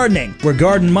Weekend Gardening, where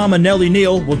Garden Mama Nellie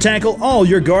Neal will tackle all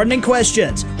your gardening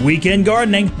questions. Weekend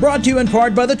Gardening, brought to you in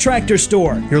part by The Tractor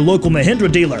Store, your local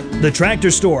Mahindra dealer. The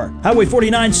Tractor Store, Highway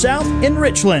 49 South in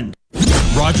Richland.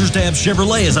 Rogers Dabbs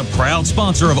Chevrolet is a proud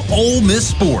sponsor of Ole Miss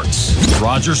Sports.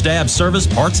 Rogers Dabbs Service,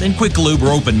 Parts, and Quick Lube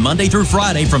are open Monday through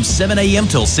Friday from 7 a.m.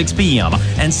 till 6 p.m.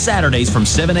 and Saturdays from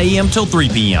 7 a.m. till 3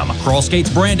 p.m.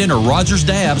 Crossgates Brandon or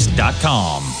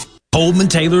RogersDabbs.com. Coleman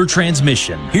Taylor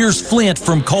Transmission. Here's Flint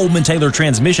from Coleman Taylor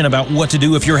Transmission about what to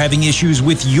do if you're having issues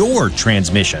with your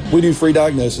transmission. We do free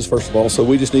diagnosis, first of all, so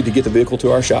we just need to get the vehicle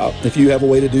to our shop. If you have a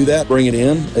way to do that, bring it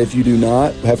in. If you do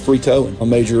not, have free towing on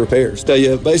major repairs. Tell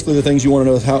you basically the things you want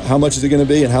to know is how much is it going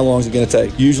to be and how long is it going to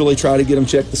take. Usually try to get them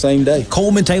checked the same day.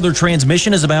 Coleman Taylor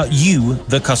Transmission is about you,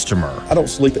 the customer. I don't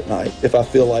sleep at night if I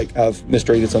feel like I've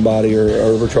mistreated somebody or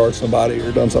overcharged somebody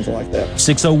or done something like that.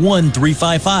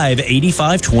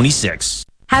 601-355-8526.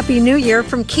 Happy New Year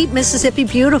from Keep Mississippi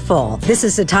Beautiful. This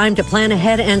is the time to plan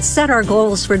ahead and set our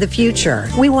goals for the future.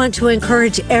 We want to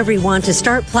encourage everyone to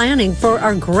start planning for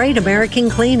our Great American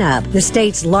Cleanup, the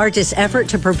state's largest effort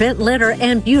to prevent litter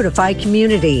and beautify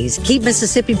communities. Keep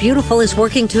Mississippi Beautiful is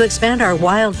working to expand our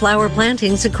wildflower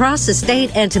plantings across the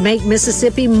state and to make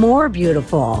Mississippi more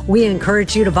beautiful. We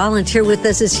encourage you to volunteer with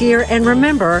us this year, and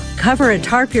remember, cover and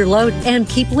tarp your load and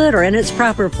keep litter in its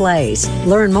proper place.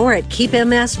 Learn more at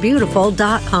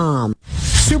keepmsbeautiful.com.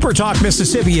 Super Talk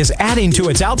Mississippi is adding to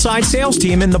its outside sales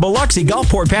team in the Biloxi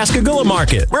Gulfport Pascagoula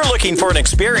market. We're looking for an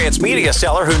experienced media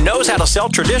seller who knows how to sell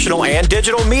traditional and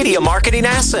digital media marketing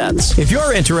assets. If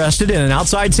you're interested in an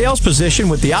outside sales position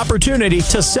with the opportunity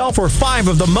to sell for 5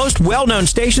 of the most well-known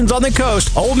stations on the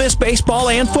coast, Ole Miss baseball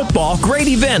and football, great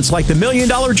events like the $1 Million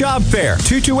Job Fair,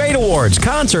 228 Awards,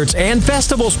 concerts, and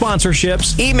festival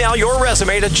sponsorships, email your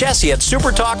resume to Jesse at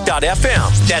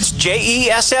supertalk.fm. That's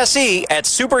JESSE at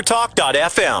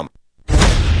supertalk.fm.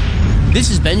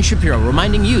 This is Ben Shapiro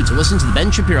reminding you to listen to The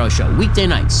Ben Shapiro Show weekday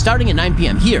nights starting at 9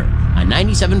 p.m. here on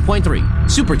 97.3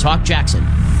 Super Talk Jackson.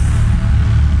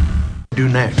 Do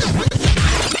next.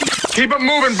 Keep it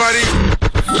moving, buddy.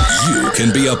 You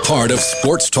can be a part of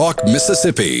Sports Talk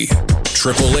Mississippi.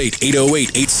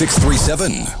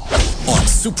 888-808-8637 on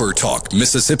Super Talk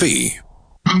Mississippi.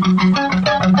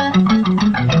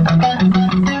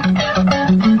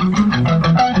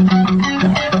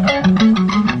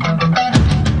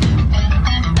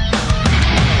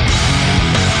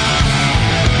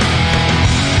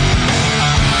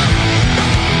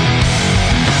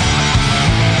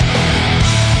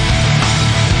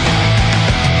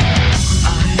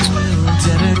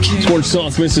 Sports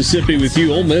Talk Mississippi with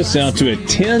you. Ole Miss out to a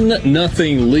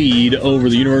 10-0 lead over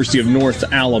the University of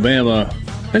North Alabama.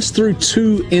 That's through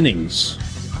 2 innings.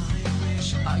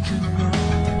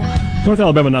 North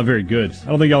Alabama not very good. I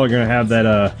don't think y'all are going to have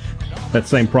that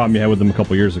same problem you had with them a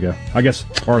couple years ago. I guess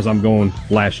as far as I'm going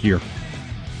last year.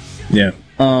 Yeah.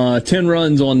 10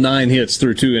 runs on 9 hits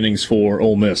through 2 innings for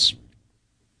Ole Miss.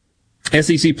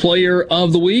 SEC Player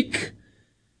of the Week,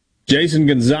 Jason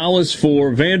Gonzalez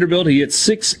for Vanderbilt. He hit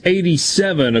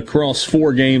 687 across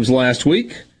 4 games last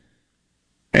week,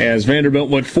 as Vanderbilt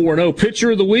went 4-0.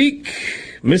 Pitcher of the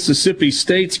Week, Mississippi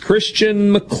State's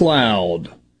Christian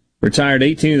McLeod. Retired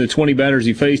 18 of the 20 batters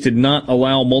he faced, did not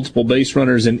allow multiple base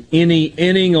runners in any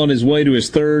inning on his way to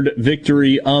his 3rd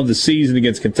victory of the season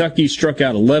against Kentucky. Struck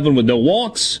out 11 with no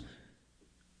walks.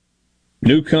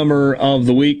 Newcomer of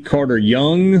the Week, Carter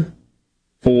Young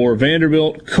for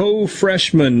Vanderbilt.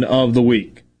 Co-freshman of the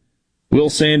Week, Will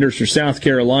Sanders for South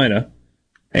Carolina.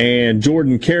 And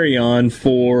Jordan Carrion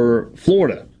for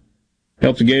Florida.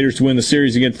 Helped the Gators to win the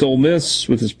series against Ole Miss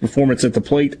with his performance at the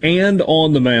plate and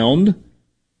on the mound.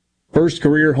 First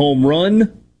career home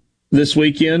run this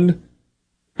weekend,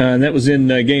 and that was in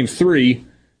Game 3,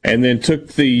 and then took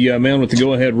the mound with the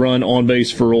go-ahead run on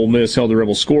base for Ole Miss, held the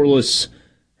Rebels scoreless,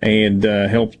 and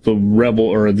helped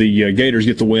the Gators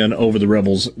get the win over the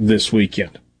Rebels this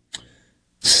weekend.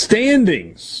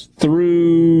 Standings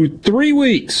through 3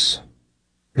 weeks.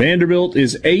 Vanderbilt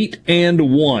is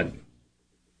 8-1.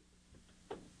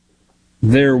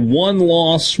 Their one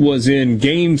loss was in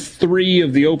Game 3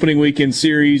 of the opening weekend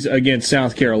series against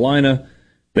South Carolina.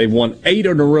 They've won 8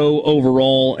 in a row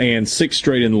overall and 6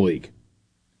 straight in the league.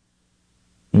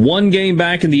 1 game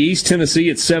back in the East,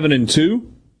 Tennessee at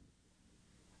 7-2.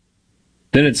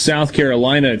 Then it's South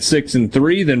Carolina at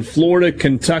 6-3. Then Florida and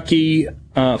Kentucky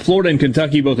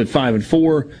both at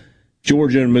 5-4.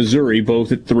 Georgia and Missouri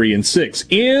both at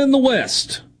 3-6. In the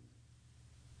West,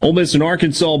 Ole Miss and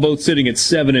Arkansas both sitting at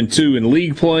 7-2 in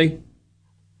league play.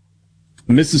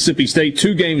 Mississippi State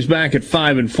 2 games back at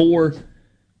 5-4.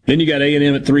 Then you got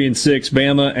A&M at 3-6,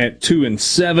 Bama at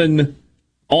 2-7,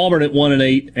 Auburn at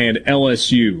 1-8, and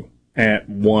LSU at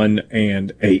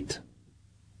 1-8.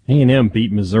 A&M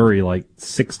beat Missouri like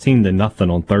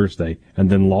 16-0 on Thursday,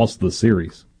 and then lost the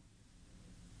series.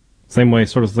 Same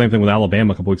thing with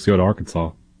Alabama a couple weeks ago to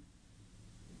Arkansas.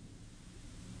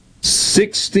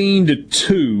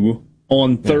 16-2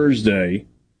 on Thursday,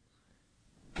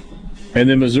 and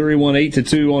then Missouri won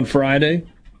 8-2 on Friday,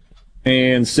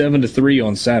 and 7-3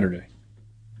 on Saturday.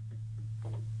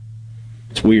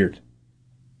 It's weird.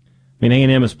 I mean,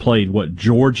 A&M has played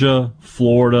Georgia,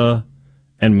 Florida,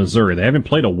 and Missouri. They haven't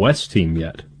played a West team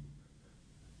yet.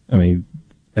 I mean,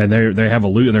 and they have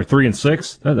and they're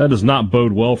 3-6. That does not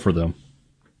bode well for them.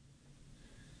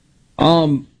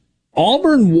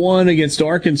 Auburn won against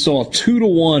Arkansas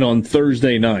 2-1 on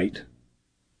Thursday night.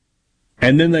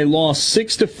 And then they lost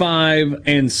 6-5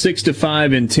 and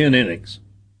 6-5 in 10 innings.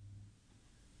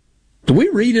 Do we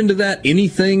read into that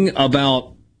anything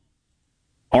about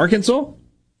Arkansas?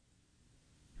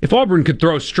 If Auburn could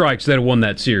throw strikes, they'd have won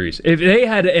that series. If they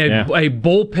had a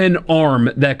bullpen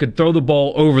arm that could throw the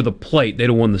ball over the plate, they'd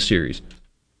have won the series.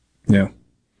 Yeah.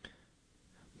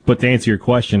 But to answer your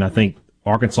question, I think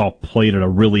Arkansas played at a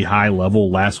really high level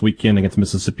last weekend against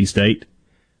Mississippi State,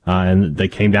 and they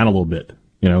came down a little bit,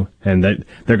 and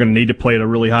they're going to need to play at a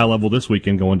really high level this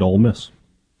weekend going to Ole Miss.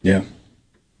 Yeah.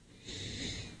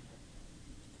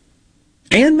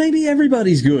 And maybe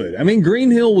everybody's good. I mean,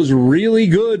 Greenhill was really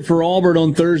good for Auburn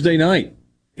on Thursday night.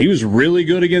 He was really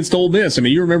good against Ole Miss. I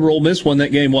mean, you remember Ole Miss won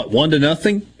that game,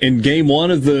 1-0 in Game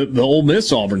 1 of the Ole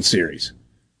Miss-Auburn series.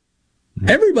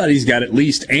 Everybody's got at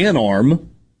least an arm.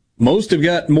 Most have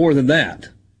got more than that.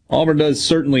 Auburn does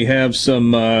certainly have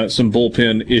some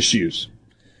bullpen issues.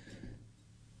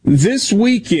 This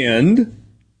weekend,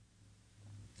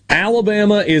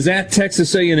 Alabama is at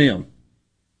Texas A&M.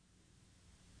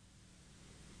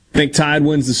 Think Tide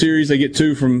wins the series. They get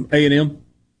 2 from A&M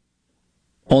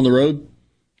on the road.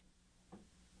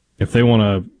 If they want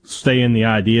to stay in the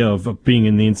idea of being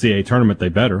in the NCAA tournament, they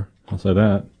better. I'll say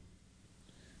that.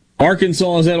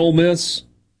 Arkansas is at Ole Miss.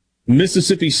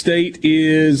 Mississippi State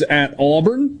is at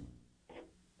Auburn.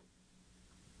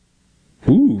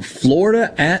 Ooh,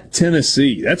 Florida at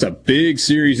Tennessee. That's a big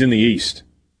series in the East.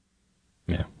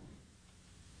 Yeah.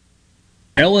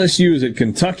 LSU is at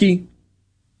Kentucky.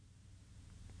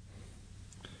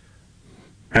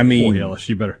 I mean, boy,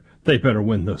 LSU they better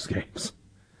win those games.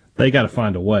 They got to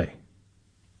find a way.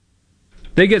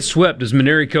 They get swept. Does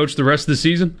Maneri coach the rest of the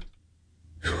season?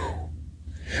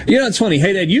 It's funny.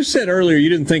 Hey, Dad, you said earlier you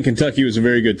didn't think Kentucky was a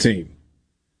very good team.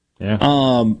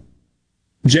 Yeah.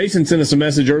 Jason sent us a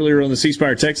message earlier on the C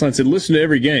Spire text line and said, listen to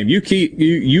every game. UK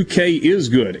is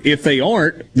good. If they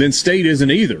aren't, then State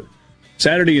isn't either.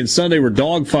 Saturday and Sunday were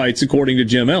dogfights, according to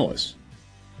Jim Ellis.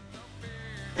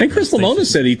 And Chris Lamona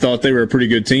said he thought they were a pretty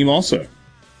good team also.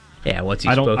 Yeah, what's he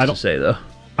supposed to say, though?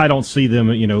 I don't see them,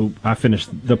 they'll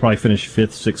probably finish 5th,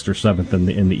 6th, or 7th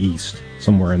in the East,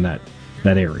 somewhere in that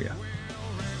area.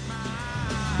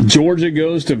 Georgia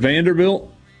goes to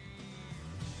Vanderbilt.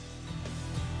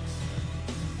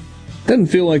 Doesn't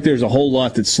feel like there's a whole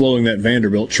lot that's slowing that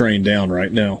Vanderbilt train down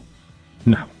right now.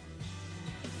 No.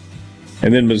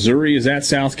 And then Missouri is at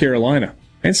South Carolina.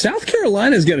 And South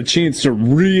Carolina's got a chance to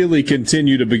really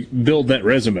continue to build that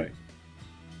resume.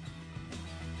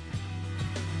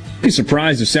 Be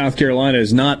surprised if South Carolina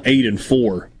is not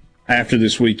 8-4 after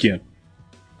this weekend.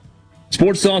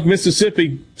 Sports Talk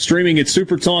Mississippi, streaming at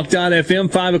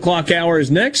supertalk.fm. 5 o'clock hour is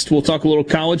next. We'll talk a little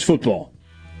college football.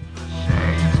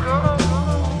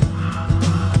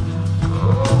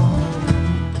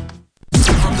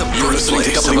 You're listening to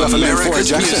WFMN for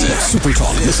Jackson. Super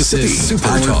Talk Mississippi.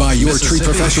 Powered by your tree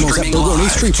professionals at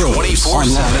Barone's Tree Pros.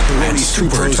 Online at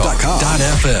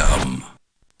Barone'sTreePros.com.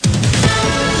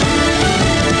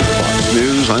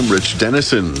 News, I'm Rich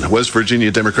Dennison. West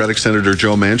Virginia Democratic Senator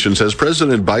Joe Manchin says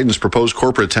President Biden's proposed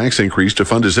corporate tax increase to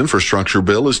fund his infrastructure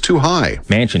bill is too high.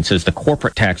 Manchin says the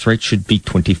corporate tax rate should be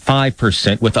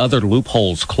 25% with other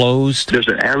loopholes closed. There's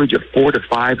an average of $400 to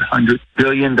 $500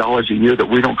 billion a year that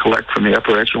we don't collect from the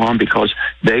upper echelon because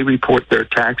they report their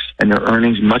tax and their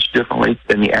earnings much differently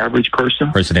than the average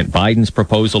person. President Biden's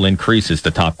proposal increases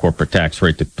the top corporate tax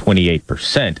rate to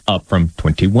 28%, up from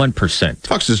 21%.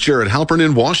 Fox's Jared Halpern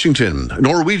in Washington.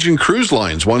 Norwegian Cruise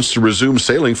Lines wants to resume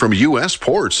sailing from U.S.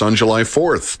 ports on July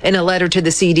 4th. In a letter to the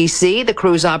CDC, the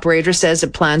cruise operator says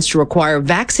it plans to require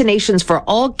vaccinations for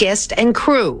all guests and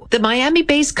crew. The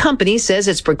Miami-based company says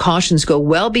its precautions go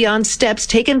well beyond steps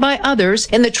taken by others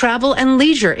in the travel and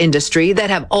leisure industry that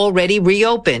have already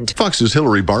reopened. Fox's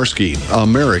Hillary Barsky.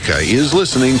 America is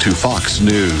listening to Fox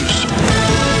News.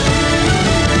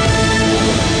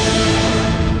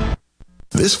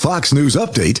 This Fox News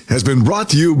update has been brought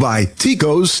to you by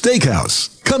Tico's Steakhouse.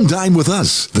 Come dine with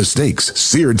us. The steaks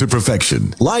seared to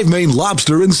perfection. Live Maine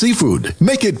lobster and seafood.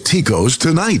 Make it Tico's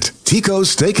tonight.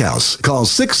 Tico's Steakhouse. Call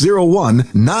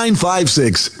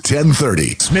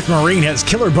 601-956-1030. Smith Marine has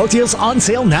killer boat deals on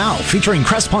sale now, featuring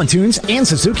Crest Pontoons and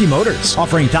Suzuki Motors,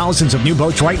 offering thousands of new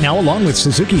boats right now along with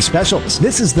Suzuki specials.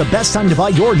 This is the best time to buy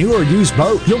your new or used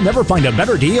boat. You'll never find a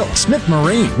better deal. Smith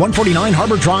Marine, 149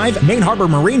 Harbor Drive, Main Harbor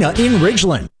Marina in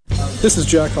Ridgeland. This is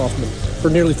Jack Hoffman. For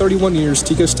nearly 31 years,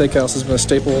 Tico's Steakhouse has been a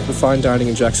staple of fine dining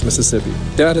in Jackson, Mississippi.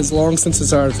 Dad has long since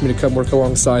desired for me to come work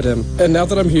alongside him. And now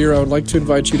that I'm here, I would like to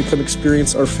invite you to come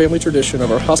experience our family tradition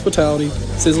of our hospitality,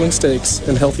 sizzling steaks,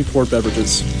 and healthy poured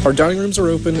beverages. Our dining rooms are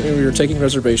open and we are taking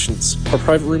reservations. Our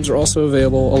private rooms are also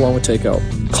available along with takeout.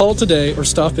 Call today or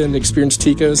stop in and experience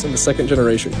Tico's in the second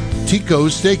generation.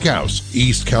 Tico's Steakhouse,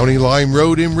 East County Line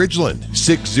Road in Ridgeland,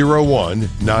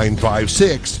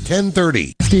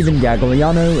 601-956-1030. Stephen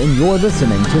Gagliano, and you're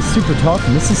listening to Super Talk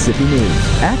Mississippi News.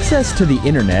 Access to the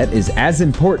internet is as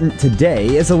important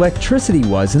today as electricity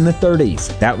was in the 30s.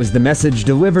 That was the message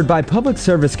delivered by Public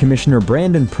Service Commissioner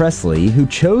Brandon Presley, who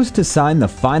chose to sign the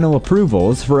final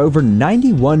approvals for over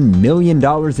 $91 million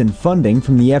in funding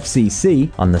from the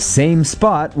FCC on the same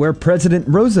spot where President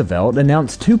Roosevelt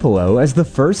announced Tupelo as the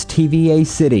first TVA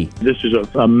city. This is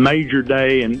a major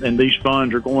day, and these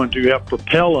funds are going to help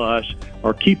propel us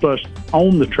or keep us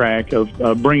on the track of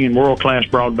bringing world-class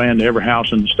broadband to every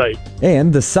house in the state.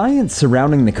 And the science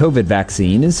surrounding the COVID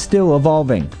vaccine is still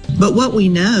evolving. But what we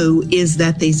know is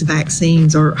that these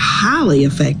vaccines are highly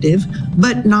effective,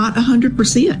 but not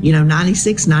 100%,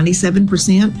 96,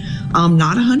 97%,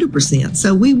 not 100%.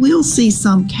 So we will see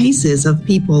some cases of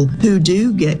people who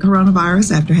do get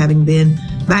coronavirus after having been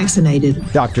vaccinated.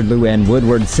 Dr. Luann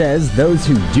Woodward says those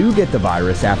who do get the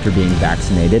virus after being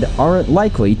vaccinated aren't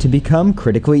likely to become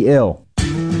critically ill.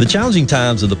 The challenging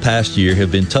times of the past year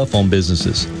have been tough on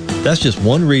businesses. That's just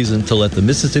one reason to let the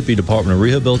Mississippi Department of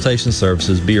Rehabilitation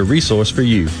Services be a resource for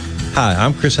you. Hi,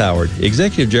 I'm Chris Howard,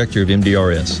 Executive Director of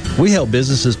MDRS. We help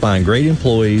businesses find great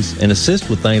employees and assist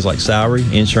with things like salary,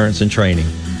 insurance, and training.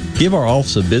 Give our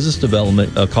Office of Business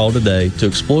Development a call today to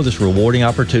explore this rewarding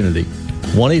opportunity.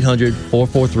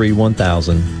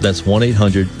 1-800-443-1000. That's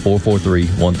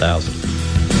 1-800-443-1000.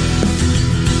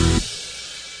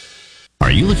 Are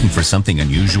Are you looking for something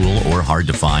unusual or hard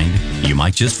to find? You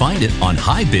might just find it on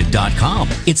HighBid.com.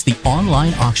 It's the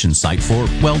online auction site for,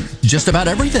 well, just about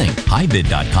everything.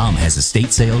 HighBid.com has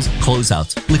estate sales,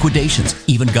 closeouts, liquidations,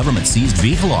 even government-seized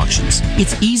vehicle auctions.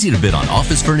 It's easy to bid on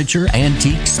office furniture,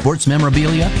 antiques, sports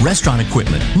memorabilia, restaurant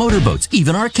equipment, motorboats,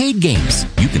 even arcade games.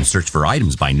 You can search for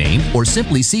items by name or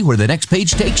simply see where the next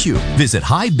page takes you. Visit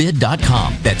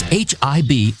HighBid.com. That's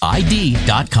HIBID.com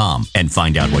and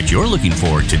find out what you're looking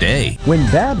for today. When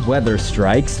bad weather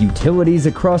strikes, utilities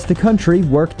across the country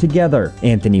work together.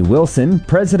 Anthony Wilson,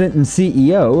 president and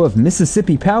CEO of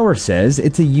Mississippi Power, says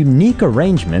it's a unique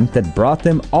arrangement that brought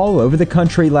them all over the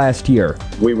country last year.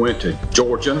 We went to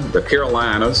Georgia, the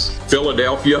Carolinas,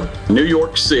 Philadelphia, New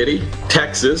York City,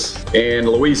 Texas, and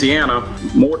Louisiana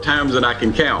more times than I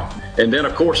can count. And then,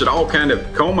 of course, it all kind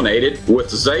of culminated with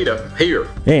Zeta here.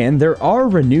 And there are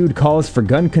renewed calls for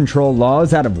gun control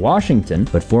laws out of Washington,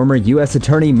 but former U.S.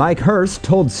 Attorney Mike Hurst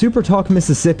told SuperTalk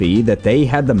Mississippi that they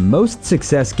had the most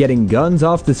success getting guns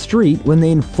off the street when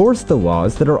they enforced the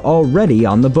laws that are already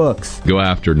on the books. Go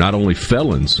after not only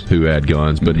felons who had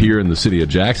guns, but here in the city of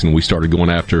Jackson, we started going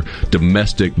after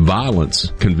domestic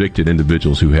violence convicted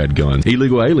individuals who had guns.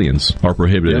 Illegal aliens are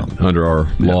prohibited under our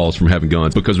laws from having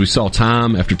guns because we saw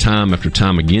time after time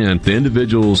again, the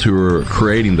individuals who are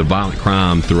creating the violent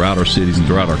crime throughout our cities and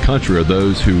throughout our country are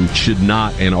those who should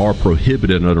not and are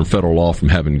prohibited under federal law from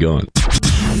having guns.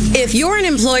 If you're an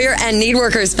employer and need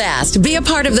workers fast, be a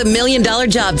part of the $1 Million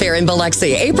Job Fair in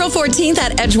Biloxi, April 14th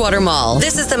at Edgewater Mall.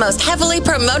 This is the most heavily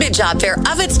promoted job fair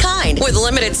of its kind, with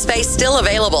limited space still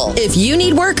available. If you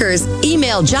need workers,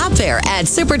 email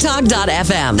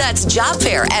jobfair@supertalk.fm. That's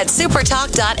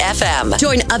jobfair@supertalk.fm.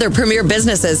 Join other premier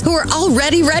businesses who are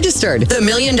already registered. The $1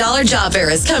 Million Job Fair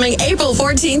is coming April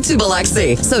 14th to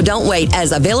Biloxi. So don't wait,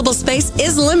 as available space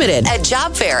is limited at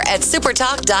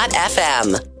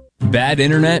jobfair@supertalk.fm. Bad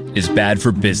internet is bad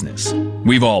for business.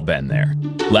 We've all been there.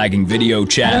 Lagging video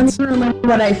chats,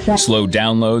 slow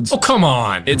downloads. Oh, come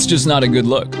on. It's just not a good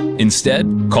look. Instead,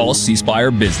 call C Spire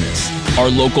Business. Our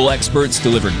local experts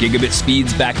deliver gigabit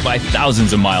speeds backed by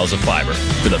thousands of miles of fiber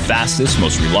for the fastest,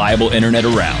 most reliable internet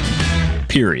around.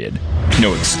 Period.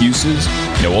 No excuses,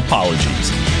 no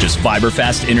apologies. Just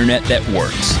fiber-fast internet that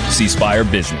works. C Spire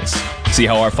Business. See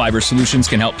how our fiber solutions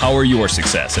can help power your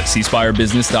success at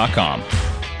cspirebusiness.com.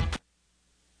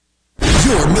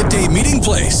 Your midday meeting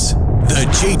place. The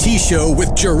JT Show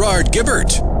with Gerard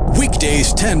Gibbert.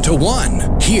 Weekdays 10 to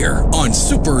 1 here on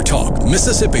Super Talk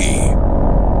Mississippi.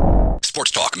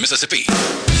 Sports Talk Mississippi.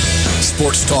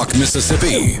 Sports Talk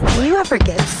Mississippi. Do you ever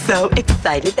get so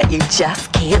excited that you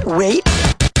just can't wait?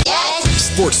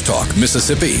 Yes! Sports Talk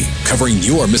Mississippi. Covering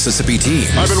your Mississippi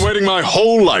teams. I've been waiting my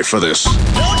whole life for this.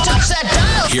 Don't touch that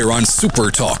dial! Here on Super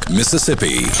Talk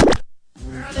Mississippi.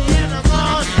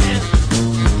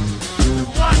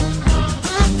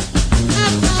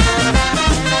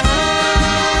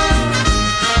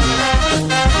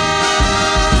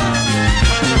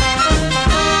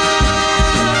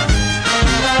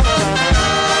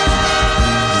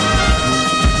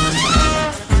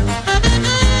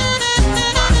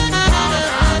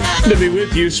 To be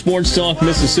with you, Sports Talk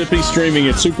Mississippi, streaming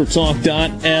at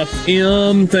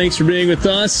supertalk.fm. Thanks for being with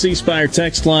us. C Spire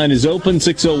text line is open,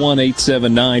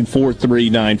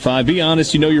 601-879-4395. Be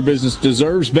honest, you know your business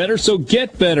deserves better, so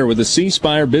get better with the C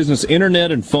Spire Business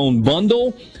Internet and Phone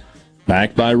Bundle.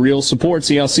 Backed by real support.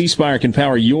 See how C Spire can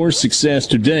power your success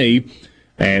today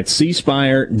at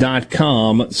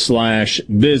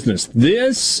cspire.com/business.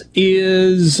 This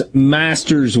is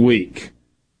Masters Week.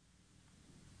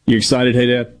 You excited, hey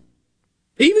Dad?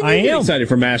 Even you get excited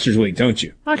for Masters Week, don't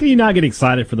you? How can you not get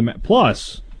excited for the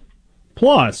Plus,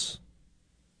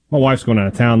 my wife's going out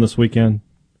of town this weekend.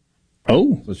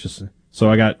 Oh, so it's just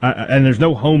and there's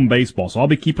no home baseball, so I'll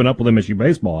be keeping up with MSU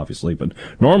baseball, obviously. But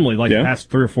normally, the past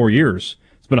 3 or 4 years,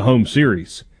 it's been a home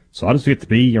series, so I just get to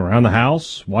be around the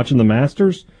house watching the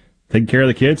Masters, taking care of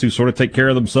the kids who sort of take care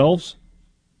of themselves.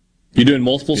 You doing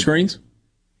multiple screens?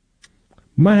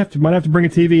 Might have to bring a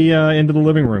TV into the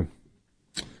living room.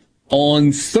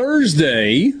 On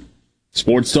Thursday,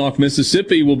 Sports Talk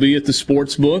Mississippi will be at the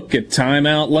Sportsbook at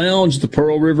Timeout Lounge, the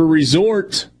Pearl River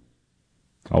Resort.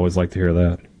 Always like to hear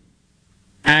that.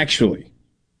 Actually,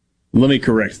 let me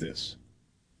correct this.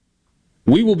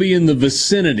 We will be in the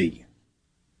vicinity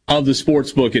of the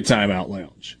Sportsbook at Timeout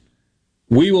Lounge.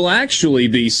 We will actually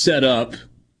be set up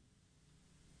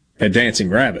at Dancing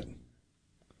Rabbit.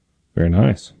 Very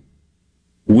nice.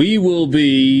 We will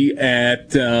be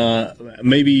at,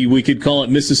 maybe we could call it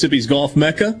Mississippi's Golf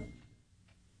Mecca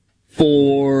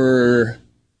for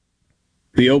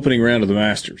the opening round of the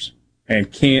Masters.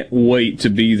 And can't wait to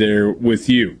be there with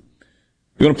you.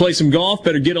 You want to play some golf?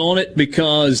 Better get on it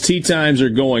because tee times are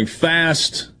going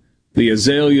fast. The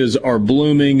azaleas are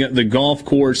blooming. The golf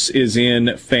course is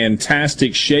in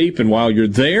fantastic shape. And while you're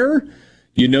there,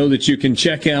 you know that you can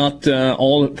check out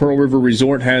all that Pearl River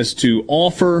Resort has to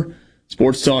offer.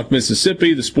 Sports Talk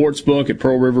Mississippi, the sports book at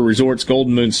Pearl River Resort's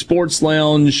Golden Moon Sports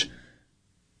Lounge.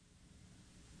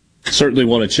 Certainly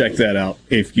want to check that out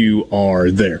if you are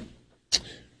there.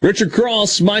 Richard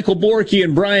Cross, Michael Borky,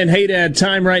 and Brian Haydad.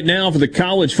 Time right now for the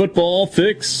college football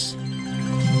fix.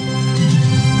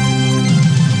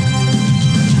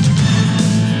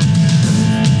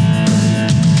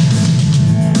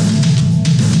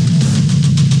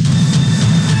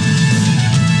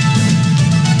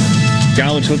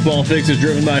 College Football Fix is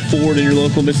driven by Ford and your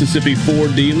local Mississippi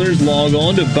Ford dealers. Log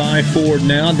on to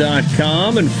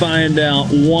buyfordnow.com and find out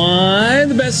why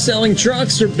the best-selling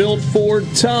trucks are built Ford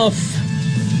tough.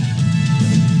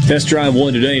 Test drive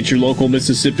one today at your local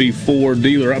Mississippi Ford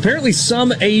dealer. Apparently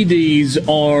some ADs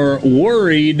are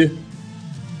worried.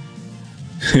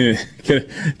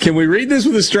 Can we read this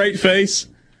with a straight face?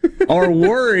 Are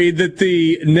worried that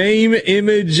the name,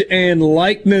 image, and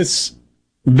likeness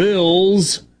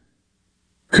bills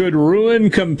could ruin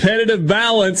competitive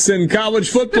balance in college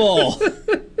football.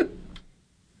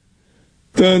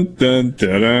 Dun, dun,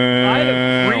 dun, dun. I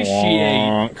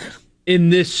appreciate in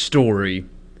this story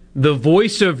the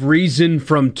voice of reason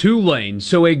from Tulane.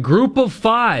 So a group of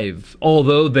 5,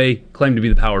 although they claim to be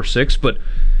the Power 6, but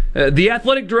the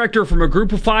athletic director from a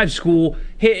group of 5 school,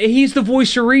 he's the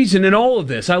voice of reason in all of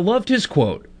this. I loved his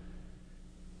quote.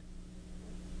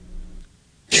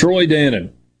 Troy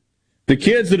Dannon. The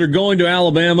kids that are going to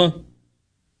Alabama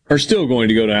are still going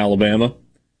to go to Alabama.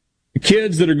 The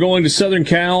kids that are going to Southern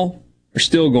Cal are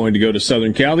still going to go to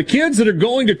Southern Cal. The kids that are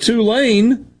going to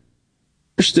Tulane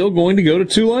are still going to go to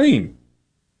Tulane.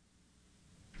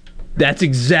 That's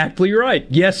exactly right.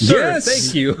 Yes, sir. Yes.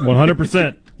 Thank you.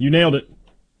 100%. You nailed it.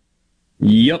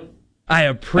 Yep. I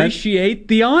appreciate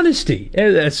the honesty.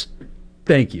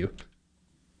 Thank you.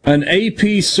 An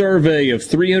AP survey of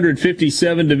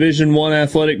 357 Division I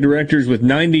athletic directors with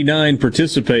 99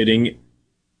 participating.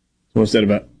 What's that,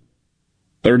 about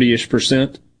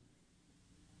 30-ish%?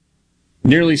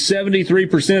 Nearly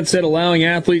 73% said allowing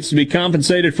athletes to be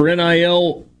compensated for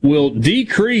NIL will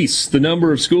decrease the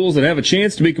number of schools that have a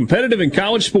chance to be competitive in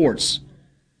college sports.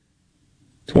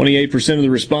 28% of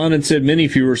the respondents said many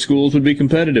fewer schools would be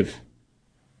competitive.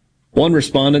 One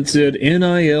respondent said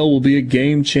NIL will be a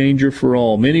game changer for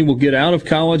all. Many will get out of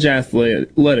college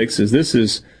athletics as this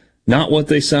is not what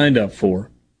they signed up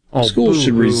for. Schools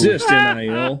should resist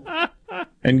NIL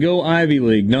and go Ivy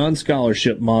League,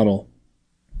 non-scholarship model.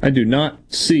 I do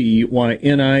not see why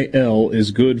NIL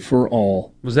is good for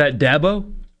all. Was that Dabo?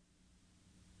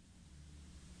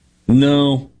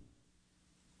 No.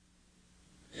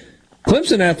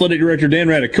 Clemson Athletic Director Dan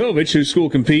Radakovich, whose school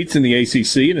competes in the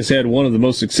ACC and has had one of the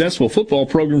most successful football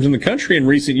programs in the country in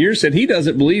recent years, said he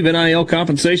doesn't believe NIL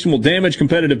compensation will damage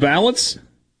competitive balance.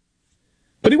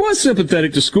 But he was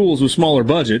sympathetic to schools with smaller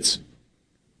budgets.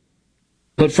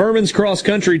 But Furman's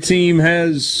cross-country team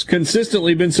has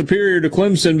consistently been superior to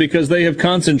Clemson because they have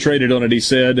concentrated on it, he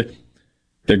said.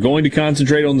 They're going to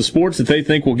concentrate on the sports that they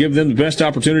think will give them the best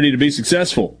opportunity to be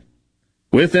successful.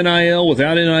 With NIL,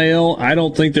 without NIL, I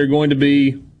don't think they're going to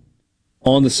be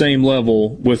on the same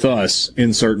level with us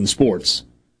in certain sports.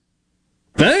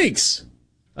 Thanks!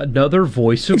 Another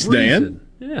voice of reason.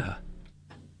 Dan. Yeah.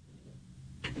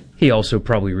 He also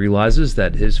probably realizes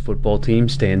that his football team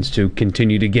stands to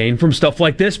continue to gain from stuff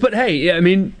like this. But hey, I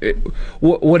mean,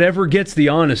 whatever gets the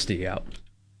honesty out.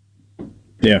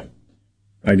 Yeah,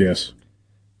 I guess.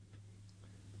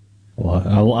 Well,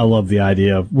 I love the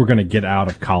idea of we're going to get out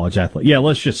of college athletics. Yeah,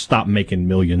 let's just stop making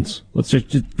millions. Let's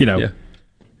just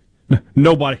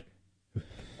nobody.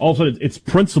 All of a sudden, it's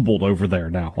principled over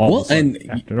there now. How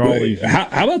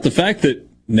about the fact that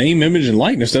name, image, and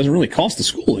likeness doesn't really cost the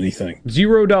school anything?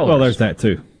 $0. Well, there's that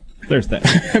too. There's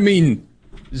that. I mean,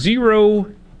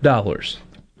 $0.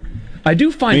 I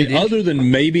do find other than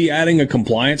maybe adding a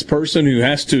compliance person who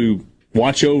has to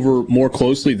watch over more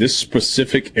closely this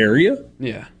specific area.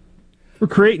 Yeah. We're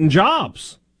creating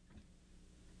jobs.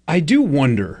 I do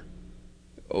wonder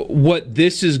what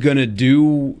this is going to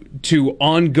do to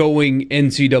ongoing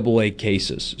NCAA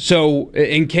cases. So,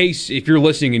 in case, if you're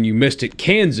listening and you missed it,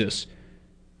 Kansas,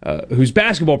 whose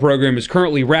basketball program is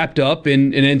currently wrapped up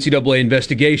in an NCAA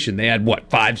investigation. They had,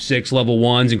 5-6 level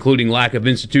 1s, including lack of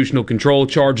institutional control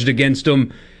charged against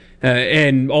them,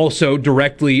 and also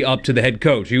directly up to the head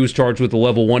coach. He was charged with a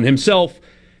level 1 himself.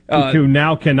 Who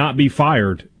now cannot be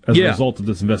fired as a result of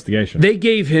this investigation. They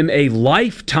gave him a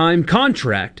lifetime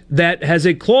contract that has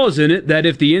a clause in it that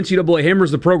if the NCAA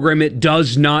hammers the program, it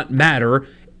does not matter.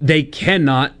 They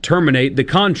cannot terminate the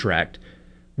contract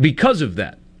because of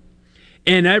that.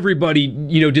 And everybody,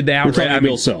 did the outright.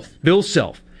 Bill Self. Bill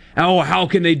Self. Oh, how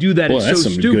can they do that? Well, it's that's so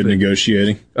some stupid. Good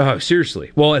negotiating.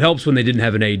 Seriously. Well, it helps when they didn't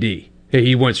have an AD.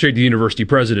 He went straight to the university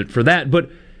president for that. But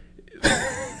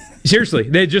seriously,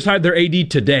 they just hired their AD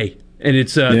today, and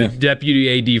it's the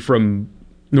deputy AD from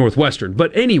Northwestern.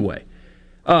 But anyway,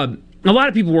 a lot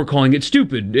of people were calling it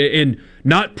stupid and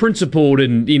not principled,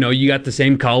 and you got the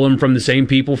same column from the same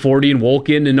people, Forty and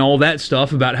Wolkin and all that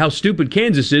stuff about how stupid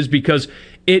Kansas is because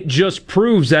it just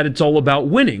proves that it's all about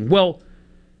winning. Well,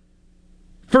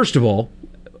 first of all,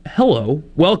 hello,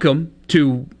 welcome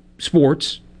to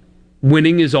sports.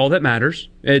 Winning is all that matters.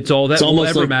 It's all that will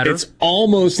ever matter. It's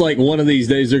almost like one of these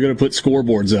days they're going to put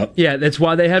scoreboards up. Yeah, that's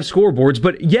why they have scoreboards.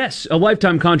 But yes, a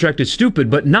lifetime contract is stupid,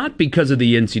 but not because of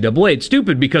the NCAA. It's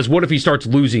stupid because what if he starts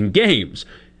losing games?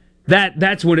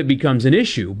 That's when it becomes an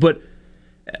issue. But,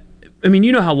 I mean,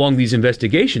 you know how long these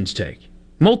investigations take.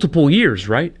 Multiple years,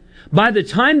 right? By the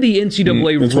time the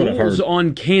NCAA rules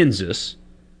on Kansas,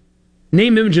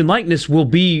 name, image, and likeness will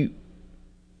be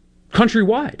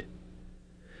countrywide.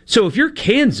 So if you're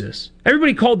Kansas,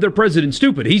 everybody called their president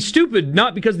stupid. He's stupid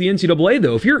not because of the NCAA,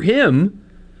 though. If you're him,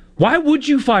 why would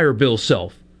you fire Bill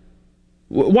Self?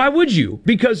 Why would you?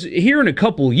 Because here in a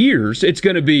couple years, it's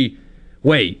going to be,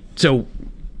 wait, so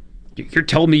you're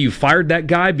telling me you fired that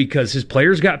guy because his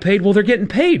players got paid? Well, they're getting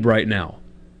paid right now.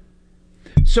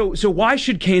 So why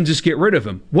should Kansas get rid of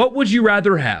him? What would you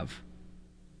rather have?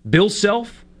 Bill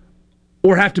Self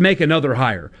or have to make another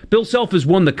hire? Bill Self has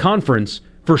won the conference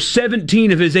for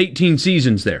 17 of his 18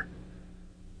 seasons there.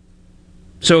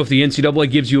 So if the NCAA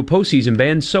gives you a postseason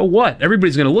ban, so what?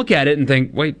 Everybody's going to look at it and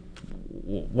think, wait,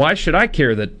 why should I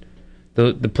care that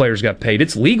the players got paid?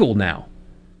 It's legal now.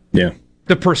 Yeah.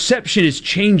 The perception is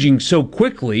changing so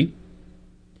quickly.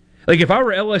 Like if I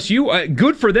were LSU,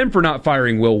 good for them for not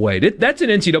firing Will Wade. That's an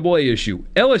NCAA issue.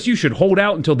 LSU should hold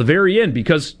out until the very end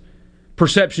because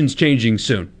perception's changing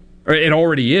soon. Or it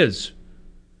already is.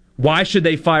 Why should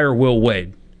they fire Will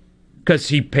Wade? Because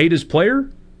he paid his player?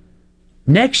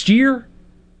 Next year,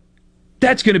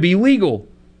 that's going to be legal.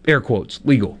 Air quotes,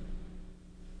 legal.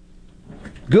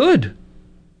 Good.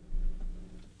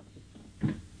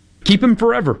 Keep him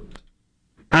forever.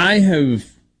 I have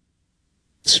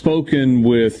spoken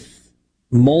with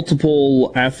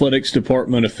multiple athletics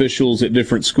department officials at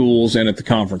different schools and at the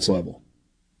conference level.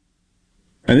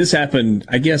 And this happened,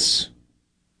 I guess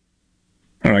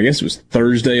it was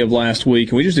Thursday of last week,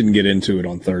 and we just didn't get into it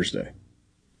on Thursday.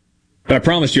 But I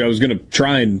promised you I was going to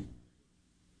try and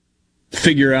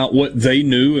figure out what they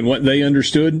knew and what they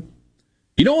understood.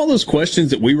 You know all those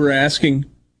questions that we were asking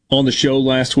on the show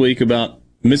last week about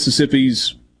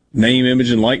Mississippi's name,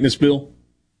 image, and likeness bill?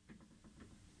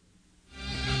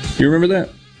 You remember that?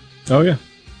 Oh, yeah.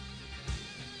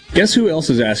 Guess who else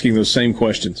is asking those same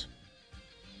questions?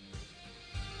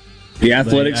 The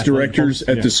athletics directors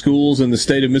at the schools in the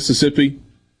state of Mississippi,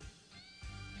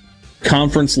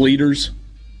 conference leaders,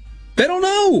 they don't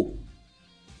know.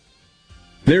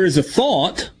 There is a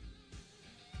thought,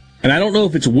 and I don't know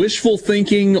if it's wishful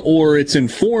thinking or it's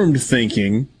informed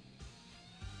thinking,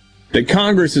 that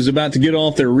Congress is about to get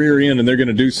off their rear end and they're going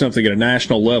to do something at a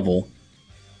national level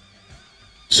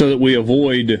so that we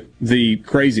avoid the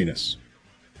craziness.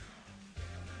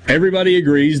 Everybody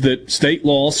agrees that state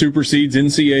law supersedes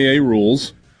NCAA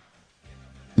rules.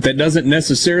 But that doesn't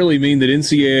necessarily mean that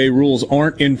NCAA rules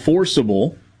aren't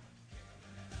enforceable.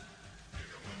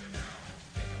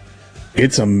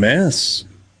 It's a mess.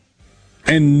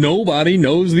 And nobody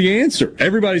knows the answer.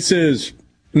 Everybody says,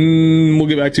 we'll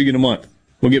get back to you in a month.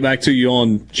 We'll get back to you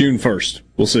on June 1st.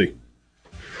 We'll see.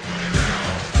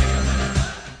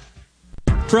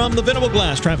 From the Venable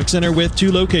Glass Traffic Center with 2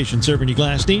 locations serving your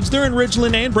glass needs. They're in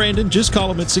Ridgeland and Brandon. Just call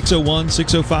them at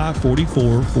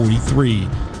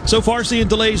 601-605-4443. So far, seeing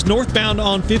delays northbound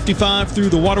on 55 through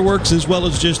the waterworks as well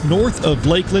as just north of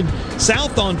Lakeland.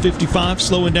 South on 55,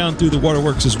 slowing down through the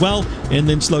waterworks as well, and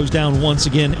then slows down once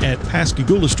again at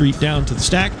Pascagoula Street down to the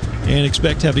Stack, and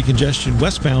expect heavy congestion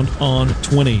westbound on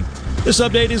 20. This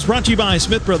update is brought to you by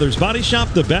Smith Brothers Body Shop,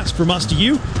 the best from us to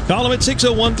you. Call them at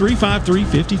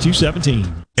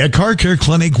 601-353-5217. At Car Care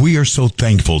Clinic, we are so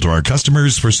thankful to our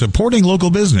customers for supporting local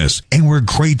business, and we're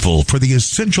grateful for the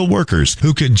essential workers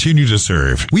who continue to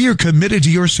serve. We are committed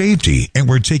to your safety, and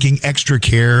we're taking extra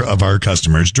care of our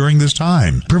customers during this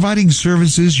time, providing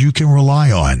services you can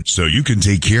rely on so you can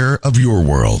take care of your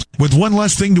world. With one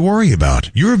less thing to worry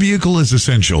about, your vehicle is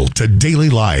essential to daily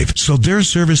life, so their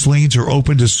service lanes are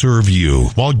open to serve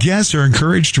you, while guests are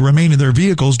encouraged to remain in their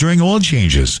vehicles during oil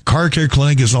changes. Car Care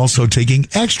Clinic is also taking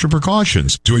extra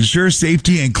precautions to ensure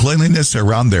safety and cleanliness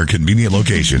around their convenient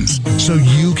locations, so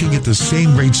you can get the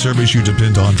same great service you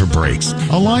depend on for brakes,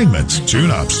 alignments,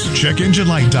 tune-ups, check engine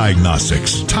light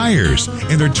diagnostics, tires,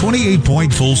 and their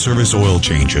 28-point full-service oil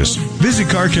changes. Visit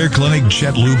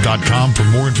CarCareClinicJetLube.com for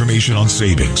more information on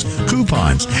savings,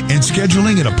 coupons, and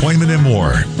scheduling an appointment and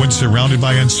more. When surrounded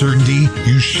by uncertainty,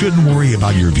 you shouldn't worry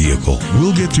about your vehicle.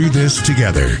 We'll get through this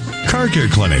together. Car Care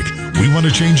Clinic. We want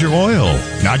to change your oil,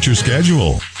 not your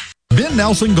schedule. Ben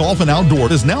Nelson Golf and Outdoor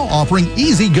is now offering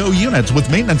Easy Go units with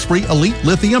maintenance-free Elite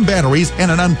lithium batteries and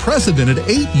an unprecedented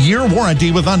 8-year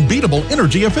warranty with unbeatable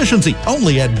energy efficiency.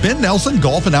 Only at Ben Nelson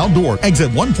Golf and Outdoor, exit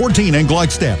 114 in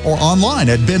Gluckstadt, or online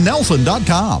at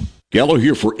bennelson.com. Gallo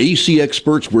here for AC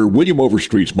Experts, where William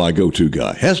Overstreet's my go-to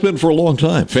guy. Has been for a long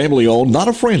time. Family-owned, not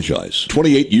a franchise.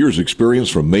 28 years experience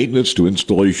from maintenance to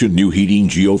installation, new heating,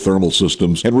 geothermal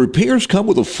systems, and repairs come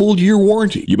with a full-year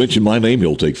warranty. You mention my name,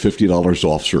 he'll take $50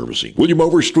 off servicing. William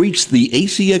Overstreet's the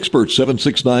AC Experts,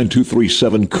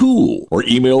 769-237-COOL, or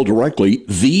email directly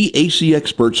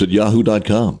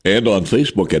theacexperts@yahoo.com, and on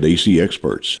Facebook at AC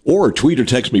Experts. Or tweet or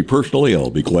text me personally, I'll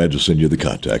be glad to send you the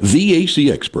contact. The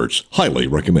AC Experts, highly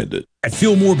recommended. At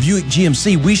Fillmore Buick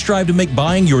GMC, we strive to make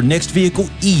buying your next vehicle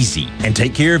easy and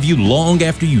take care of you long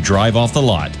after you drive off the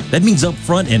lot. That means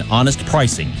upfront and honest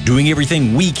pricing, doing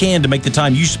everything we can to make the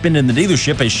time you spend in the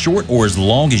dealership as short or as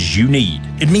long as you need.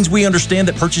 It means we understand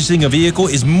that purchasing a vehicle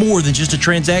is more than just a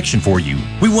transaction for you.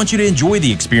 We want you to enjoy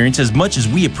the experience as much as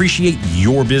we appreciate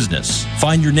your business.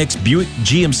 Find your next Buick,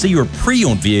 GMC, or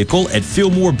pre-owned vehicle at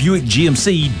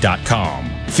FillmoreBuickGMC.com.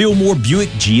 Fillmore Buick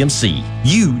GMC.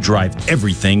 You drive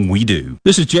everything we do.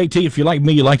 This is JT. If you're like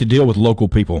me, you like to deal with local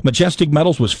people. Majestic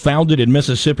Metals was founded in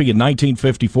Mississippi in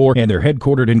 1954, and they're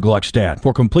headquartered in Gluckstadt.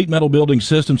 For complete metal building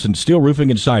systems and steel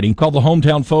roofing and siding, call the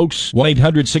hometown folks,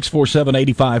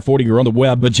 1-800-647-8540, or on the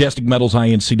web,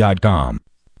 majesticmetalsinc.com.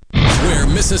 Where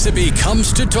Mississippi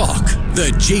comes to talk.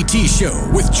 The JT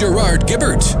Show with Gerard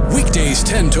Gibbert. Weekdays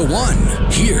 10 to 1.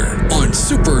 Here on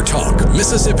Super Talk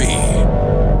Mississippi.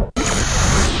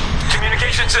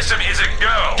 Communication system is a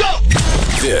go. Go!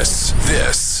 This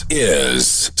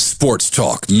is Sports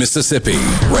Talk Mississippi.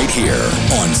 Right here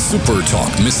on Super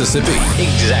Talk Mississippi.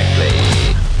 Exactly.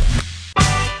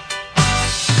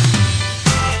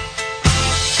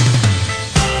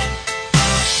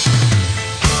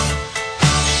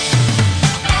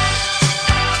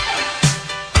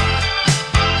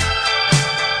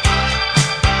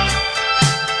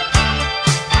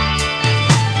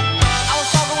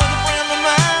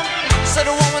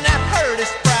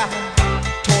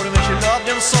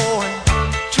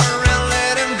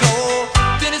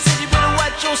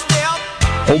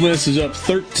 Ole Miss is up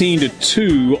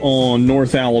 13-2 on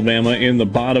North Alabama in the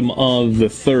bottom of the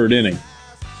third inning.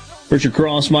 Richard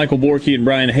Cross, Michael Borky, and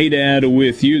Brian Haydad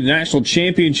with you. The national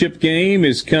championship game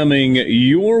is coming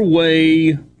your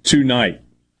way tonight.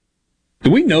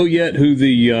 Do we know yet who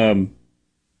the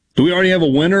do we already have a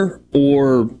winner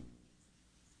or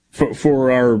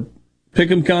for our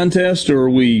pick'em contest, or are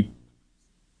we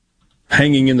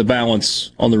hanging in the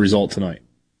balance on the result tonight?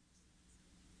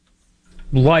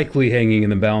 Likely hanging in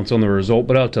the balance on the result,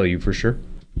 but I'll tell you for sure.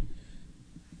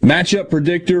 Matchup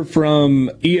predictor from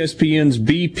ESPN's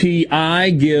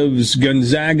BPI gives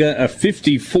Gonzaga a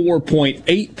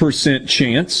 54.8%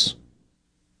 chance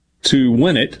to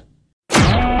win it.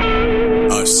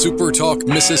 A Super Talk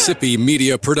Mississippi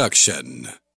media production.